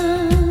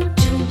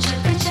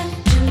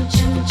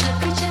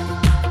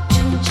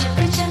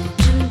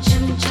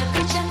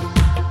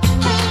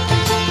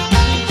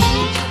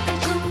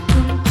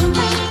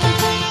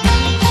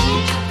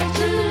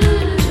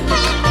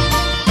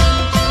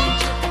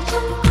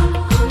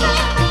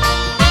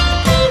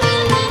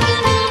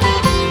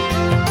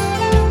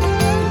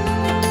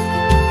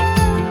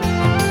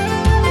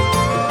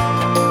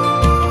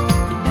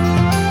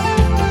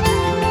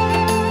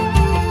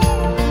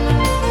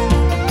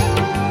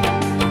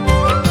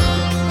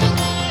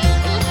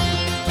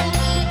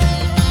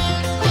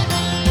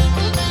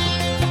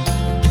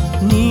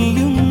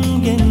 நீயும்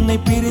என்னை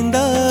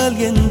பிரிந்தால்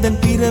எந்தன்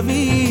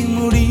பிறவி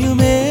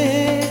முடியுமே,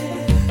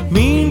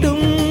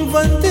 மீண்டும்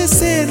வந்து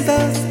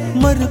சேர்ந்தால்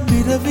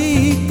மறுபிறவி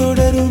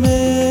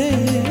தொடருமே.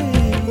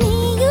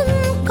 நீயும்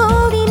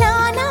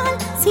கோவிலானால்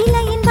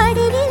சிலையின்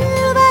வடிவில்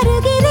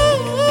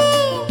வருகிறேன்,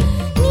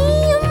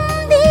 நீயும்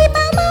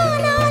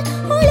தீபமானால்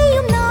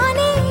ஒளியும்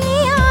நானே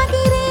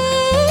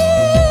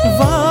ஆகிறேன்.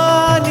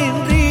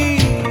 வானின்றி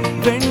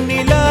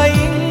வெண்ணிலா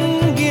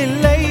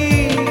இங்கில்லை,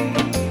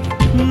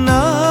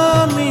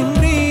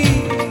 நாமின்றி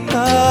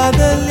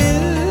காதல்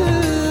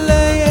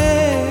இல்லையே.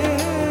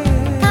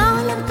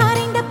 காலம்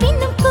கரைந்த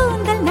பின்னும்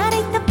கூந்தல்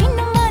நரைத்த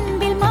பின்னும்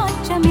அன்பில்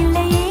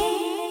மாற்றமில்லையே.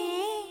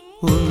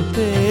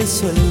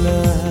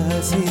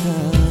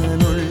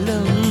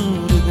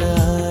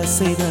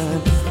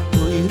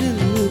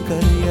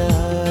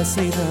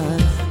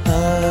 ஆசைதான்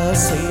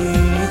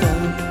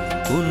ஆசைதான்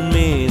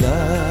உன்மேல்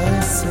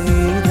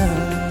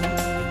ஆசைதான்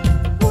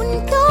உன்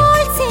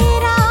தோள்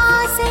சேர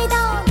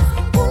ஆசைதான்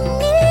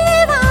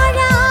உன்னில் வாழ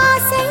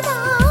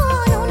ஆசைதான்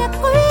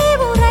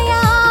உனக்குள் உறைய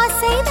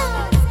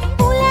ஆசைதான்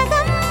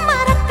உலகம்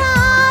மறக்க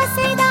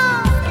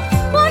ஆசைதான்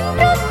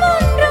ஒன்றும்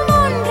ஒன்றும்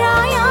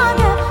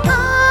ஒன்றாயாக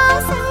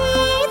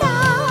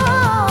ஆசைதான்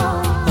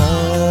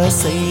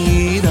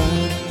ஆசைதான்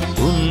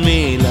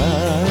உன்மேல்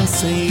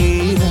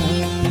ஆசைதான்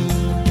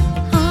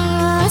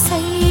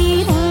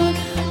ஆசைதான்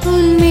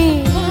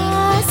உன்மேல்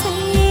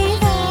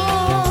ஆசைதான்.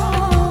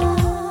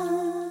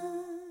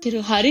 திரு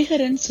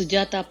ஹரிஹரன்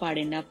சுஜாதா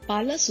பாடின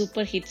பல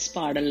சூப்பர் ஹிட்ஸ்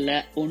பாடல்ல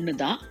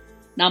ஒண்ணுதான்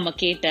நாம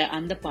கேட்ட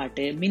அந்த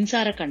பாட்டு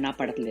மின்சார கண்ணா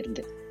படத்துல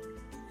இருந்து.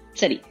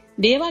 சரி,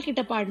 தேவா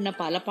கிட்ட பாடின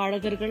பல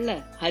பாடகர்கள்ல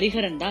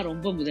ஹரிஹரன் தான்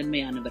ரொம்ப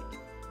முதன்மையானவர்.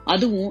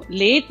 அதுவும்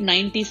லேட்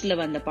 90sல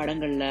வந்த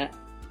படங்கள்ல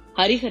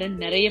ஹரிஹரன்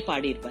நிறைய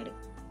பாடியிருப்பாரு.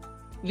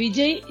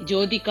 விஜய்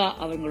ஜோதிகா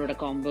அவங்களோட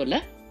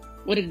காம்போல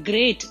ஒரு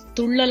கிரேட்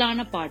துள்ளலான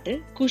பாட்டு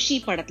குஷி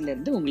படத்துல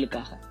இருந்து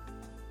உங்களுக்காக.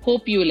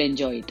 Hope you will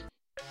enjoy it.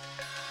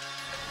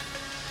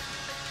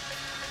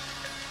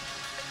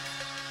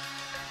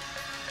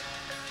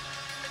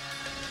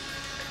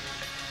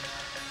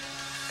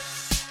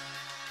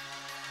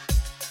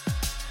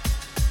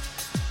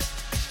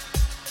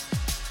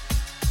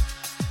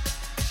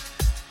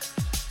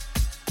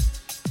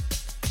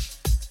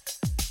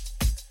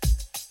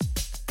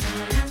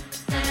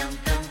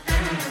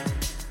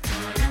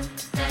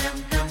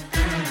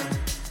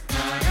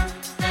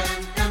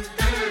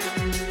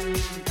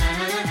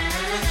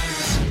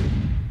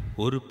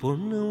 ஒரு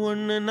பொண்ணு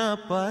ஒண்ணு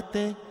நான்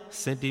பார்த்தேன்,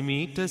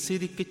 சென்டிமீட்டர்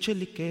சிரிக்க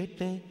சொல்லி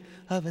கேட்டேன்.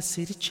 அவ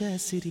சிரிச்ச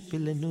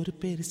சிரிப்பில் 100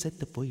 பேர்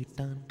செத்து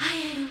போயிட்டான்.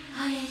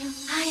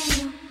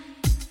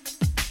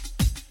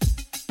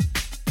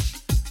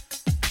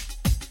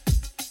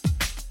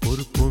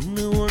 ஒரு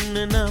பொண்ணு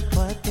ஒண்ணு நான்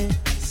பார்த்தேன்,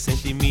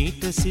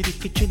 சென்டிமீட்டர்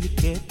சிரிக்க சொல்லி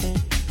கேட்டேன்.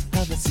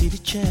 அவ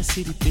சிரிச்ச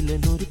சிரிப்பில்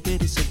 100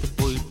 பேர் செத்து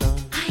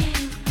போயிட்டான்.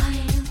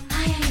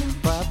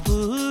 பாப்பு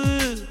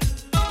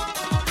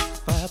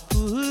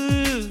பாப்பு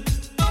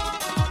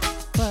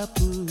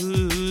பாப்பு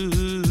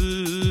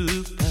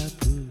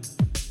பாப்பு.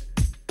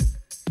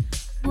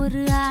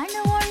 ஒரு ஆணு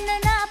ஒண்ணு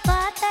நான்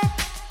பார்த்தேன்,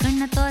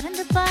 கண்ணை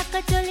திறந்து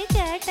பார்க்க சொல்லி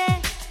கேட்டேன்.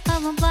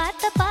 அவன்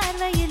பார்த்த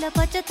பார்வையில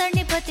பச்சை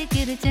தண்ணி பத்தி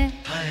கிரிச்சேன்.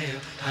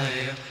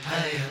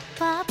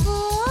 பாப்பு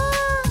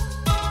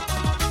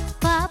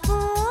பாப்பு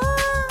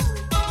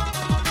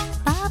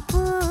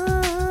பாப்பு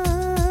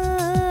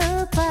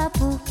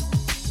பாப்பு.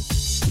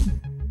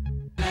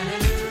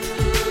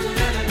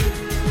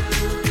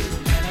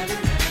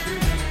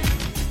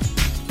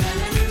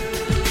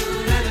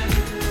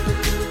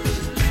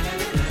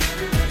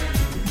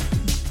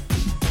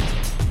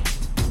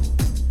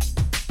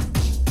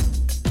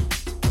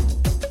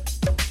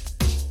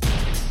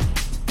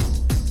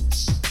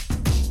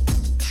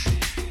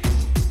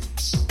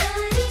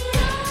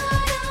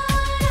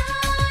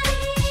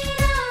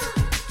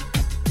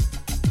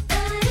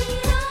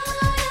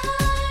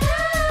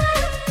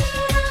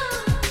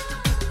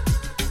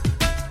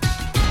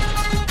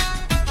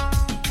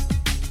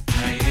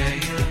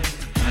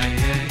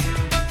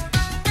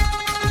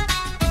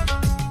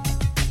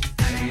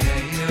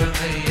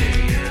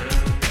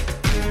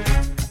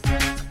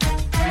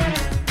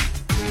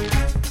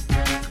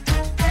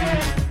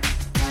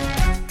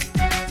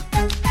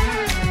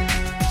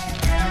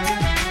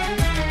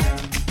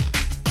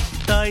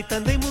 தாய்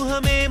தந்தை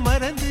முகமே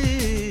மறந்து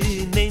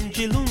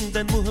நெஞ்சில்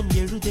உந்தன் முகம்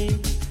எழுதே.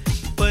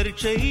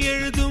 பரீட்சை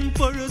எழுதும்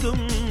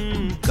பொழுதும்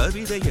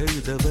கவிதை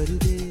எழுத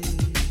வருதே.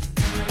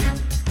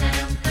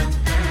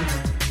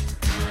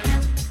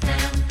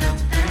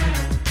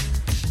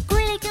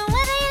 குளிக்கும்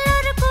வரையில்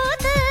ஒரு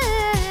கூத்து,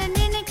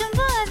 நினைக்கும்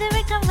போது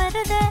வெட்கம்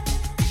வருது.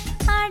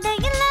 ஆடை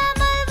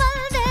இல்லாமல்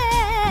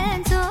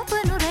வந்தேன், சோப்பு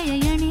நுரையை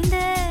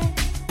அணிந்தேன்.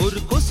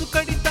 ஒரு கொசு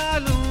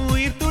கடித்தாலும்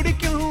உயிர்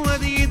துடிக்கும்,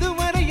 அது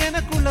இதுவரை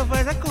எனக்குள்ள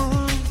வழக்கம்.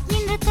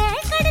 இன்று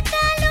தேள்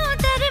கடித்தாலும்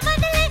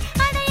தெரிவதில்லை,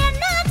 அட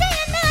என்னாச்சு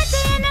என்னாச்சு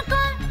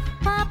எனக்கும்.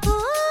 பாப்பு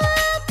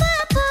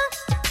பாப்பு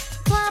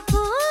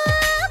பாப்பு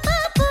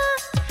பாப்பு.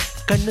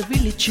 கண்ணு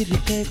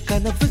விழிச்சிருக்க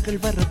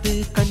கனவுகள் வர்றது,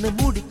 கண்ணு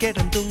மூடி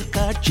கிடந்தும்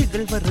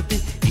காட்சிகள் வர்றது.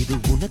 இது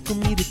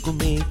உனக்கும்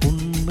இருக்குமே,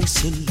 உண்மை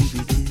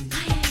சொல்லிவிடு.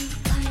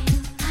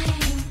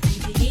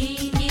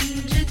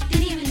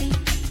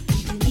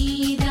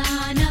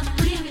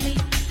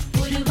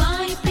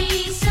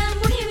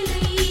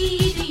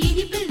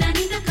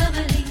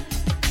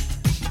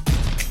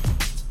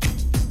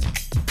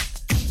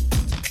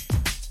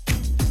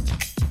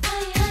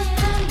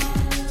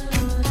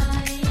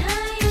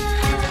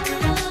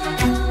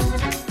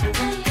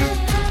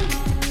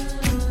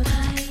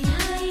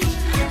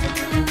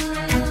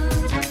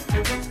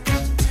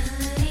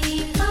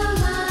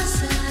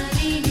 Sa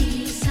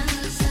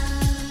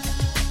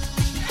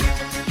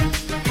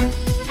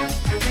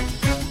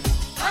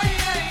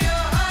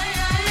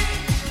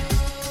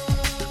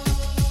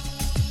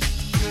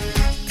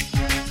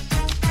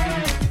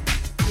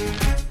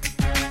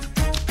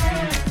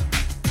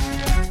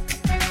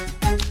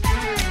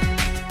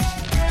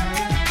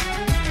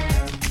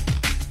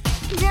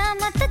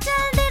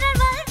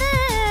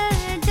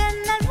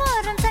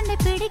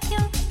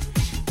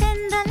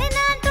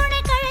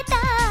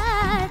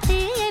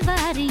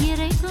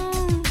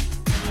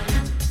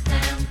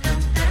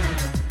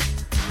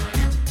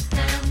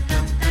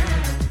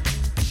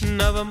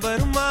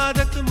நவம்பர்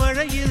மாதத்து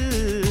மழையில்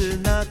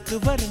நாக்கு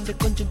வறண்டு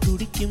கொஞ்சம்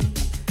துடிக்கும்.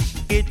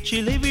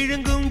 எச்சிலை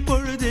விழுங்கும்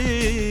பொழுது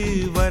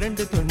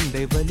வறண்டு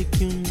தொண்டை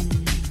வலிக்கும்.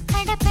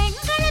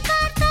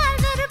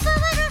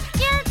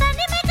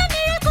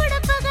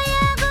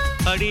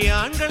 அடி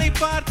ஆண்களை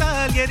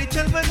பார்த்தால்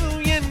எரிச்சல் வரும்,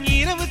 என்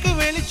இரவுக்கு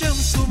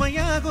வெளிச்சம்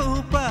சுமையாகும்.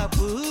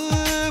 பாப்பு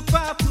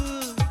பாப்பு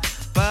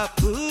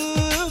பாப்பு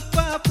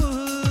பாப்பு.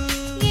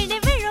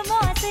 இடிவிழும்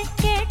ஓசை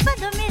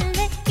கேட்பதும்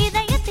இல்லை,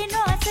 இதயத்தின்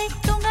ஓசை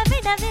தூங்க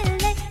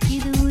விடவில்லை.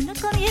 இது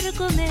உனக்கும்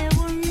இருக்குமே,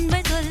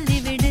 உண்மை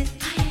சொல்லிவிடு.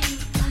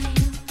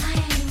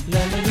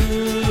 லலலு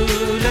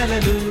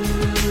லலலு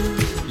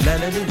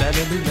லலலு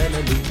லலலு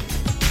லலலு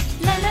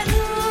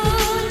லலலு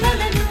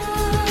லலலு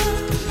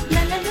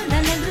லலலு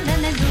லலலு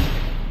லலலு.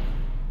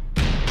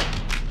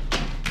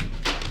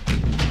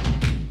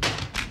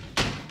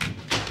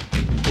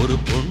 ஒரு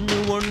பொண்ணு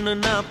ஒண்ணு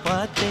நான்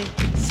பார்த்தேன்,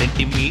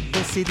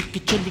 சென்டிமீட்டர் சிரிக்க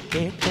சொல்லி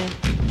கேட்டேன்.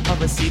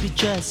 அவ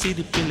சிரிச்சா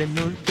சிரிப்பில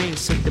நூல்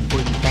பேசிட்டு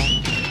போயிட்டான்.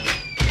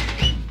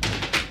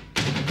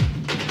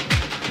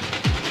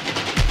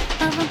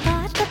 அவன்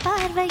பார்த்த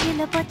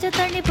பார்வையில பச்சை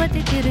தண்ணி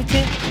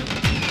பத்திக்கிருச்சு.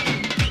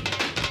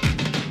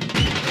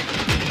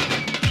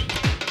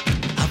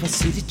 அவ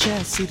சிரிச்சா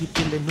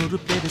சிரிப்பில நூறு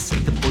பேர்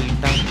செத்து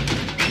போயிட்டான்.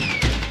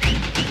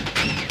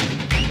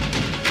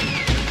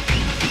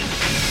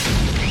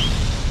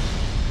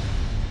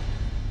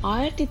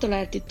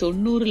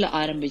 1990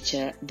 ஆரம்பிச்ச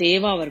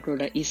தேவா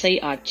அவர்களோட இசை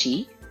ஆட்சி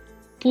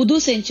புது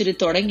செஞ்சுரி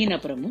தொடங்கின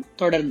அப்புறமும்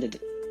தொடர்ந்தது.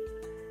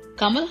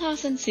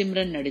 கமல்ஹாசன்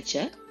சிம்ரன்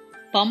நடிச்ச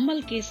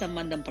பம்மல் கே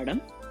சம்பந்தம்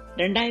படம்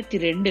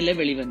 2002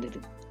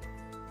 வெளிவந்தது.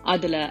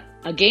 அதுல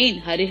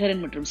அகெயின்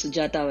ஹரிஹரன் மற்றும்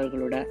சுஜாதா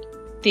அவர்களோட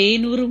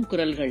தேனூரும்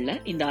குரல்கள்ல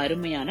இந்த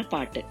அருமையான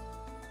பாட்டு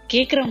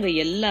கேக்குறவங்க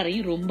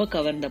எல்லாரையும் ரொம்ப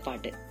கவர்ந்த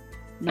பாட்டு.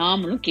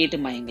 நாமளும் கேட்டு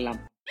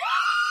மயங்கலாம்.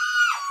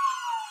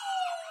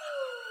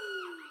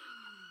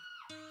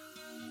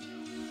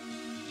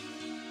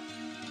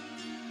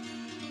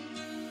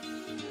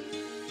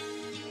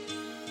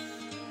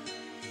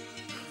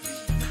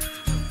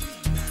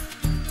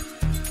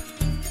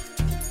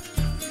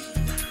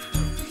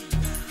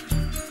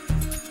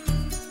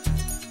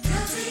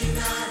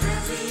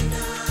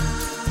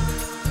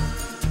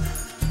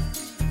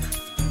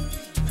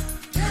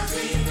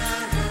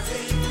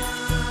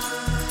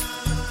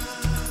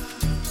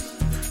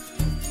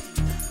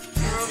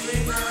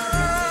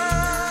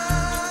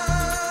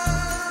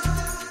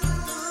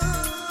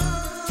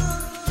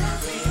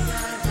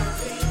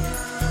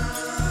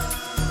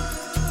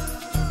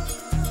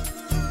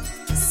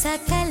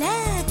 சகல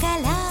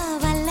கலா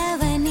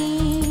வல்லவனே,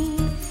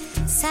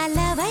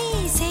 சலவை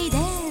செய்த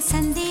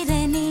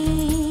சந்திரனே.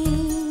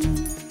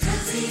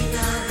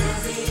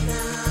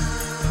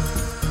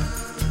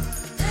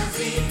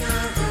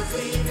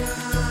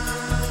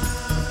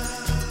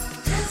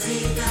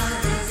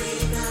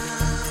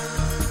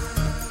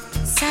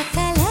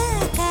 சகல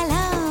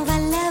கலா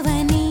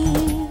வல்லவனே,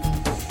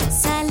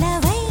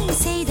 சலவை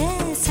செய்த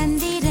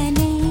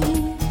சந்திரனே.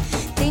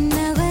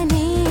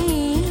 தென்னவனே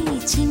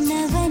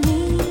சின்னவனே,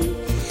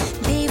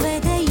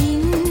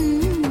 தேவதையின்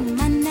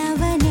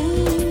மன்னவனே.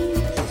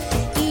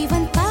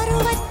 இவன்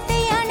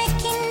பருவத்தை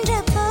அணைக்கின்ற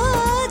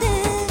போது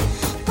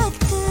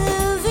 10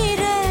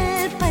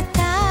 விரல்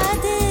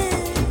பத்தாது.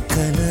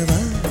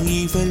 கனவா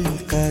இவள்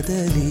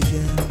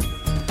காதலியா,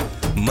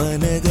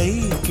 மனதை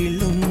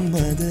கிள்ளும்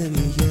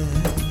மதலியா.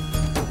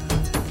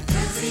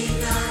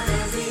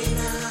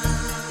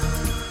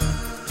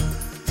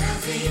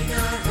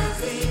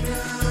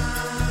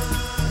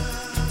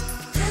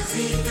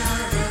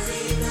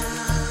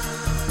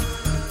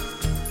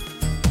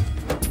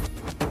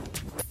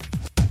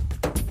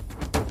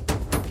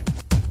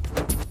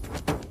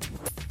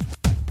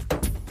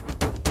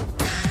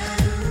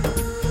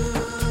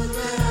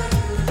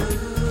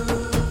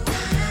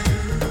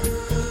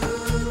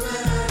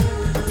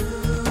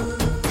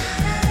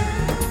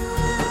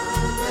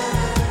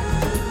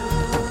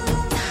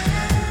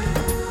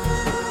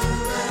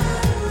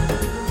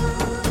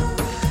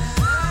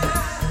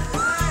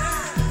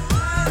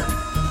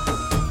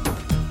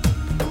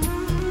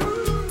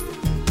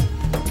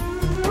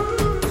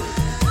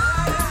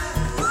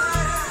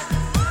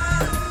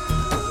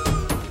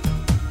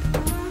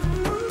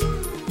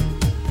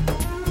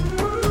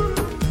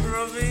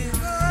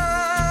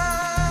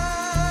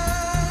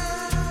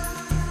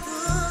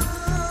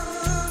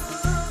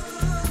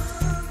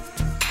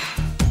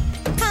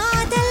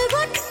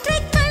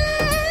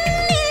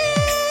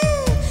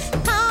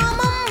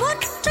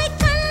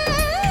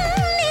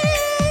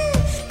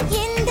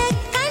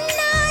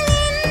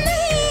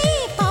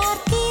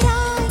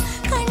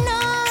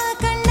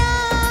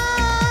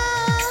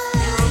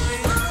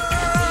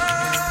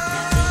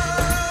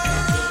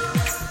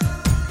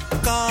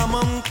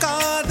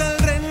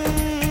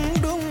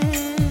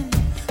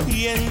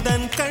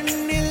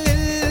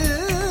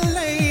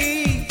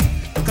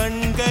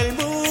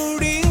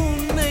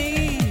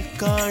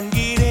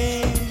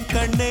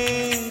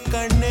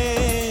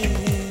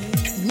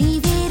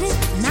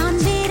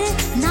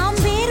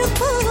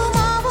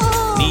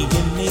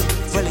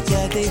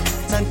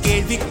 நான்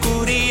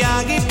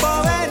கேள்விக்குறியாகி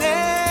போவேன்.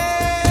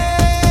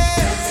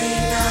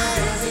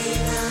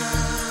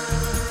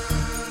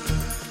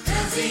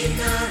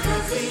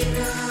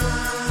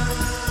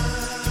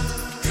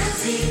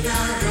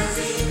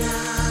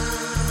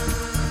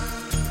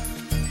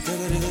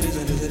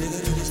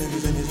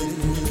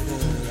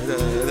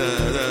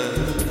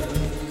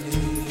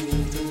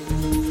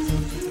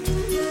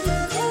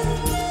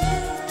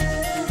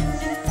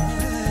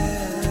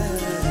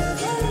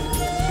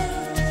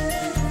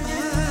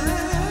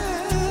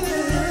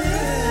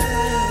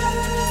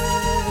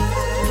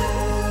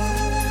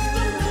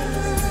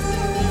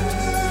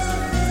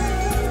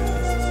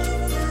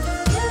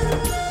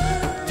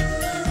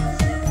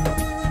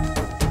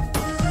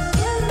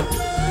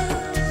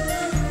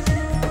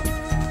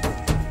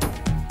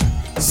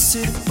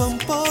 சிற்பம்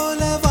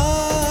போல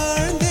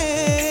வாழ்ந்தே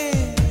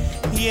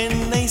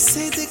என்னை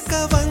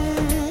செதுக்க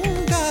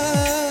வந்தா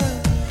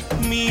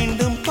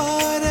மீண்டும்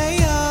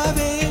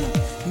பாறையாவே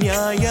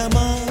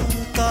நியாயமா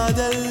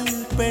காதல்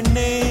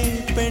பெண்ணே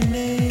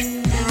பெண்ணே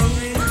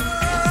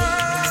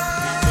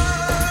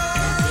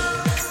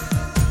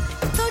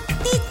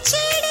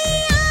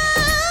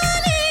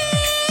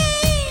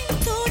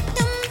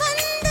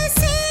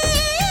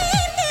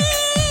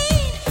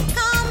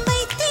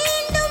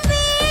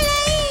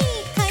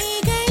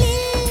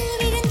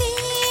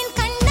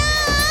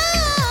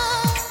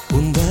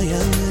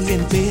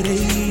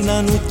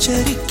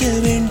உச்சரிக்க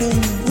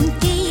வேண்டும் உன்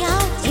தீயா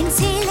என்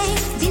சேலை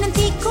தினம்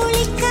தீ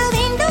குளிக்க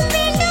வேண்டும்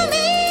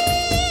வேண்டுமே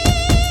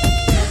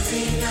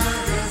ரசீனா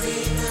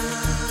ரசீனா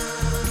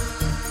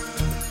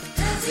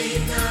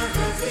ரசீனா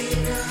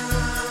ரசீனா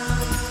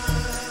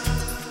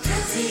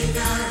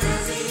ரசீனா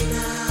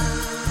ரசீனா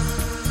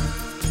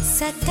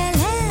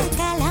சகல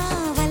கலா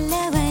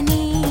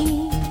வல்லவனே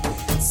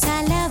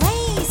சலவை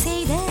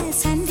செய்த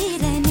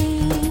சந்திரனே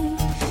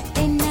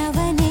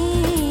தென்னவனே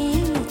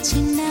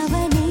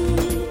சின்னவனே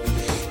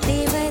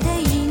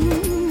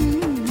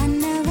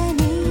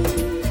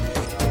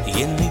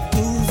என்னை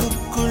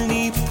பூவுக்குள்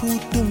நீ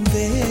பூட்டும்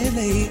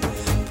வேலை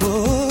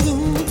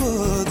போதும்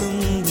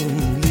போதும்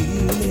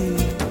லீலை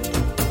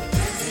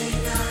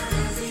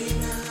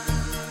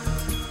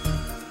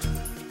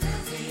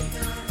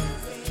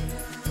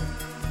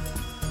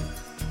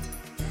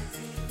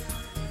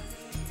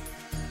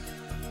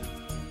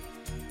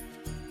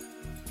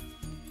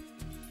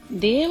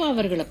தேவா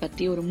அவர்களை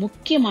பத்தி ஒரு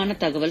முக்கியமான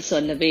தகவல்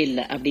சொல்லவே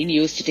இல்லை அப்படின்னு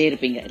யோசிச்சுட்டே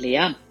இருப்பீங்க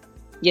இல்லையா?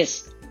 எஸ்,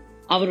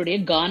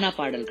 அவருடைய கானா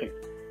பாடல்கள்.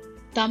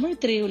 தமிழ்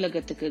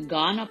திரையுலகத்துக்கு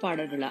கானா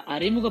பாடல்களை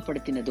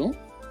அறிமுகப்படுத்தினதும்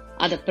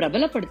அதை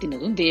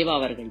பிரபலப்படுத்தினதும் தேவா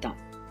அவர்கள் தான்.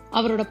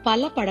 அவரோட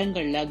பல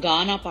படங்கள்ல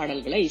கானா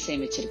பாடல்களை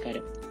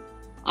இசையமைச்சிருக்காரு.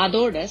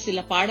 அதோட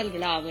சில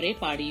பாடல்களை அவரே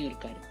பாடியும்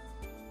இருக்காரு.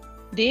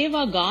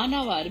 தேவா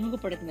கானாவை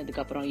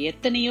அறிமுகப்படுத்தினதுக்கு அப்புறம்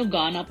எத்தனையோ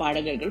கானா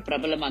பாடகர்கள்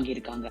பிரபலமாகி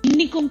இருக்காங்க.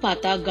 இன்னைக்கும்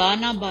பார்த்தா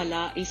கானா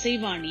பாலா,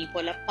 இசைவாணி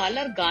போல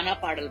பலர் கானா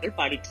பாடல்கள்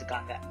பாடிட்டு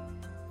இருக்காங்க.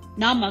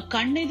 நாம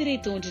கண்ணெதிரே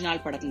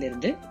தோன்றினால்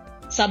படத்திலிருந்து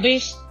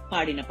சபேஷ்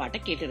பாடின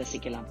பாட்டை கேட்டு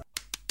ரசிக்கலாம்.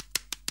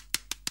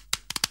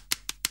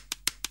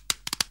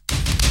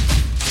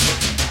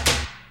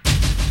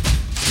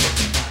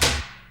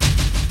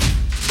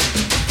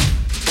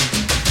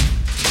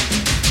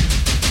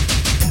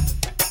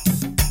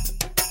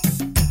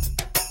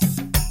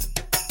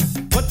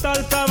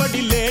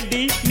 சாவடி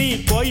லேடி நீ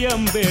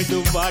கோயம்பேடு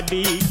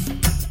வாடி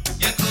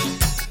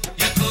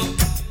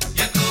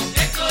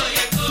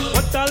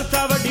ஒத்தால்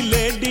சாவடி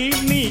லேடி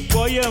நீ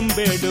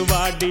கோயம்பேடு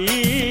வாடி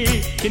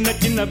சின்ன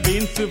சின்ன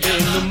பீன்ஸ்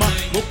வேணுமா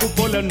உப்பு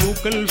போல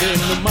நூக்கல்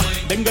வேணுமா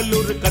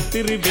பெங்களூர்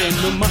கத்திரி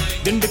வேணுமா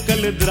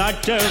திண்டுக்கல்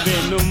திராட்சை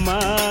வேணுமா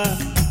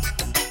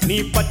நீ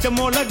பச்சை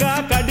மிளகா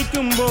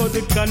கடிக்கும்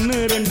போது கண்ணு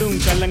ரெண்டும்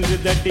கலங்கு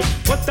தட்டி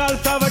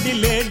ஒத்தால் சாவடி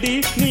லேடி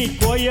நீ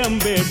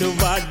கோயம்பேடு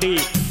வாடி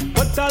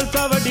ஒத்தால்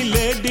சாவடி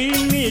லேடி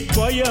நீ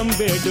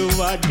கோயம்பேடு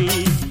வாடி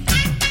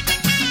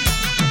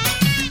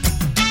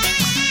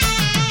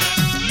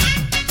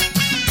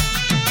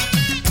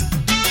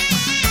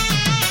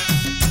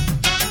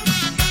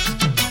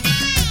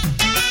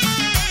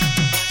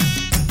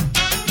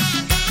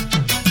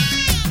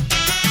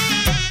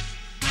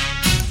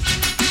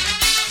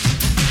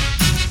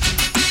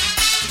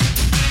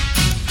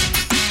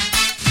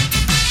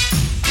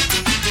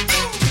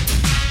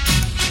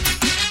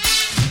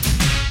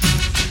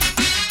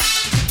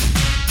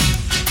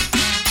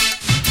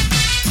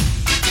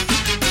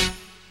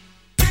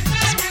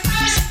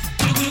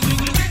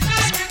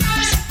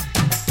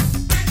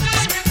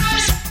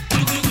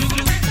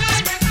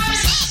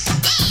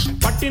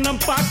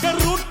பாக்க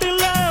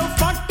ரூட்ல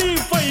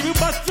 45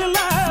 பஸ்ல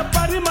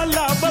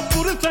பரிமல்லாப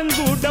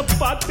புருஷங்கூட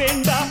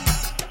பார்த்தேண்டா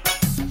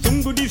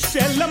சுங்குடி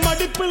செல்ல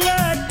மடிப்புல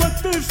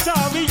கொத்து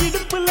சாவி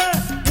இடுப்புல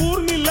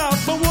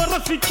ஊர்நிலாப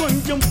உரசி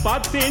கொஞ்சம்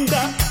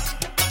பார்த்தேண்டா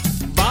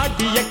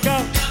பாடியக்கா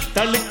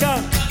தழுக்கா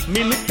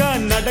மினுக்கா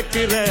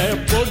நடக்கிற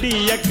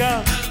பொடியக்கா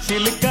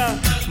சிலுக்கா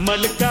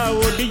மழுக்கா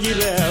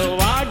ஒடிகிற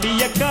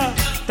வாடியக்கா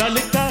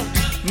தழுக்கா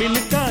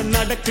மினுக்கா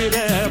நடக்கிற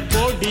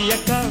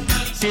பொடியக்கா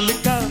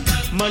சிலுக்கா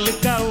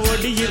மழுக்கா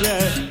ஒடிகிற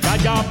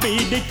ராஜா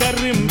பீடி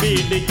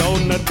கரும்பீடி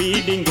கவுனர்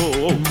பீடிங்கோ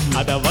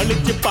அத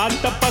வலிச்சு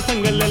பார்த்த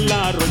பசங்கள்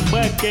எல்லாம்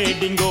ரொம்ப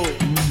கேடிங்கோ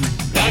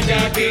ராஜா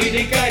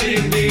பீடி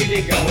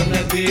கரும்பீடி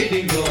கவுனர்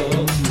பீடிங்கோ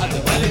அத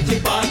வலிச்சு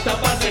பார்த்த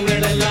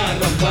பசங்கள் எல்லாம்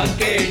ரொம்ப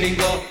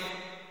கேடிங்கோ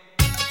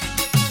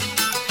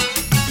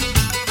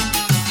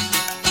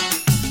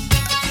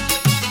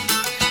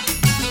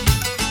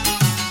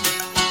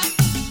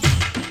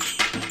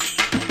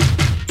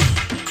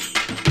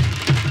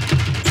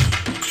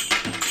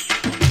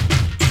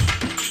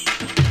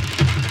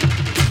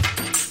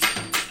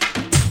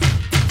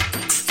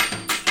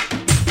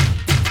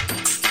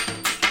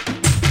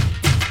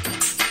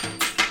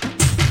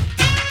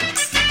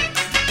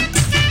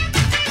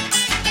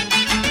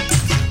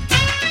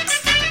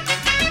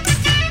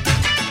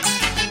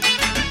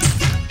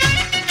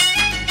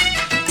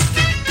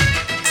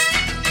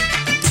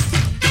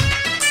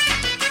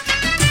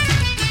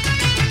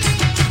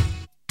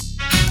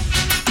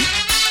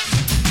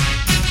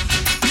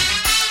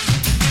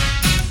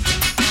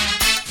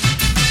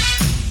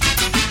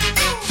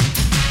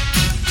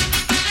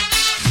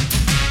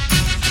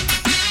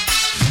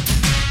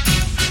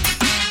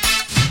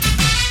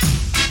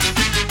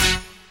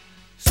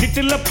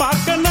பீச்சில்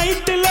பார்க்க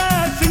நைட்டுல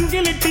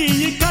சிங்கிள் டீ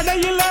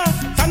கடையில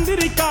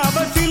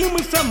சந்திரிக்காவ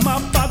சிலுமிசம்மா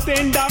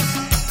பார்த்தேன்டா.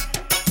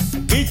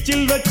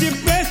 பீச்சில் வச்சு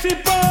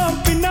பேசிப்போம்,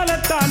 பின்னால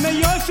தானே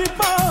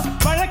யோசிப்போம்,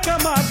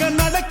 வழக்கமாக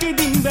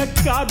நடக்குது இந்த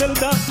காதல்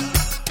தான்.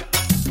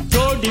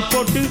 ஜோடி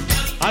போட்டு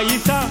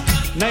ஐசா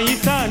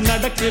நைசா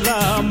நடக்குறா,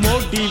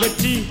 மோடி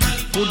வச்சு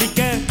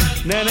குடிக்க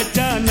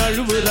நினைச்சா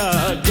நழுவுறா.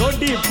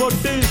 ஜோடி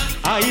போட்டு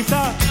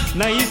ஐசா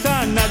நைசா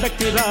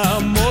நடக்குறா,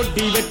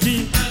 மோடி வச்சு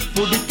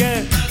குடிக்க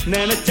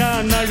நினைச்சா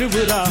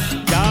நழுவுறா.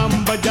 ஜாம்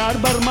பஜார்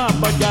பர்மா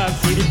பஜார்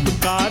சிரிப்பு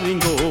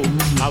காரிங்கோ,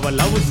 அவ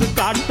லவ்ஸ்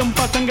காட்டும்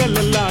பசங்கள்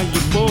எல்லாம்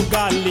இப்போ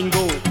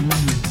காலிங்கோ.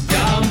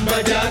 ஜாம்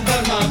பஜார்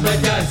பர்மா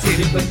பஜார்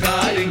சிரிப்பு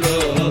காரிங்கோ,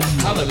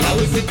 அவ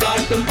லவ்ஸ்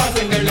காட்டும்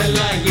பசங்கள்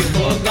எல்லாம்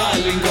இப்போ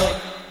காலிங்கோ.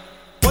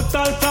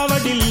 கொத்தால்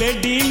சாவடி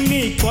லேடி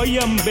நீ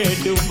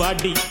கோயம்பேடு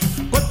வாடி,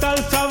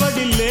 கொத்தால்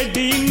சாவடி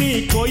லேடி நீ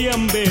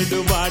கோயம்பேடு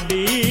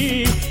வாடி.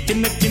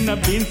 சின்ன சின்ன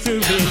பீன்ஸ்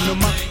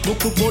வேணுமா,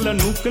 முக்கு போல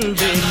நூக்கல்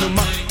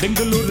வேணுமா,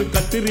 பெங்களூரு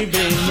கத்திரி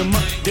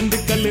வேணுமா,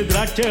 திண்டுக்கல்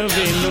திராட்சை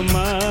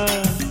வேணுமா.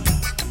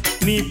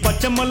 நீ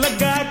பச்சை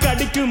மிளகா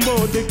கடிக்கும்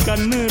போது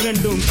கண்ணு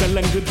ரெண்டும்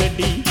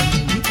கலங்குதடி.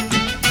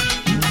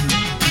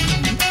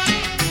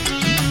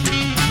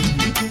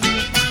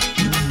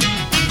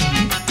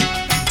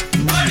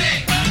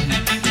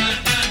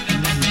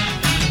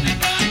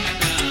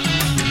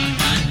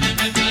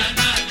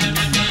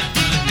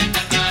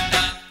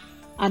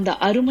 அந்த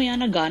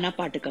அருமையான கானா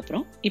பாட்டுக்கு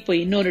அப்புறம் இப்போ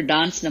இன்னொரு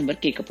டான்ஸ் நம்பர்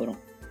கேட்க போறோம்.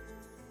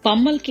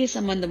 பம்மல் கே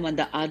சம்பந்தம்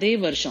வந்த அதே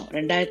வருஷம்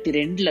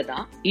 2002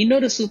 தான்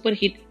இன்னொரு super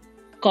hit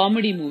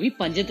comedy movie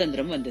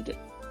Panchathanthiram வந்தது.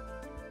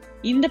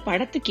 இந்த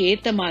படத்துக்கு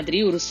ஏத்த மாதிரி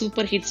ஒரு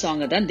சூப்பர் ஹிட்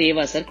சாங்க தான்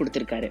தேவா சார்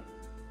கொடுத்திருக்காரு.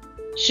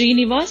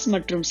 ஸ்ரீனிவாஸ்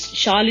மற்றும்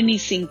ஷாலினி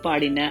சிங்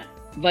பாடின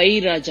வை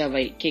ராஜா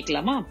வை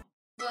கேட்கலாமா?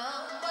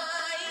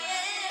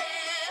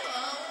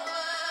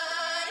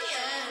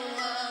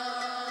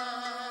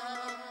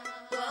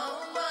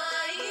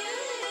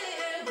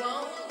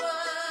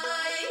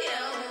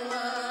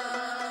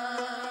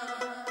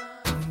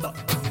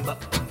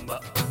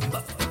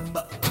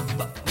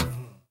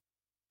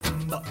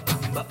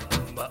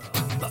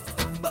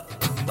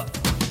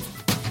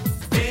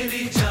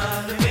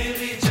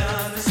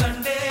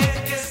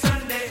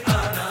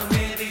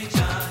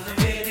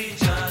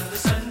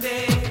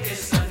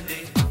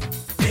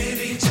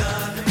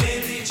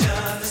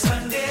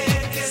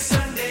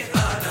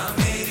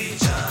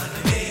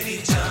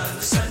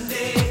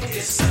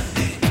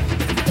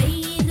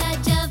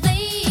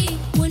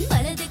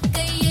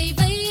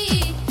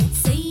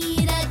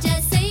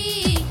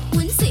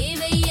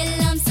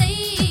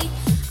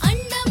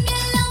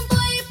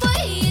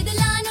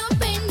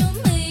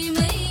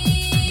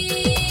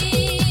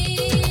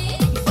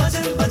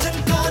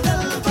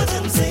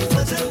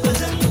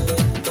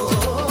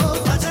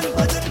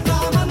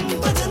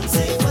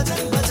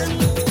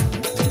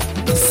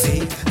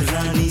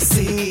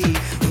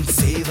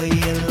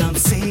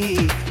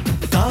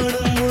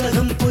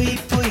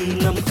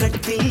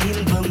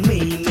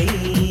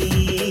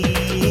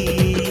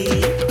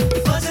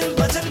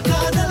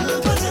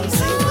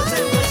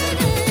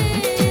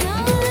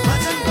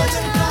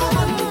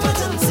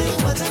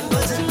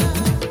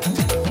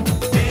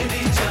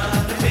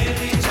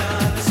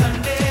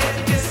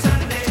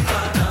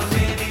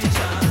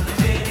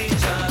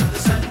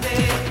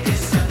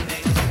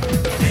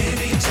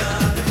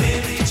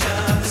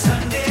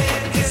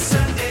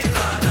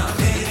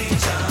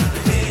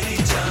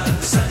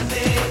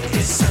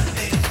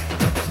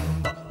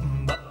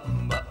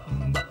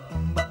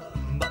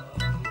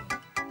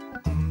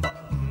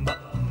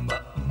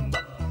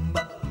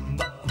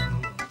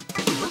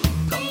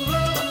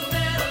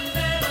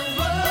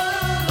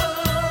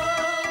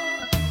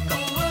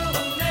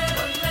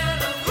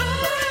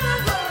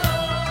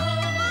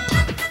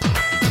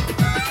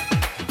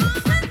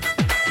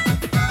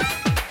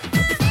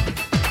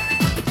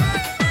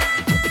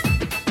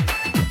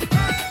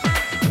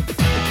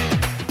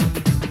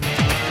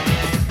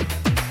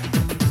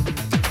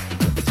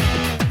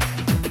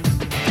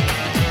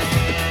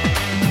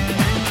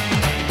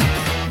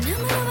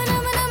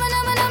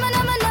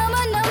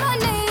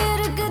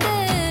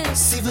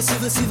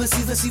 சிவ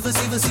சிவ சிவ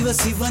சிவ சிவ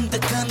சிவந்த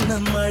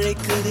கண்ணம்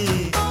அழைக்குது.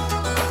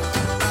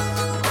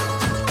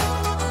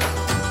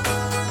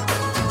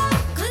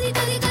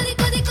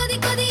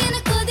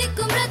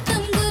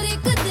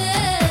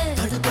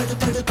 படு படு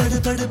படு படு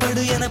படு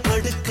படு என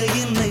படுக்க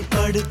என்னை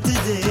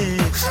படுத்துது.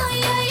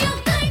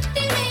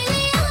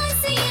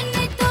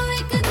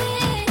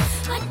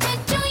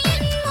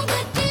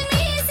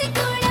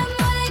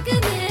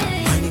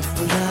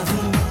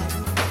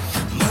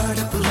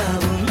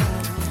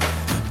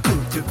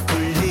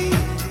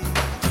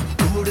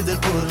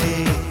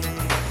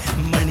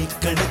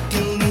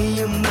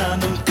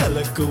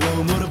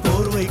 ஒரு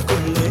போர்வை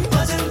கொள்ளை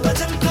பஜன்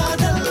பஜன்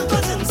காதல்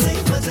பஜன்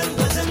செய் பஜன்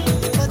பஜன்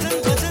பஜன்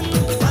பஜன்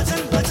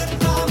பஜன் பஜன்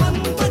காமன்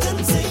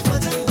பஜன் செய்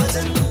பஜன்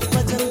பஜன்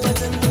பஜன்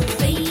பஜன்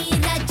வை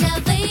ராஜா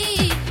வை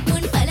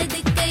உன்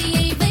வலது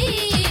கையை வை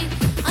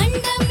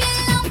அண்டம்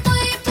எல்லாம்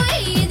போய்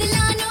போய்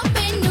இதெல்லாம்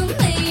பெண்ணும்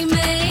மை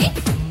மை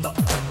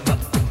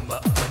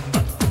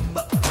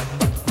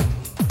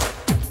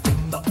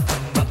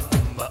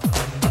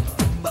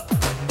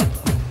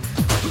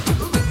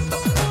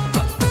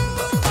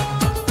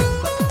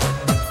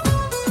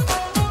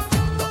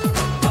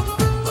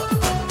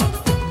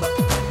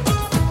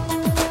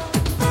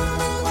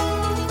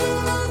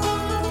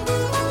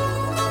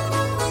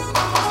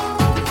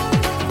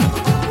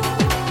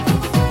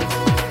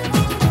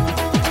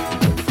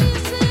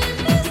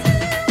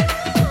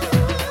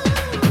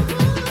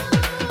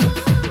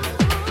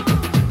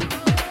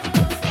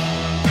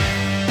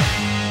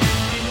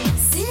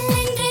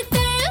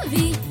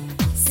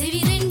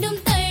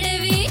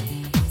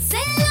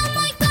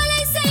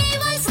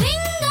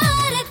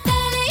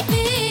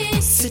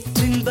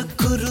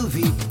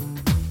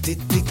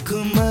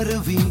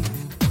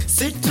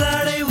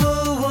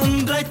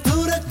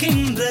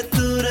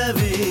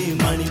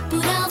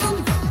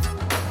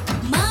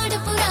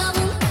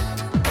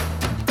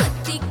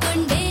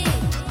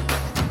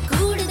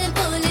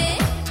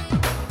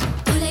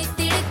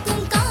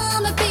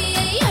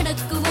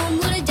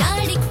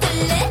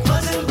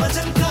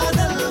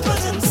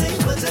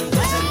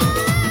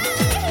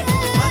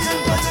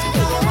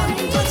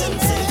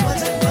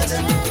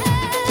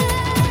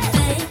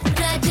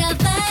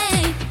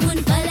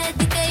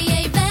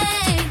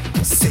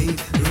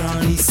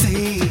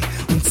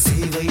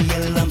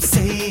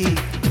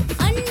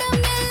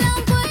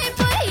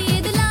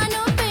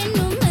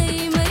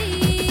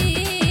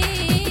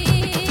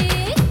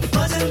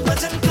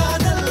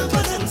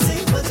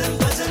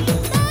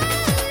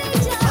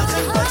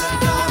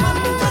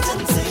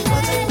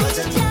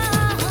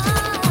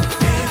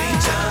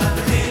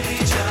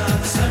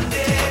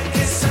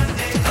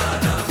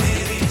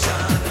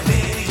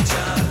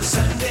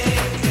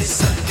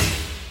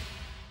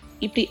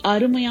இப்படி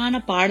அருமையான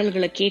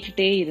பாடல்களை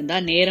கேட்டுட்டே இருந்தா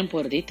நேரம்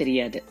போறதே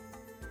தெரியாது.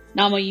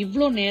 நாம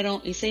இவ்ளோ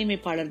நேரம்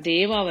இசையமைப்பாளர்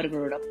தேவா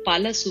அவர்களோட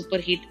பல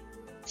சூப்பர் ஹிட்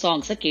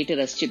சாங்ஸ கேட்டு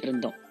ரசிச்சிட்டு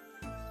இருந்தோம்.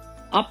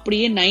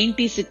 அப்படியே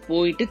 90s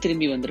போயிட்டு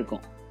திரும்பி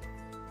வந்திருக்கோம்.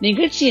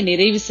 நிகழ்ச்சியை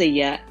நிறைவு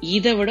செய்ய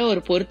இதை விட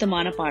ஒரு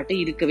பொருத்தமான பாட்டு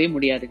இருக்கவே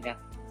முடியாதுங்க.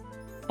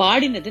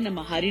 பாடினது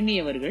நம்ம ஹரிணி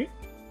அவர்கள்.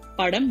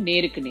 படம்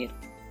நேருக்கு நேர்.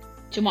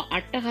 சும்மா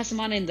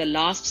அட்டகாசமான இந்த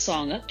லாஸ்ட்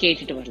சாங்க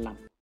கேட்டுட்டு வரலாம்.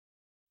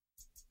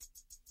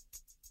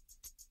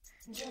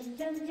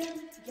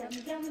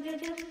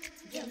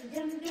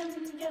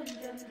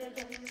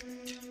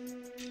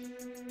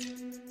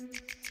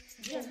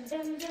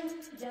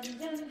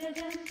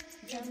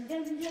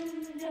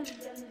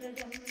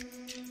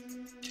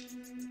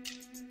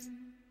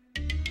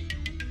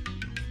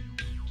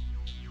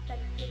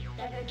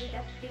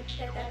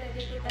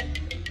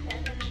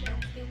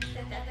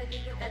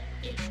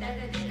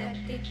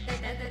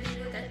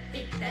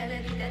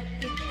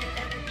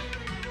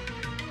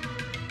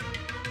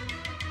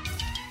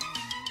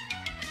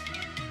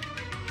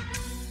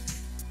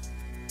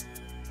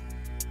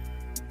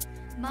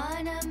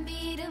 மனம்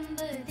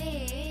விரும்புதே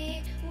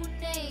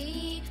உன்னை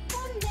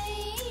உன்னை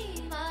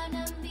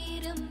மனம்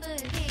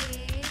விரும்புதே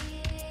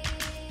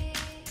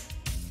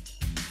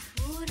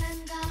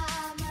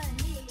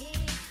உறங்காமலே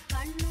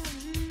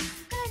கண்ணும்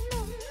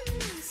கண்ணும்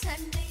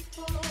சண்டை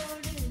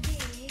போடுதே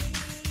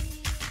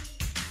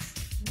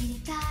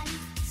நினைத்தாலே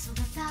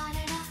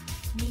சுகத்தாரடா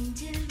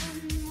நெஞ்சில்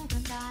உன்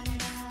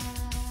முகந்தாரடா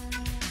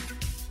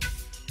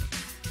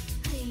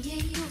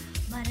ஐயையோ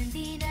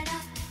மறந்தீனடா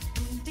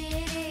உன்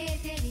பேரே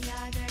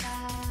தெரியாதடா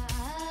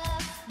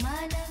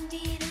மனம்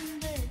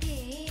விரும்புதே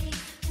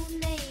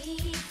உன்னை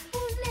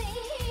உன்னை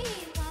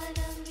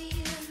மனம்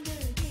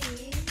விரும்புதே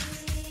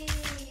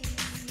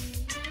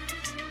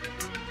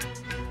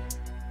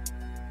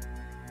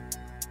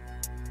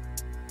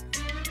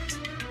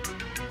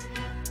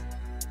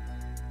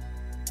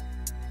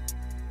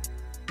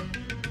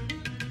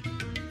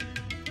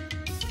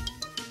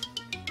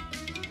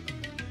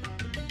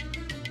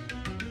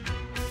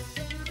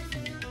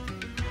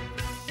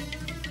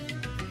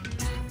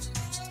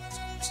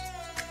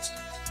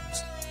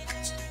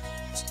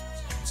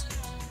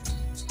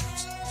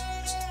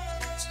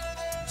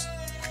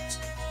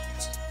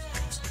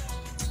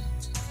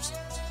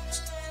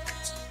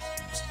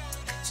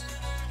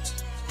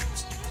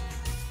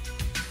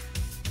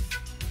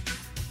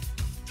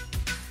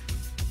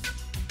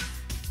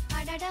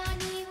அடடா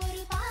நீ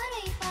ஒரு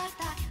பாறை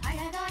பார்த்தாய்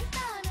அழகாய்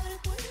தான் ஒரு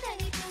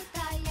புன்னகை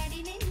பூத்தாய்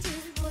அடி நெஞ்சில்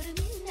ஒரு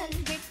மின்னல்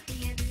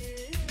வெட்டியது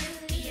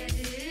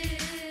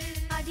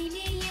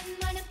அதிலே என்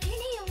மனம்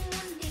கிளியும்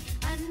உண்டே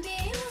அன்பே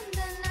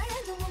உந்தன்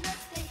அழகு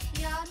முகத்தை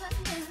யார்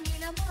வந்து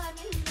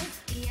நிலமாவில்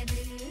வெட்டியது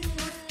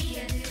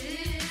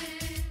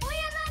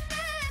உயர்ந்த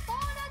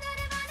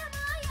போனதொரு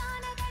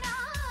வனமாயானதடா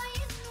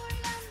என்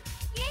உள்ளம்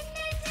என்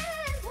நெஞ்சில்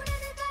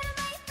உனது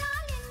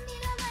கருமைத்தால் என்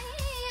நிலைமை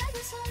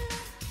அது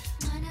சொல்லும்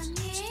மனம்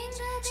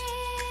ஏங்குதே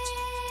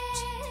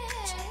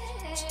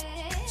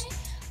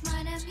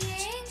மனம்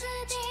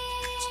ஏங்குதே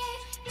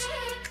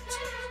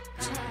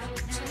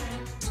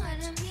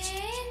மனம்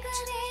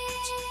ஏங்குதே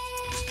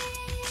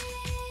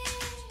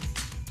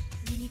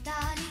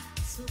நினைத்தாலே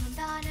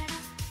சுகந்தானடா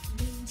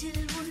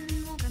நெஞ்சில் உன்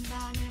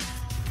முகந்தானடா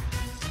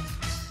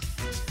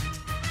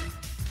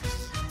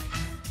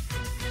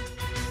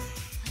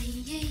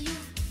ஐயையோ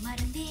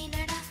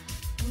மறந்தேனடா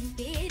உன்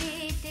பேரே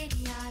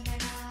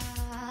தெரியாதடா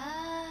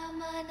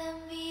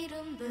மனம்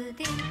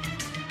விரும்புதே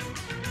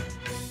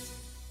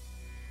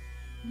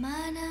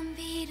மனம்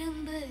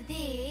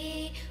விரும்புதே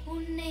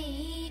உன்னை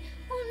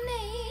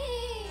உன்னை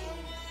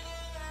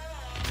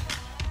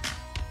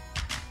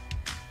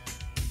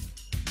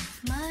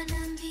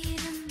மனம்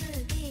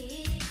விரும்புதே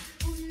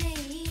உன்னை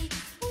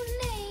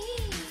உன்னை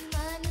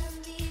மனம்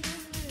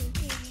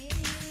விரும்புதே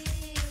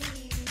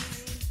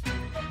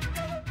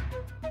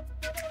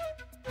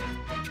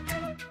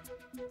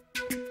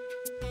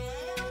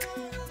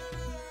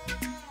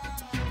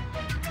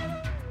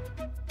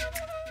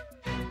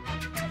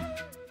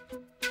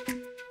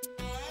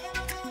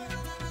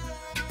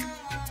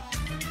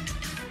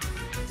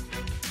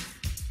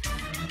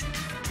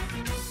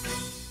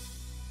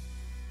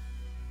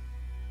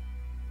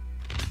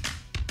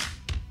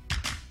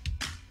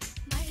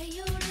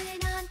மழையோடு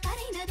நான்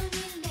கரைந்ததும்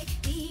இல்லை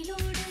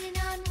நீலோடு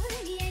நான்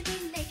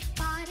உருகியதில்லை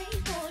பாறை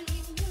போல்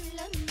என்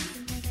உள்ளம்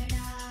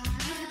இருந்ததடா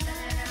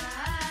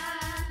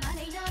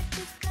மலை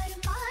நாட்டு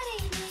கரும்பாறை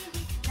மேலே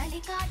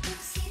தலை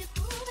காட்டும் சிறு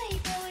பூவை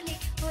போலே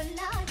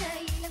பொல்லாத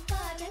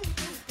இளப்பாதல்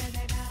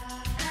பூத்ததடா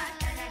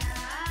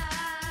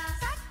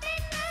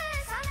சட்டென்ன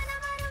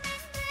சலனம் வரும்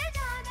என்று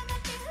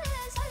ஜாதகத்தில்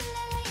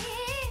சொல்லலையே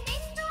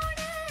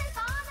நின்றோடு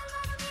காதல்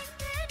வரும்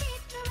என்று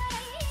நேற்று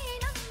வரை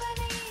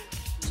நம்பலையே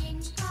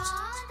என்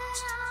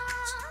காதலா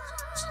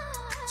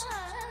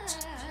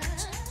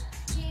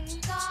என்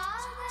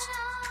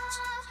காதலா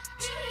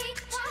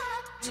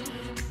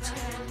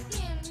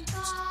என்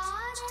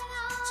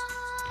காதலா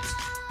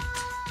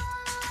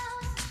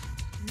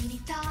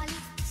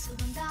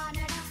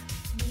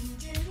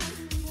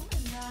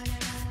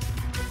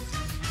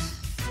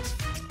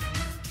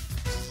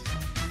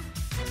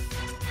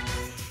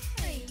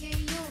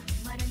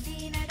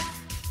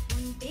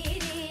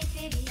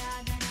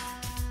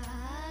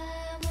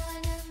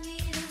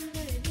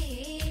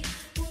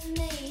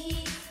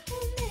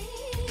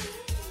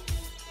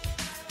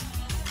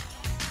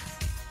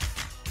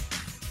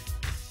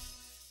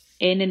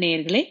என்ன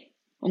நேயர்களே,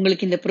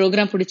 உங்களுக்கு இந்த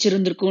ப்ரோக்ராம்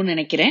பிடிச்சிருந்திருக்கும்னு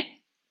நினைக்கிறேன்.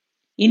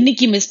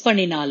 இன்னைக்கு மிஸ்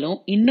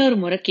பண்ணினாலும் இன்னொரு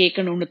முறை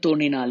கேட்கணும்னு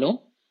தோணினாலும்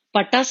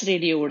பட்டாஸ்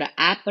ரேடியோவோட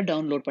ஆப்பை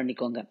டவுன்லோட்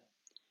பண்ணிக்கோங்க.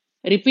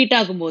 ரிப்பீட்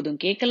ஆகும் போதும்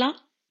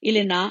கேட்கலாம்,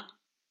 இல்லைன்னா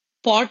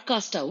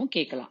பாட்காஸ்டாவும்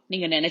கேட்கலாம்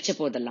நீங்க நினைச்ச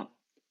போதெல்லாம்.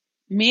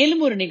 மேலும்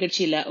ஒரு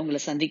நிகழ்ச்சியில உங்களை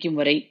சந்திக்கும்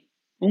வரை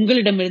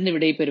உங்களிடமிருந்து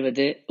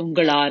விடைபெறுவது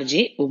உங்கள்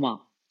RJ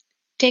Uma.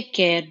 Take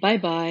care. Bye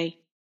bye.